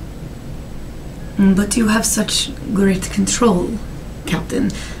pheromones. But you have such great control, Captain.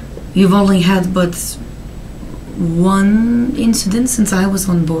 You've only had but one incident since I was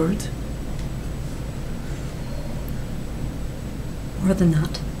on board. More than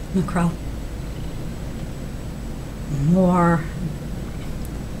that, Macrel. More.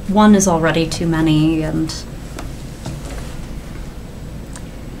 One is already too many, and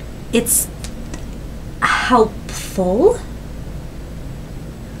it's helpful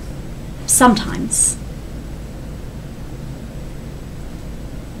sometimes.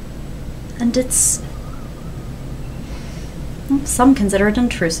 And it's... some consider it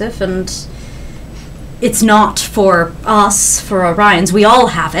intrusive, and it's not for us, for Orions. We all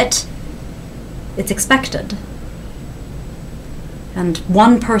have it. It's expected. And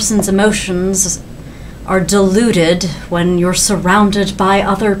one person's emotions are diluted when you're surrounded by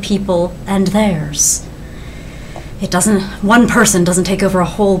other people and theirs. One person doesn't take over a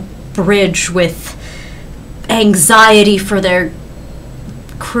whole bridge with anxiety for their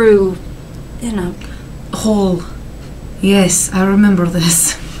crew, Whole. Yes, I remember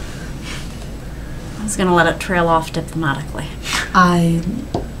this. I was gonna let it trail off diplomatically.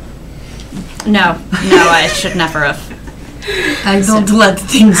 No, I should never have. I don't let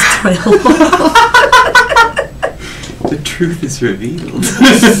things trail off. The truth is revealed.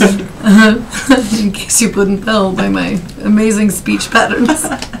 In case you couldn't tell by my amazing speech patterns.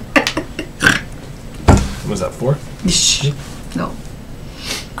 Was that 4? Shh. No.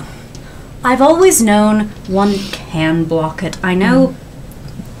 I've always known one can block it. I know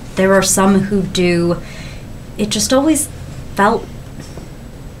there are some who do. It just always felt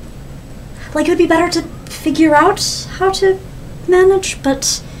like it would be better to figure out how to manage,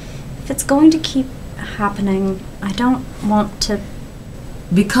 but if it's going to keep happening, I don't want to...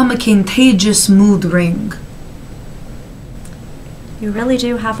 Become a contagious mood ring. You really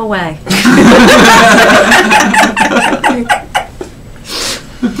do have a way.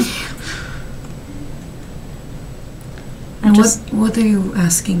 And what are you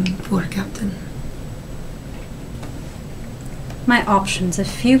asking for, Captain? My options.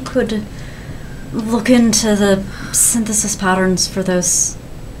 If you could look into the synthesis patterns for those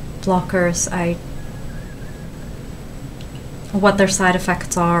blockers, what their side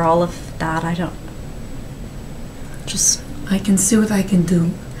effects are, all of that, I don't... I can see what I can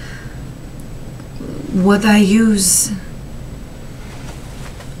do. What I use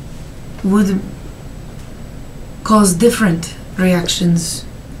would cause different reactions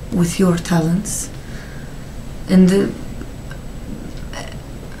with your talents. And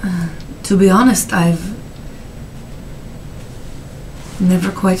to be honest, I've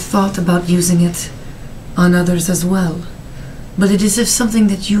never quite thought about using it on others as well. But it is something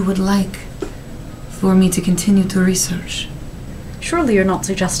that you would like for me to continue to research. Surely you're not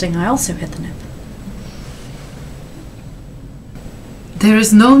suggesting I also hit the nip. There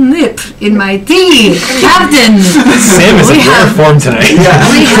is no nip in my tea, Captain! Sam is in rare form tonight.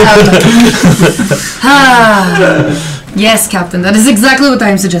 We have... Yes, Captain, that is exactly what I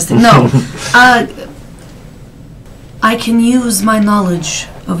am suggesting. No. I can use my knowledge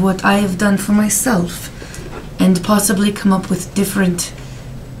of what I have done for myself and possibly come up with different,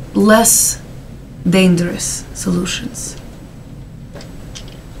 less dangerous solutions.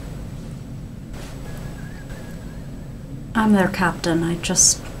 I'm their captain. I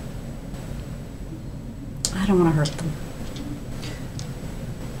don't want to hurt them.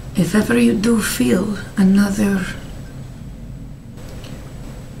 If ever you do feel another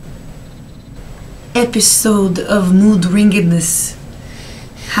episode of mood ringedness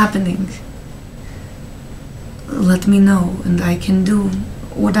happening, let me know, and I can do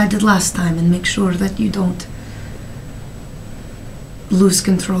what I did last time and make sure that you don't lose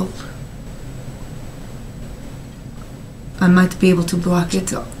control. I might be able to block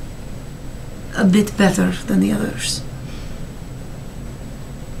it a bit better than the others.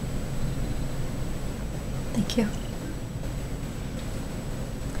 Thank you.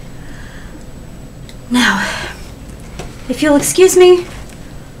 Now, if you'll excuse me,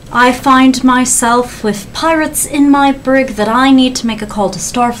 I find myself with pirates in my brig that I need to make a call to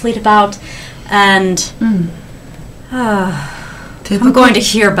Starfleet about, and I'm going to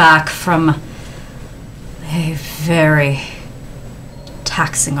hear back from a very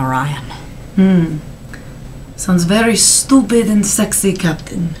taxing Orion. Sounds very stupid and sexy,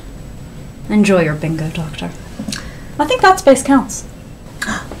 Captain. Enjoy your bingo, Doctor. I think that space counts.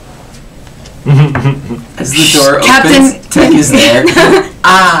 As the door Captain- opens, Tech is there. No,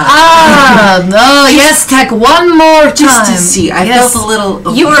 yes, Tech, one more time. Just to see. I Yes. felt a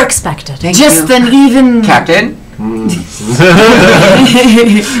little... You were expected. Thank Just you. an even... Captain?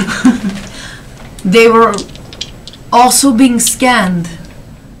 They were also being scanned.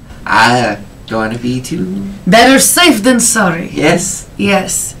 I don't want to be too... Better safe than sorry. Yes.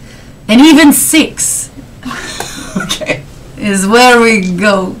 Yes. And even 6 Okay. is where we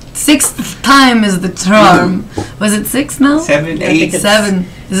go. 6th time is the charm. Was it 6 now? 7, I think 8. it's- 7.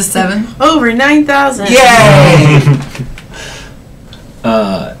 Is it 7? Over 9,000. Yay!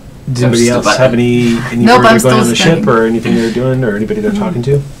 Does anybody still else button. have any Nope, word I'm they're going still on the ship scanning. or anything they're doing or anybody they're talking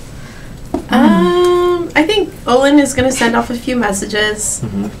to? I think Olin is going to send off a few messages.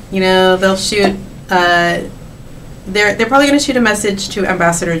 You know, they'll shoot. They're probably going to shoot a message to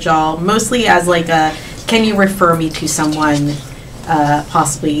Ambassador Jal, mostly as like a, can you refer me to someone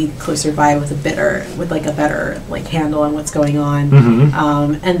possibly closer by with a better like handle on what's going on,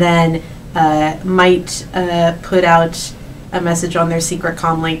 and then might put out a message on their secret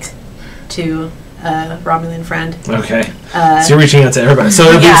comm link to Romulan friend. Okay. So you're reaching out to everybody. So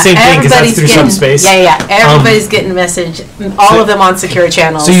it'll be the same thing because that's everybody's through getting- subspace. Yeah. Everybody's getting a message. All of them on secure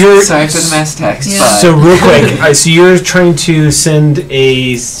channels. So you're Sorry for the mass text, Yeah. but... so real quick. So you're trying to send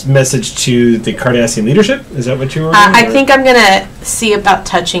a message to the Cardassian leadership. Is that what you were? I think I'm gonna see about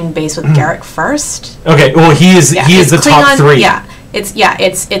touching base with Garrick first. Okay. Well, he is Yeah, he is the it's top Klingon- 3.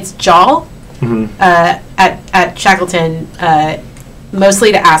 It's Jal at Shackleton,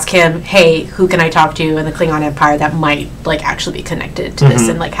 mostly to ask him, hey, who can I talk to in the Klingon Empire that might like actually be connected to this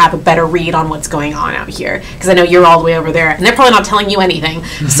and like have a better read on what's going on out here? Because I know you're all the way over there, and they're probably not telling you anything.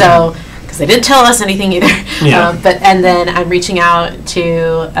 So because they didn't tell us anything either. Yeah. And then I'm reaching out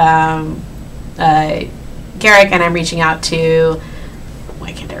to Garrick, and I'm reaching out to,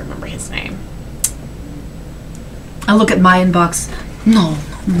 why can't I remember his name? I look at my inbox. No,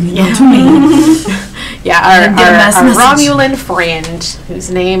 Yeah. not to me. Yeah, And get a mass our message. Romulan friend, whose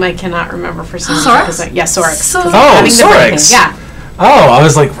name I cannot remember for some Sorex? reason. Yeah, Sorex. So- 'Cause Oh, having the birthday. Sorex. Yeah, Oh, I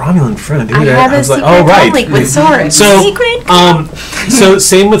was like Romulan friend. I have a was like, secret oh right. colleague with Sorex. So, so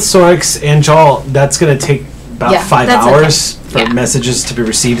same with Sorex and Jal. That's gonna take about Yeah, 5 that's hours okay. for Yeah. messages to be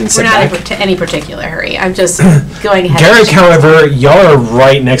received and we're sent not back. in any particular hurry. I'm just going ahead. Garrick, and checking. however, y'all are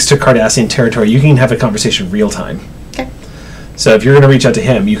right next to Cardassian territory. You can have a conversation real time. Okay. So if you're gonna reach out to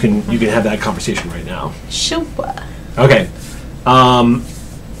him, you can have that conversation right now. Sure. Okay.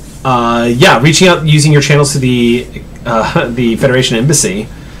 Yeah, reaching out using your channels to the Federation Embassy,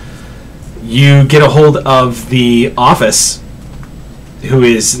 you get a hold of the office, who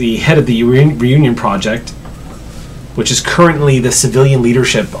is the head of the Reunion Project, which is currently the civilian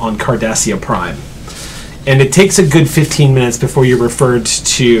leadership on Cardassia Prime. And it takes a good 15 minutes before you're referred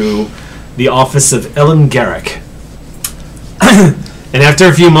to the office of Ellen Garrick. And after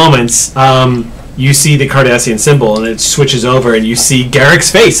a few moments, you see the Cardassian symbol, and it switches over, and you see Garrick's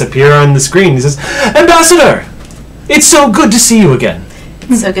face appear on the screen. He says, "Ambassador, it's so good to see you again.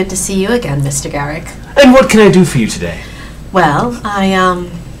 So good to see you again, Mr. Garrick. And what can I do for you today?" Well, I'm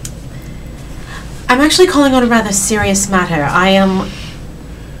actually calling on a rather serious matter. I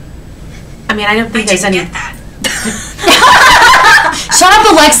don't think there's any. Shut up,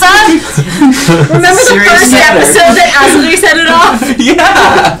 Alexa! Remember the Serious first matter. episode that Ashley set it off?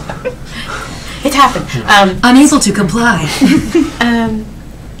 Yeah! It happened. Unable to comply.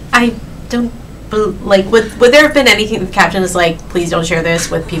 I don't would there have been anything that the captain is like, please don't share this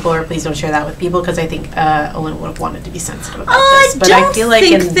with people or please don't share that with people? Because I think Olin would have wanted to be sensitive about this. But I feel like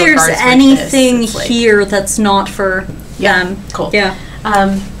think in there's regards with anything this, it's like, here that's not for them. Cool. Yeah.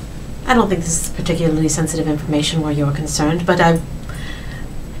 I don't think this is particularly sensitive information where you're concerned, but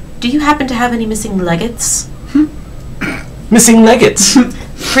Do you happen to have any missing legates? Missing legates.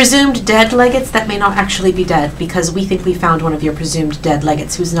 Presumed dead legates that may not actually be dead, because we think we found one of your presumed dead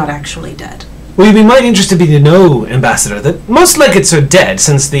legates who's not actually dead. Well, you'd be mighty interested to know, Ambassador, that most legates are dead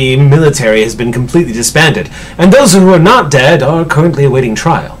since the military has been completely disbanded, and those who are not dead are currently awaiting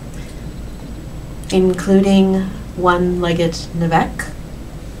trial. Including one legate Nevek?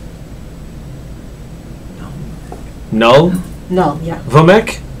 Null? No, yeah,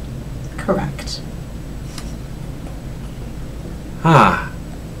 Vomek? correct. Ah.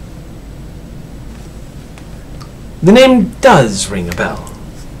 The name does ring a bell.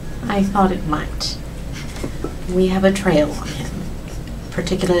 I thought it might. We have a trail on him,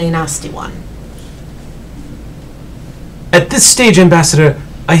 particularly a nasty one. At this stage, Ambassador,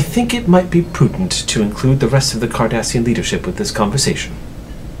 I think it might be prudent to include the rest of the Cardassian leadership with this conversation.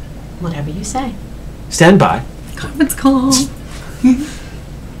 Whatever you say. Stand by. Conference call.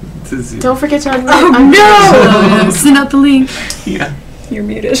 Don't forget to unmute. Oh no! Send out the link. Yeah. You're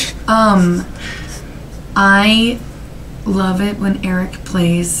muted. I love it when Eric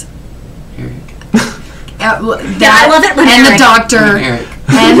plays. I love it when and Eric. the doctor Eric.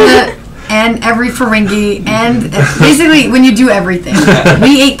 and every Ferengi and basically when you do everything.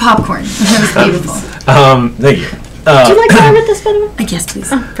 We ate popcorn. It was beautiful. Thank you. Do you like that I read this, by the way? Yes,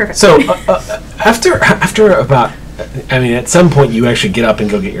 please. Oh, perfect. So, after about, I mean, at some point you actually get up and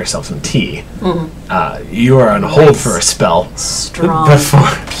go get yourself some tea. You are on hold for a spell. Strong, Before,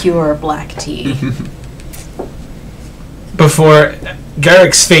 pure black tea. before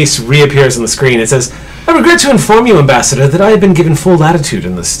Garrick's face reappears on the screen, it says, I regret to inform you, Ambassador, that I have been given full latitude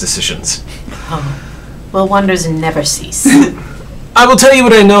in this decisions. Oh. Well, wonders never cease. I will tell you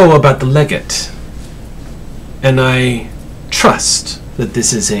what I know about the legate. And I trust that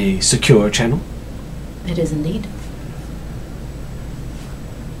this is a secure channel. It is indeed.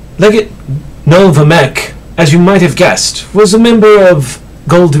 Legate Null Vomek, as you might have guessed, was a member of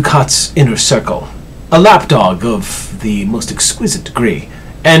Gul Dukat's inner circle, a lapdog of the most exquisite degree,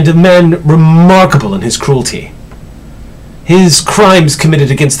 and a man remarkable in his cruelty. His crimes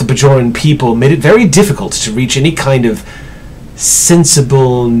committed against the Bajoran people made it very difficult to reach any kind of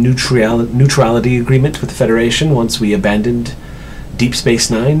sensible neutrality agreement with the Federation once we abandoned Deep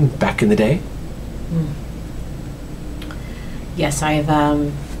Space Nine back in the day. Yes, I've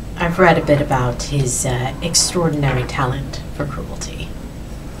read a bit about his extraordinary talent for cruelty.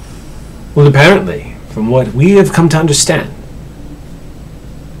 Well, apparently, from what we have come to understand,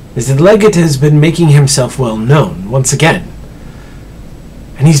 is that the Legate has been making himself well known once again.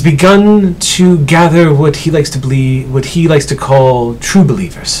 And he's begun to gather what he likes to call true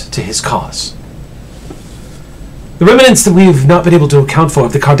believers to his cause. The remnants that we've not been able to account for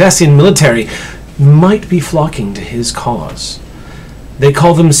of the Cardassian military might be flocking to his cause. They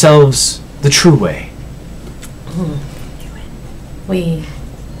call themselves the True Way.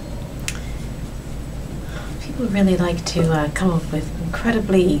 People really like to come up with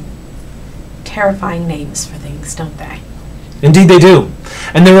incredibly terrifying names for things, don't they? Indeed they do.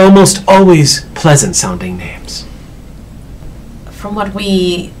 And they're almost always pleasant-sounding names. From what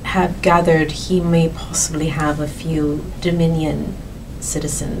we have gathered, he may possibly have a few Dominion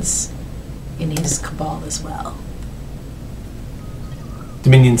citizens in his cabal as well.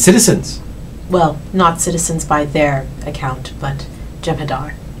 Dominion citizens. Well, not citizens by their account, but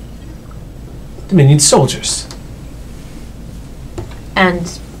Jem'Hadar. Dominion soldiers. And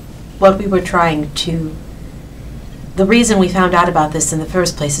what we were trying to... The reason we found out about this in the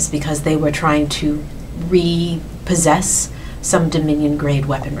first place is because they were trying to repossess some Dominion-grade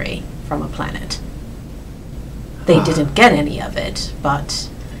weaponry from a planet. They didn't get any of it, but...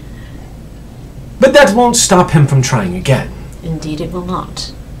 But that won't stop him from trying again. Indeed it will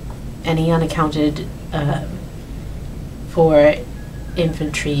not. Any unaccounted for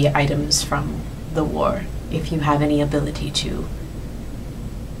infantry items from the war, if you have any ability to,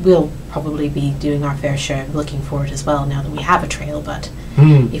 we'll probably be doing our fair share of looking for it as well now that we have a trail, but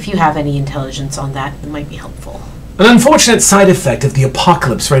if you have any intelligence on that, it might be helpful. An unfortunate side effect of the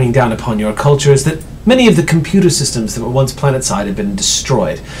apocalypse raining down upon your culture is that many of the computer systems that were once planet-side have been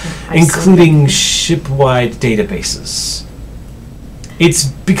destroyed, including ship-wide databases. It's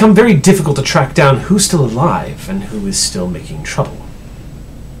become very difficult to track down who's still alive and who is still making trouble.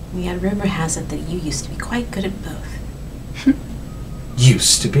 Yeah, rumor has it that you used to be quite good at both.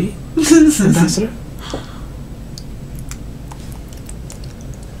 Used to be, Ambassador?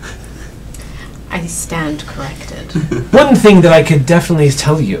 I stand corrected. One thing that I could definitely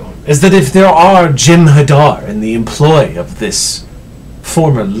tell you is that if there are Jem'Hadar in the employ of this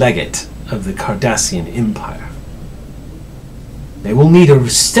former legate of the Cardassian Empire, they will need a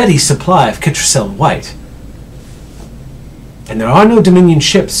steady supply of Ketracel White. And there are no Dominion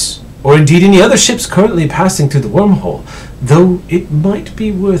ships, or indeed any other ships currently passing through the wormhole, though it might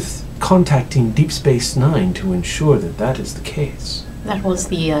be worth contacting Deep Space Nine to ensure that that is the case. That was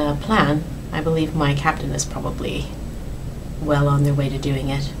the plan. I believe my captain is probably well on their way to doing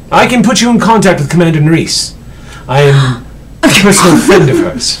it. I can put you in contact with Commander Nerys. I am a personal friend of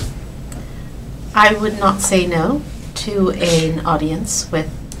hers. I would not say no to an audience with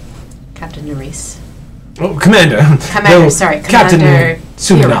Captain Nerys. Oh, Commander. Commander, sorry. Captain, Commander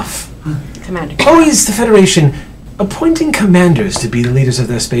soon Hero. enough. Commander. Always the Federation appointing commanders to be the leaders of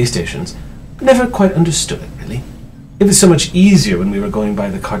their space stations. Never quite understood it, really. It was so much easier when we were going by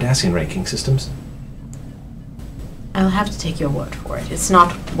the Cardassian ranking systems. I'll have to take your word for it. It's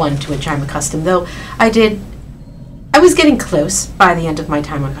not one to which I'm accustomed, though I was getting close by the end of my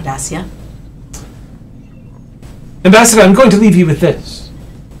time on Cardassia. Ambassador, I'm going to leave you with this.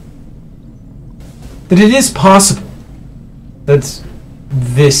 That it is possible that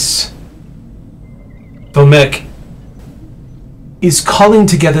this Vomek is calling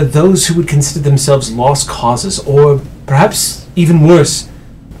together those who would consider themselves lost causes, or perhaps even worse,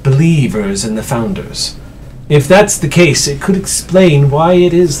 believers in the Founders. If that's the case, it could explain why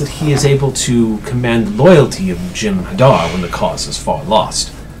it is that he is able to command the loyalty of Jim Hadar when the cause is far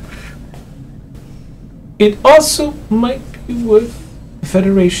lost. It also might be worth the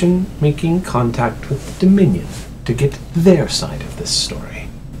Federation making contact with the Dominion to get their side of this story.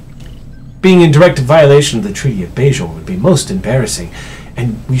 Being in direct violation of the Treaty of Bajor would be most embarrassing,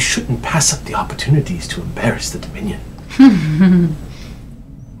 and we shouldn't pass up the opportunities to embarrass the Dominion.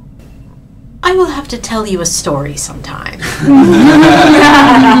 I will have to tell you a story sometime.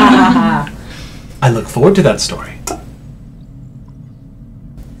 I look forward to that story.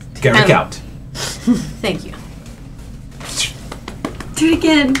 Garrick out. Thank you. Do it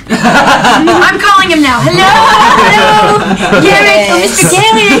again. I'm calling him now. Hello, hello, Garrett, oh, Mr.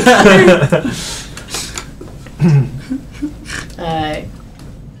 Garrett.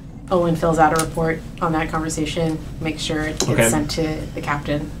 Owen fills out a report on that conversation, makes sure it gets sent to the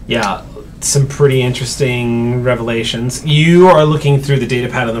captain. Yeah, some pretty interesting revelations. You are looking through the data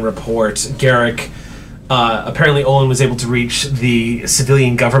pad on the report. Garrick, apparently Olin was able to reach the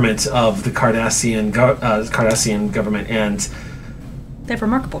civilian government of the Cardassian government, and They have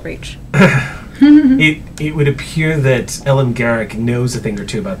remarkable reach. it would appear that Ellen Garrick knows a thing or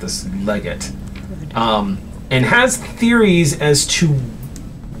two about this legate, and has theories as to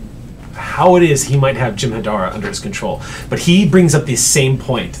how it is he might have Jim Hadar under his control. But he brings up the same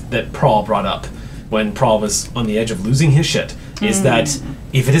point that Prawl brought up when Prawl was on the edge of losing his shit, is that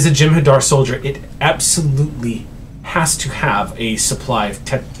if it is a Jim Hadar soldier, it absolutely has to have a supply of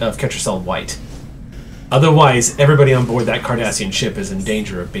Ketracel White. Otherwise, everybody on board that Cardassian ship is in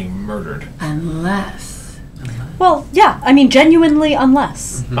danger of being murdered. Unless. Well, yeah, I mean, genuinely,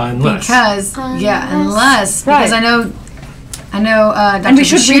 unless. Unless. Because, unless. Right. Because I know Dr. And we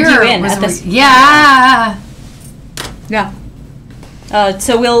should read Bashir you in was at this. Yeah. Yeah.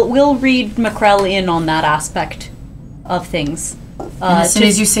 So we'll read McCrell in on that aspect of things. And as soon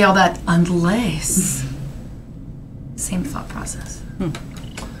as you say all that, unless. Same thought process.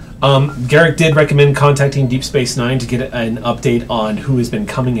 Garrick did recommend contacting Deep Space Nine to get an update on who has been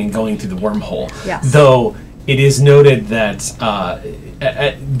coming and going through the wormhole. Yes. Though it is noted that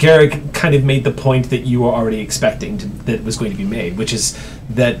Garrick kind of made the point that you were already expecting that was going to be made, which is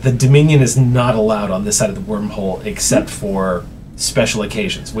that the Dominion is not allowed on this side of the wormhole except for special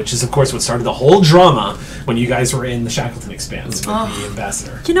occasions, which is, of course, what started the whole drama when you guys were in the Shackleton Expanse with the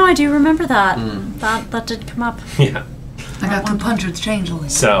ambassador. You know, I do remember that. That did come up. Yeah. I got 200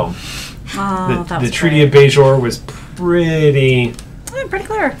 changelings. So, Oh, that the was Treaty of Bajor was pretty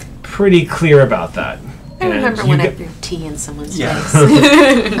pretty clear. about that. I And remember you when I get- threw tea in someone's Yeah.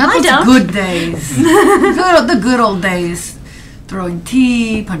 face. That's don't. good days. The good old days. Throwing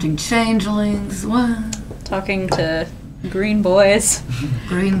tea, punching changelings, what? Talking to green boys.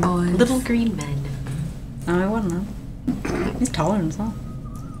 Green boys. Little green men. I wouldn't know. He's taller than himself.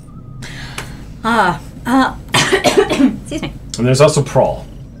 Excuse me. And there's also Prawl,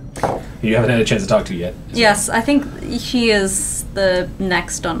 who you haven't had a chance to talk to yet. Yes, I think he is the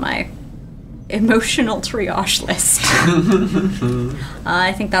next on my emotional triage list.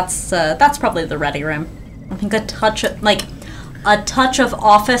 I think that's probably the ready room. I think a touch of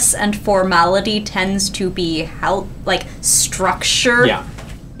office and formality tends to be structure Yeah.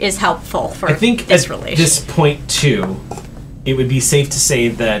 is helpful for I think this at relation. this point, too, it would be safe to say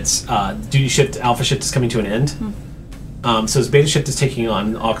that duty shift, Alpha shift is coming to an end. So as Beta shift is taking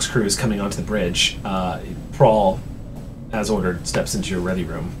on, Aux crew is coming onto the bridge. Prawl as ordered, steps into your ready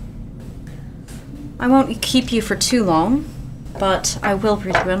room. I won't keep you for too long, but I will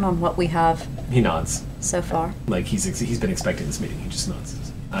brief you in on what we have He nods. so far. Like he's been expecting this meeting. He just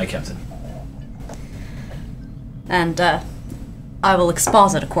nods. Aye, Captain. And I will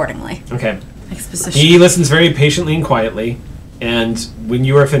exposit accordingly. Okay. Exposition. He listens very patiently and quietly, and when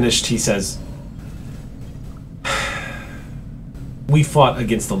you are finished, he says, "We fought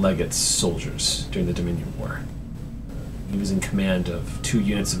against the Legate's soldiers during the Dominion War. He was in command of 2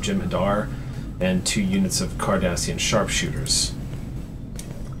 units of Jem'Hadar and 2 units of Cardassian sharpshooters."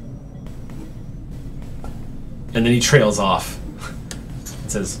 And then he trails off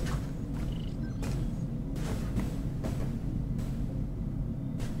and says,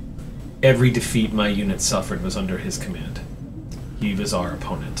 "Every defeat my unit suffered was under his command. He was our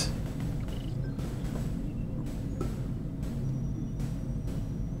opponent."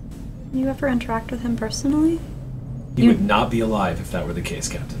 You ever interact with him personally? He would not be alive if that were the case,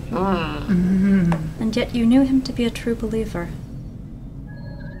 Captain. And yet you knew him to be a true believer.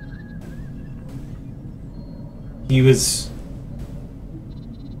 He was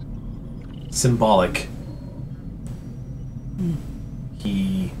symbolic.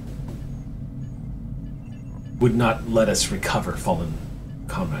 He would not let us recover fallen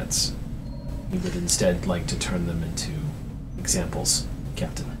comrades. He would instead like to turn them into examples,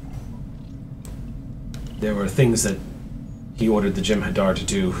 Captain. There were things that he ordered the Jem'Hadar to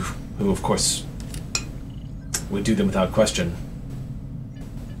do, who of course would do them without question.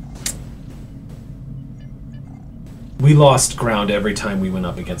 We lost ground every time we went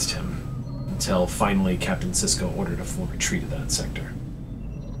up against him, until finally Captain Sisko ordered a full retreat of that sector.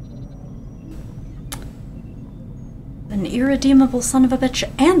 An irredeemable son of a bitch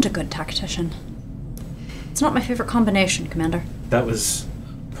and a good tactician. It's not my favorite combination, Commander. That was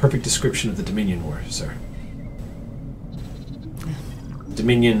a perfect description of the Dominion War, sir.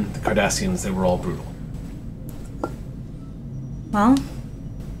 Dominion, the Cardassians, they were all brutal. Well,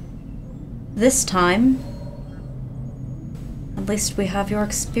 this time, at least we have your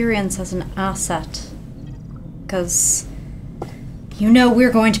experience as an asset. Because you know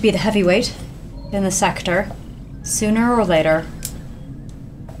we're going to be the heavyweight in the sector, sooner or later.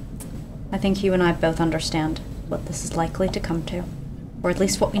 I think you and I both understand what this is likely to come to, or at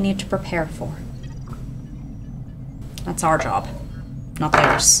least what we need to prepare for. That's our job, not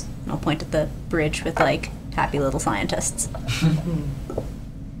theirs. I'll point at the bridge with, like, happy little scientists.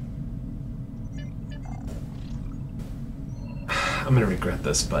 I'm gonna regret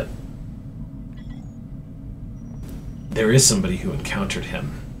this, but there is somebody who encountered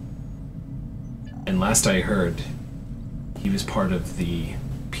him. And last I heard, he was part of the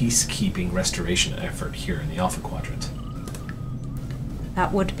peacekeeping restoration effort here in the Alpha Quadrant.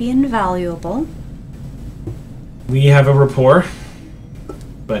 That would be invaluable. We have a rapport,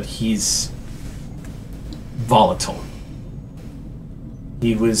 but he's volatile.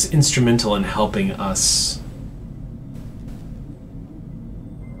 He was instrumental in helping us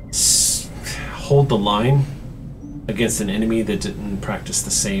hold the line against an enemy that didn't practice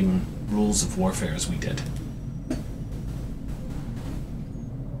the same rules of warfare as we did.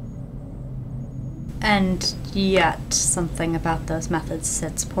 And yet, something about those methods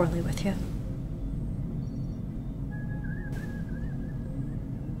sits poorly with you.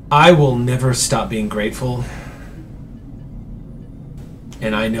 I will never stop being grateful.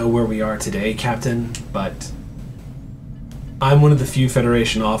 And I know where we are today, Captain, but I'm one of the few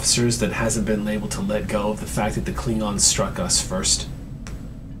Federation officers that hasn't been able to let go of the fact that the Klingons struck us first.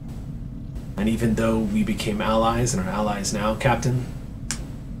 And even though we became allies and are allies now, Captain,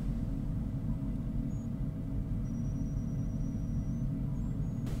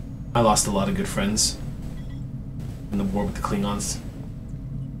 I lost a lot of good friends in the war with the Klingons.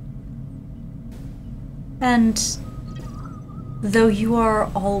 And though you are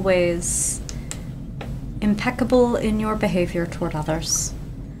always impeccable in your behavior toward others,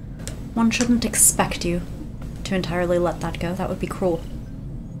 one shouldn't expect you to entirely let that go. That would be cruel.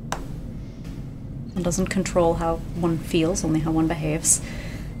 One doesn't control how one feels, only how one behaves.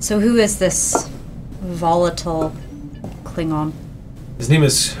 So who is this volatile Klingon? His name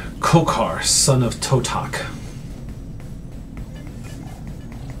is Kokar, son of Totak.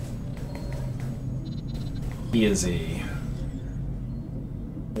 He is a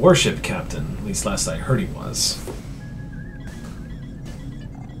warship captain, at least last I heard he was.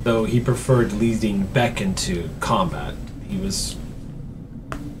 Though he preferred leading Beck into combat. He was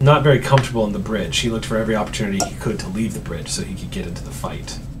not very comfortable on the bridge. He looked for every opportunity he could to leave the bridge so he could get into the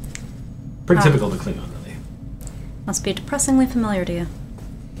fight. Pretty typical to Klingon, really. Must be depressingly familiar to you.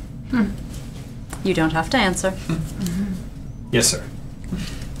 You don't have to answer. Yes, sir.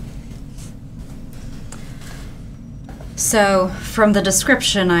 So, from the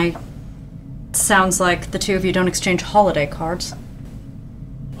description, sounds like the two of you don't exchange holiday cards.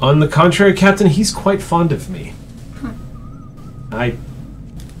 On the contrary, Captain, he's quite fond of me. I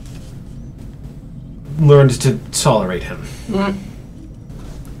learned to tolerate him.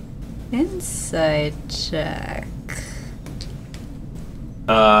 Insight check.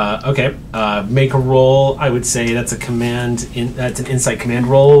 Okay. Make a roll. I would say that's a command. That's an insight command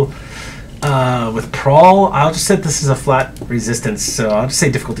roll. With Prawl, I'll just set this as a flat resistance, so I'll just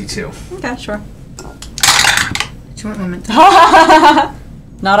say difficulty 2. Okay, sure. Short moment.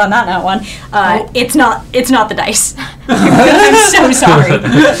 Not on that note one. It's not the dice. I'm so sorry.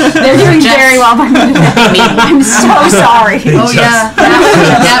 They're doing very well by me. I'm so sorry. Oh yeah,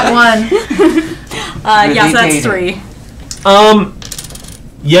 that one. Yeah, so that's 3.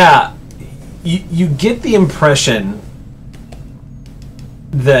 Yeah, you get the impression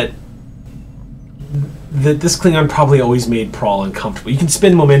that this Klingon probably always made Prawl uncomfortable. You can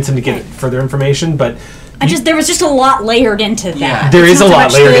spend momentum to get further information, but There was just a lot layered into that. Yeah. There is a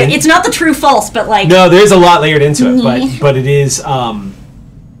lot layered in. It's not the true false, but like... No, there is a lot layered into it, but it is,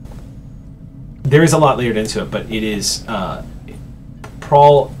 there is a lot layered into it, but it is,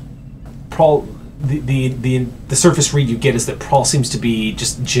 Prawl, the surface read you get is that Prawl seems to be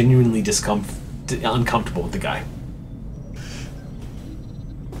just genuinely uncomfortable with the guy.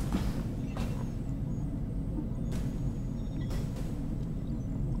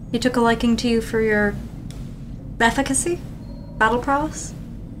 He took a liking to you for your efficacy? Battle prowess?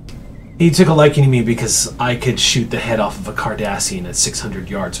 He took a liking to me because I could shoot the head off of a Cardassian at 600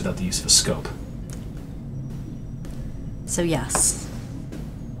 yards without the use of a scope. So yes.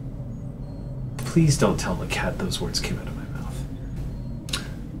 Please don't tell the cat those words came out of my mouth.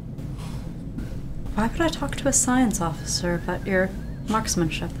 Why would I talk to a science officer about your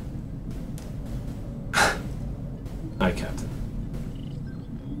marksmanship? Aye, Captain.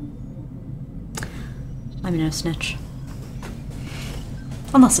 I'm no snitch.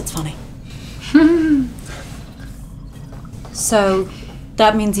 Unless it's funny. So,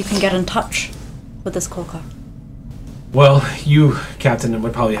 that means you can get in touch with this Kolkar. Well, you, Captain,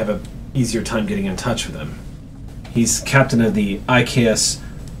 would probably have an easier time getting in touch with him. He's captain of the IKS...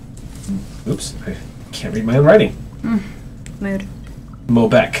 Oops, I can't read my own writing. Mood.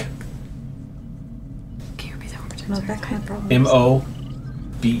 Mobek. Can you repeat that one more time? Mobek, no problem.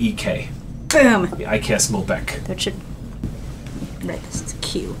 M-O-B-E-K. Boom! The IKS Mobek. That should... Right, this is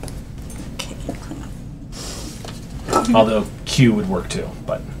Q. Okay, Although Q would work too,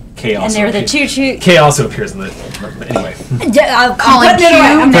 but K also and they're the appears. two... K also appears in the... Anyway. I'm Calling putting it away.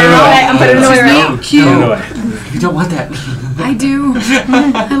 I'm Q. putting it away. I'm putting it away right now. Put it Cute. away. You don't want that. I do.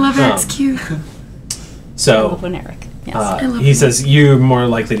 I love it. It's cute. So, When Eric. Yes. he says you're more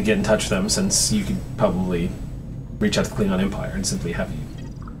likely to get in touch with them since you could probably reach out to the Klingon Empire and simply have you.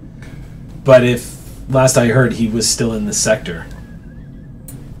 But if, last I heard, he was still in the sector.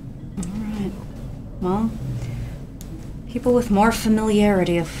 Alright. Well, people with more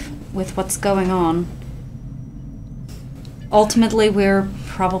familiarity with what's going on. Ultimately, we're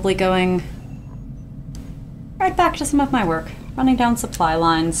probably going right back to some of my work. Running down supply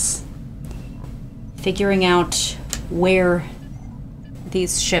lines. Figuring out where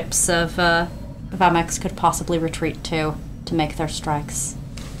these ships of Amex could possibly retreat to make their strikes.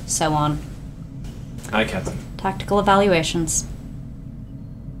 So on. Aye, Captain. Tactical evaluations.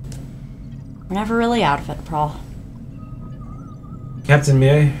 We're never really out of it, Prawl. Captain,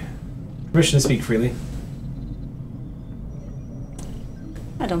 may I? Permission to speak freely.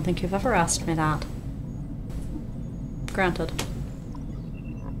 I don't think you've ever asked me that. Granted.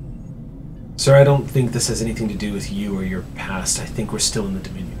 Sir, I don't think this has anything to do with you or your past. I think we're still in the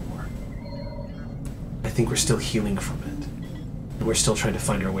Dominion War. I think we're still healing from it. And we're still trying to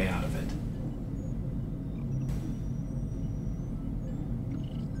find our way out of it.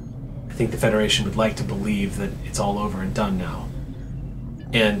 I think the Federation would like to believe that it's all over and done now.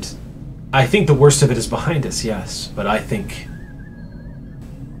 And I think the worst of it is behind us, yes. But I think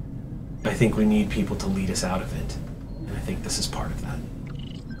we need people to lead us out of it. And I think this is part of that.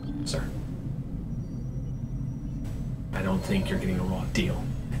 Sir. I don't think you're getting a raw deal.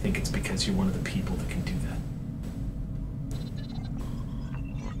 I think it's because you're one of the people that can do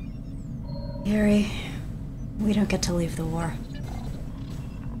that. Yuri, we don't get to leave the war.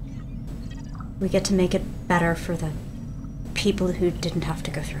 We get to make it better for the people who didn't have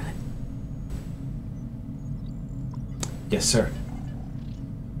to go through it. Yes, sir.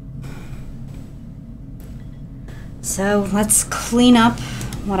 So let's clean up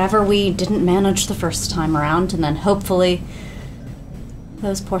whatever we didn't manage the first time around, and then hopefully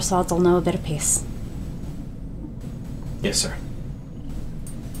Those poor sods will know a bit of peace. Yes, sir.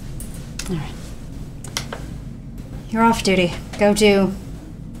 Alright. You're off duty. Go do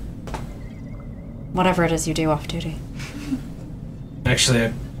whatever it is you do off duty. Actually,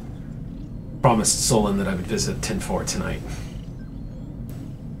 I promised Solon that I would visit 10-4 tonight.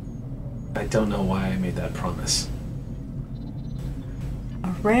 I don't know why I made that promise. A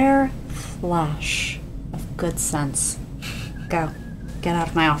rare flash of good sense. Go. Get out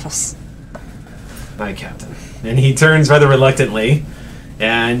of my office. Aye, Captain. And he turns rather reluctantly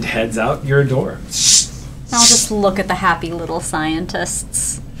and heads out your door. I'll just look at the happy little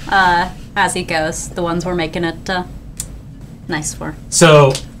scientists as he goes. The ones we're making it nice for.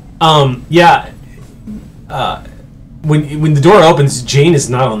 So, yeah. When the door opens, Jane is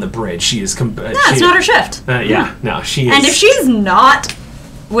not on the bridge. She is. No, it's not her shift. Yeah, no, she is. And if she's not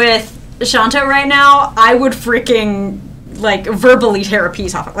with Shanta right now, I would freaking like verbally tear a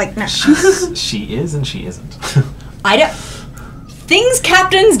piece off it. Like, no. She is and she isn't. I don't. Things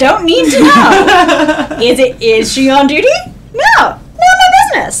captains don't need to know. Is she on duty? No, not my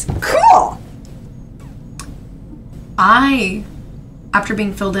business. Cool. I, after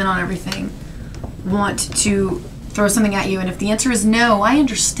being filled in on everything, want to throw something at you, and if the answer is no, I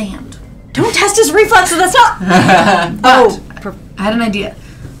understand. Don't test his reflexes. That's not. But I had an idea,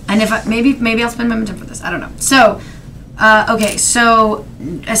 and if maybe I'll spend my time for this. I don't know. So, okay. So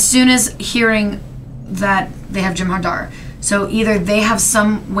as soon as hearing that they have Jim Hadar, so either they have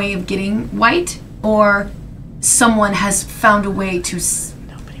some way of getting White, or someone has found a way to.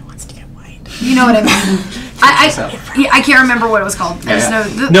 Nobody wants to get White. You know what I mean? I can't remember what it was called. There's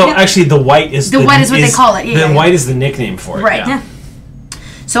actually, the White is the White is what they call it. The White is the nickname for it. Right. Yeah.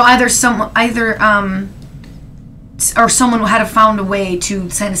 So either or someone had found a way to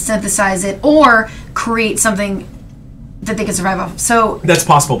kind of synthesize it or create something that they could survive off. So that's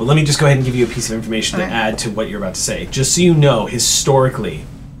possible, but let me just go ahead and give you a piece of information to add to what you're about to say. Just so you know, historically,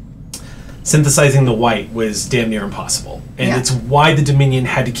 synthesizing the White was damn near impossible. And it's why the Dominion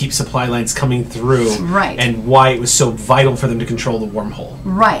had to keep supply lines coming through. Right. And why it was so vital for them to control the wormhole.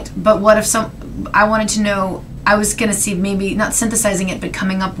 Right. But what if I wanted to know, I was going to see maybe not synthesizing it, but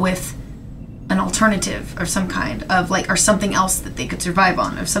coming up with an alternative of some kind of or something else that they could survive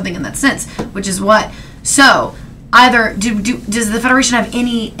on, or something in that sense, which is what. So either does the Federation have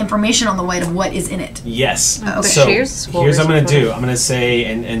any information on the White of what is in it? Yes. Okay. So here's what I'm going to do. I'm going to say,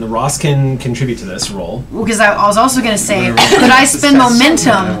 and Ross can contribute to this role. Because I was also going to say, could I spend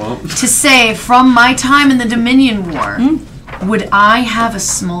momentum to say, from my time in the Dominion War, would I have a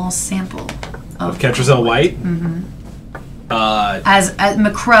small sample of Ketracel White? Mm-hmm. As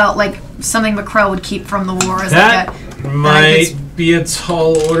McCrell, like something McCrell would keep from the war. As that might be a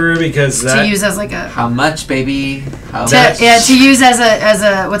tall order, because that to use as like a how much, baby? To use as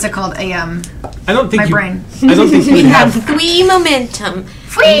a what's it called? I don't think my brain. I don't think we have 3 momentum.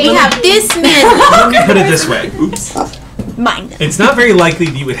 We have this many. Let me put it this way. Oops. Mine. It's not very likely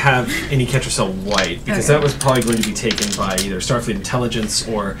that you would have any Ketracel White, because that was probably going to be taken by either Starfleet intelligence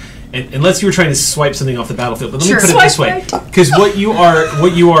or, unless you were trying to swipe something off the battlefield. But let me put it this way, because what you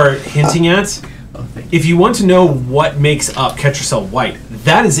are hinting at, if you want to know what makes up Ketracel White,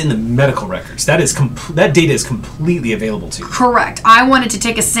 that is in the medical records. That data is completely available to you. Correct. I wanted to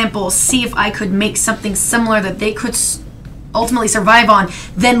take a sample, see if I could make something similar that they could ultimately survive on.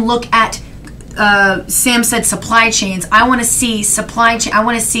 Then look at. Sam said supply chains. I want to see supply chain. I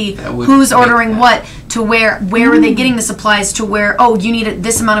want to see who's ordering what to where are they getting the supplies to where. Oh, you need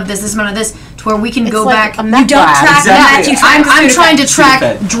this amount of this amount of this, to where we can go back. You don't track that. I'm trying to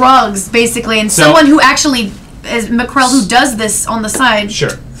track drugs basically, and someone who actually is McCrell who does this on the side.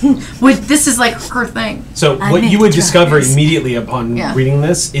 Sure. This is like her thing. So what you would discover immediately upon reading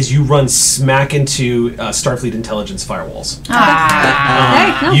this is you run smack into Starfleet intelligence firewalls.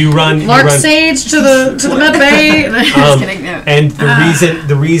 You run Lark Sage to the med bay. Just kidding. No. And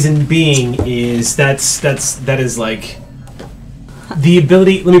the reason being is that is like the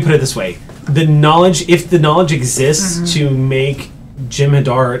ability. Let me put it this way: the knowledge, if the knowledge exists to make Jim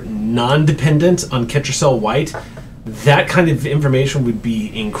Hadar non-dependent on Ketracel White, that kind of information would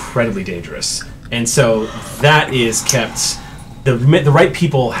be incredibly dangerous. And so that is kept. The right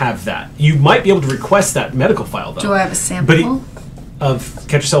people have that. You might be able to request that medical file, though. Do I have a sample of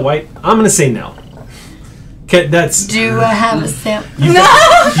Ketracel White? I'm going to say no. That's. Do I have a sample?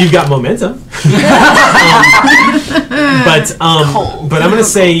 You've got momentum. But I'm going to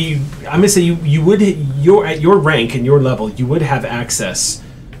say you would at your rank and your level, you would have access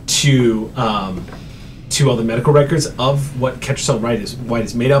to to all the medical records of what Ketracel White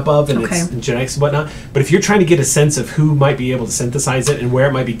is made up of and its genetics and whatnot. But if you're trying to get a sense of who might be able to synthesize it and where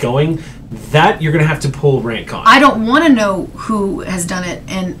it might be going, that you're going to have to pull rank on. I don't want to know who has done it,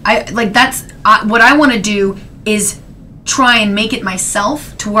 and what I want to do is try and make it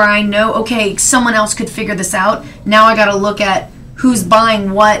myself to where I know, okay, someone else could figure this out. Now I got to look at who's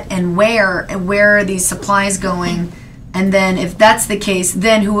buying what and where are these supplies going, and then if that's the case,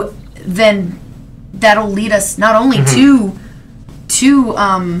 then that'll lead us not only to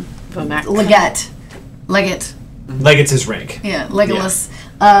Leggett. Leggett's his rank. Yeah, Legolas.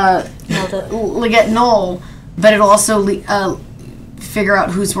 Leggett Knoll, but it'll also figure out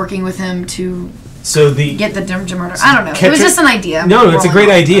who's working with him to get the Jimmerder. I don't know. It was just an idea. No, it's a great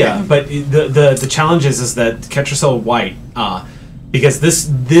idea. But the challenge is that Ketracel White, because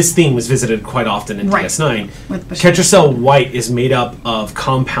this theme was visited quite often in DS9. Ketracel White is made up of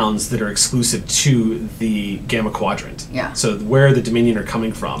compounds that are exclusive to the Gamma Quadrant. Yeah. So where the Dominion are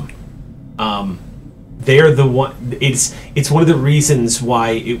coming from, they're the one. It's one of the reasons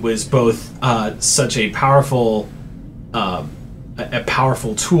why it was both such a powerful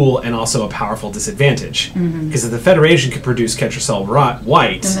tool and also a powerful disadvantage. Because if the Federation could produce Ketracel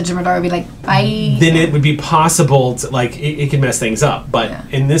White, then the Jimmerder would be like, bye. Then it would be possible to it can mess things up. But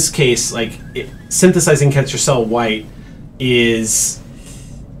in this case, synthesizing Ketracel White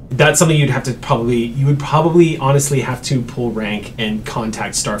that's something you would probably honestly have to pull rank and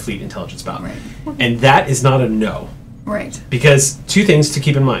contact Starfleet intelligence about. Right. And that is not a no. Right. Because two things to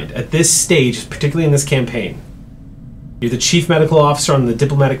keep in mind. At this stage, particularly in this campaign, you're the chief medical officer on the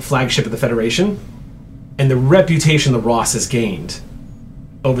diplomatic flagship of the Federation, and the reputation the Ross has gained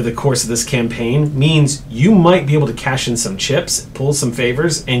over the course of this campaign means you might be able to cash in some chips, pull some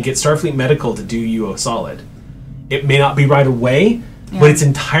favors, and get Starfleet Medical to do you a solid. It may not be right away, but it's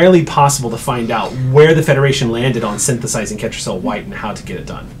entirely possible to find out where the Federation landed on synthesizing Ketracel White and how to get it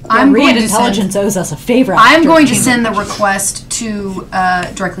done. Intelligence owes us a favor. I'm going to send the request to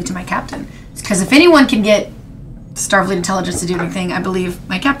directly to my captain, because if anyone can get Starfleet intelligence to do anything, I believe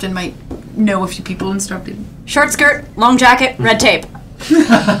my captain might know a few people in Starfleet. Short skirt, long jacket, red tape.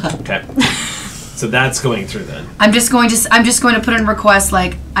 Okay. So that's going through then. I'm just going to put in a request,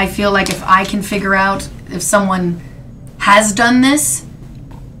 I feel like if I can figure out if someone has done this,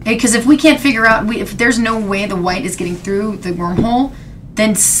 because if we can't figure out, if there's no way the White is getting through the wormhole,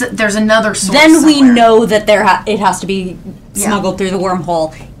 then there's another source. Then we know that it has to be smuggled through the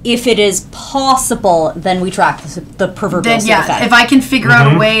wormhole. If it is possible, then we track the proverbial effect. If I can figure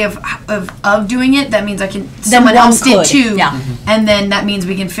out a way of doing it, that means someone else did too. Yeah. And then that means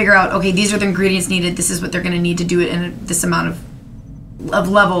we can figure out, okay, these are the ingredients needed. This is what they're going to need to do it in this amount of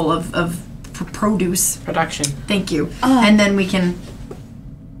level of production. Thank you. And then we can.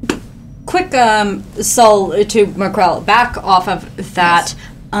 Quick, Sol to Macrell, back off of that.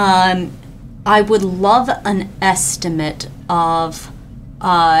 Yes. I would love an estimate of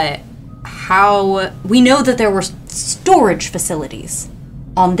how we know that there were storage facilities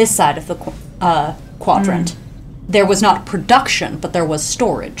on this side of the quadrant. There was not production, but there was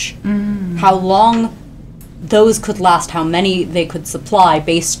storage. How long those could last, how many they could supply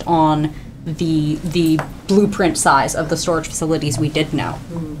based on the blueprint size of the storage facilities we did know.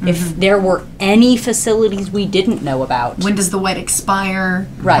 If there were any facilities we didn't know about. When does the White expire?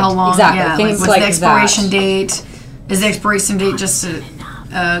 Right, how long? exactly. Yeah, Things what's like the expiration that. date? Is the expiration date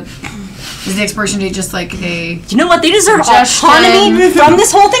just like a... You know what? They deserve suggestion? autonomy from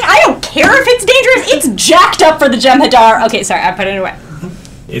this whole thing. I don't care if it's dangerous. It's jacked up for the Jem'Hadar. Okay, sorry, I put it away.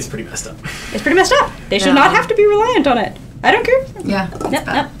 It's pretty messed up. It's pretty messed up. They should not have to be reliant on it. I don't care. Yeah.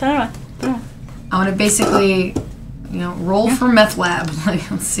 Yep, put it away. I want to basically, roll for meth lab.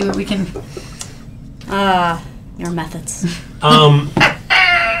 Let's see what we can... Your methods.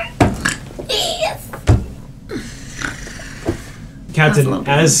 Captain,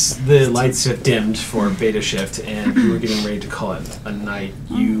 as the lights have dimmed for beta shift and you were getting ready to call it a night,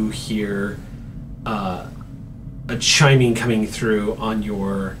 you hear a chiming coming through on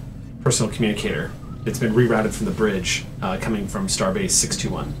your personal communicator. It's been rerouted from the bridge, coming from Starbase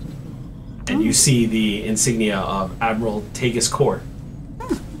 621. And you see the insignia of Admiral Tagus Court.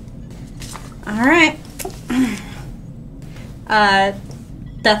 All right.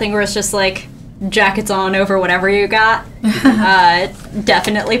 That thing where it's just like jackets on over whatever you got.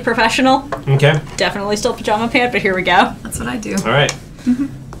 Definitely professional. Okay. Definitely still pajama pant, but here we go. That's what I do. All right.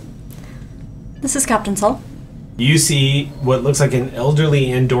 This is Captain Sol. You see what looks like an elderly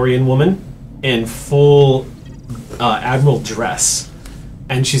Andorian woman in full Admiral dress.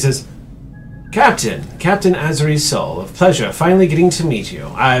 And she says, Captain Azuri Sol, a pleasure finally getting to meet you.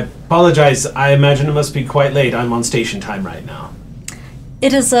 I apologize, I imagine it must be quite late. I'm on station time right now.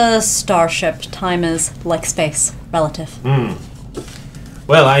 It is a starship. Time is like space, relative.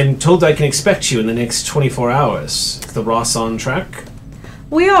 Well, I'm told I can expect you in the next 24 hours. Is the Ross on track?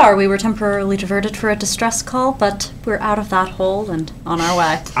 We are. We were temporarily diverted for a distress call, but we're out of that hole and on our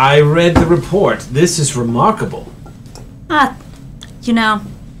way. I read the report. This is remarkable. You know,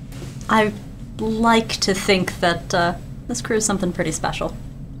 I like to think that this crew is something pretty special.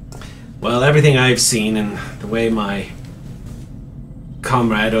 Well, everything I've seen and the way my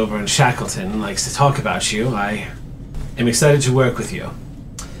comrade over in Shackleton likes to talk about you, I am excited to work with you.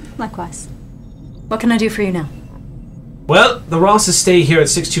 Likewise. What can I do for you now? Well, the Ross's stay here at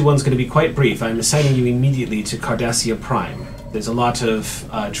 621 is going to be quite brief. I'm assigning you immediately to Cardassia Prime. There's a lot of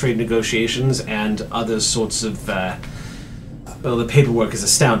trade negotiations and other sorts of... well, the paperwork is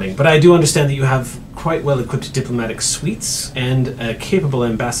astounding, but I do understand that you have quite well-equipped diplomatic suites and a capable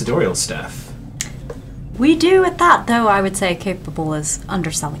ambassadorial staff. We do at that, though I would say capable is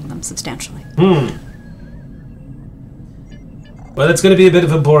underselling them substantially. Well, it's going to be a bit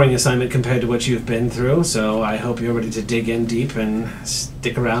of a boring assignment compared to what you've been through, so I hope you're ready to dig in deep and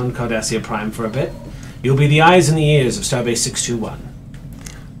stick around Cardassia Prime for a bit. You'll be the eyes and the ears of Starbase 621.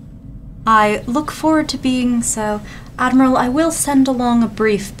 I look forward to being so. Admiral, I will send along a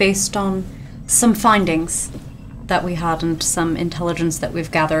brief based on some findings that we had and some intelligence that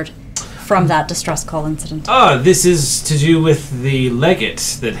we've gathered from that distress call incident. This is to do with the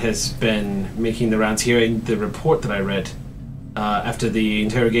legate that has been making the rounds here in the report that I read after the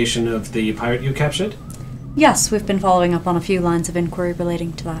interrogation of the pirate you captured? Yes, we've been following up on a few lines of inquiry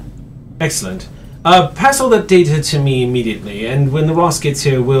relating to that. Excellent. Pass all that data to me immediately, and when the Ross gets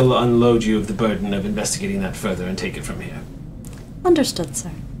here, we'll unload you of the burden of investigating that further and take it from here. Understood,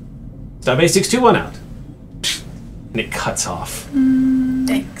 sir. Starbase 621 out. And it cuts off.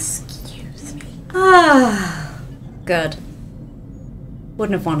 Excuse me. Good.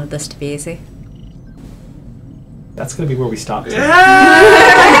 Wouldn't have wanted this to be easy. That's going to be where we stop today.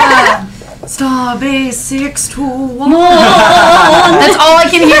 Starbase 621. That's all I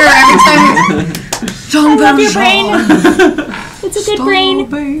can hear every time. I love your brain. It's a good brain.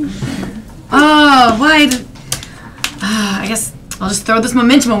 Oh, why? I guess I'll just throw this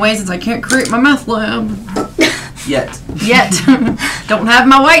momentum away since I can't create my meth lab. Yet. Don't have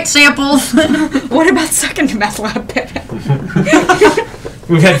my white samples. What about second meth lab pivot?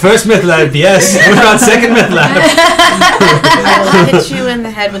 We've had first meth lab, yes. What about second meth lab? I will hit you in the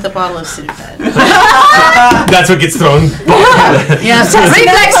head with a bottle of Sudafed. That's what gets thrown. Yes,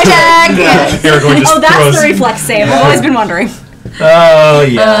 reflex tag. Aragorn just That's throws. the reflex save. I've always been wondering. Oh,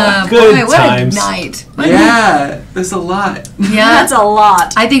 yeah. Good boy, what times. a night. Yeah, there's a lot. Yeah, That's a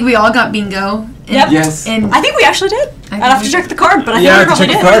lot. I think we all got bingo. Yep. Yes. And I think we actually did. I'd have to check the card, but I Yeah, think we I have to probably check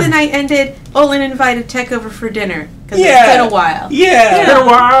did. the card. Before the night ended, Olin invited Tech over for dinner. Because Yeah. it's been a while. Yeah. It's been a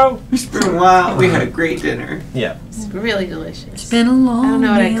while. It's been a while. We had a great dinner. Yeah. It's really delicious. it's been a long I don't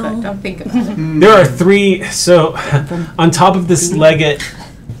know what I meal. cooked. Don't think about it. There are three. So, on top of this legate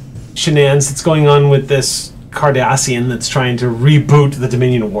shenanigans that's going on with this Cardassian that's trying to reboot the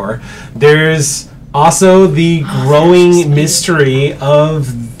Dominion War, there's also the growing mystery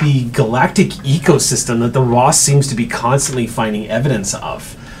of the galactic ecosystem that the Ross seems to be constantly finding evidence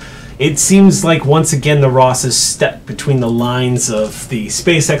of. It seems like once again the Ross is stepped between the lines of the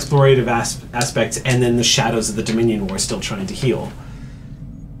space explorative aspects and then the shadows of the Dominion War still trying to heal.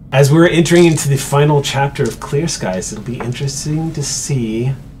 As we're entering into the final chapter of Clear Skies, it'll be interesting to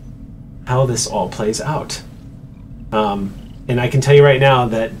see how this all plays out. And I can tell you right now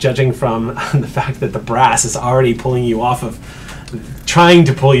that judging from the fact that the brass is already trying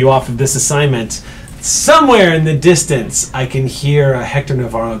to pull you off of this assignment, somewhere in the distance I can hear Hector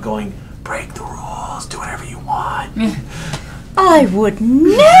Navarro going, "Break the rules, do whatever you want." I would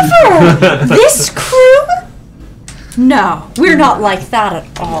never! This crew? No, we're not like that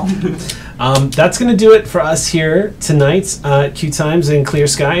at all. That's going to do it for us here tonight at Q Times in Clear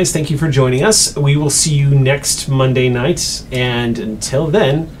Skies. Thank you for joining us. We will see you next Monday night, and until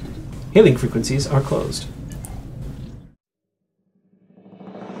then, hailing frequencies are closed.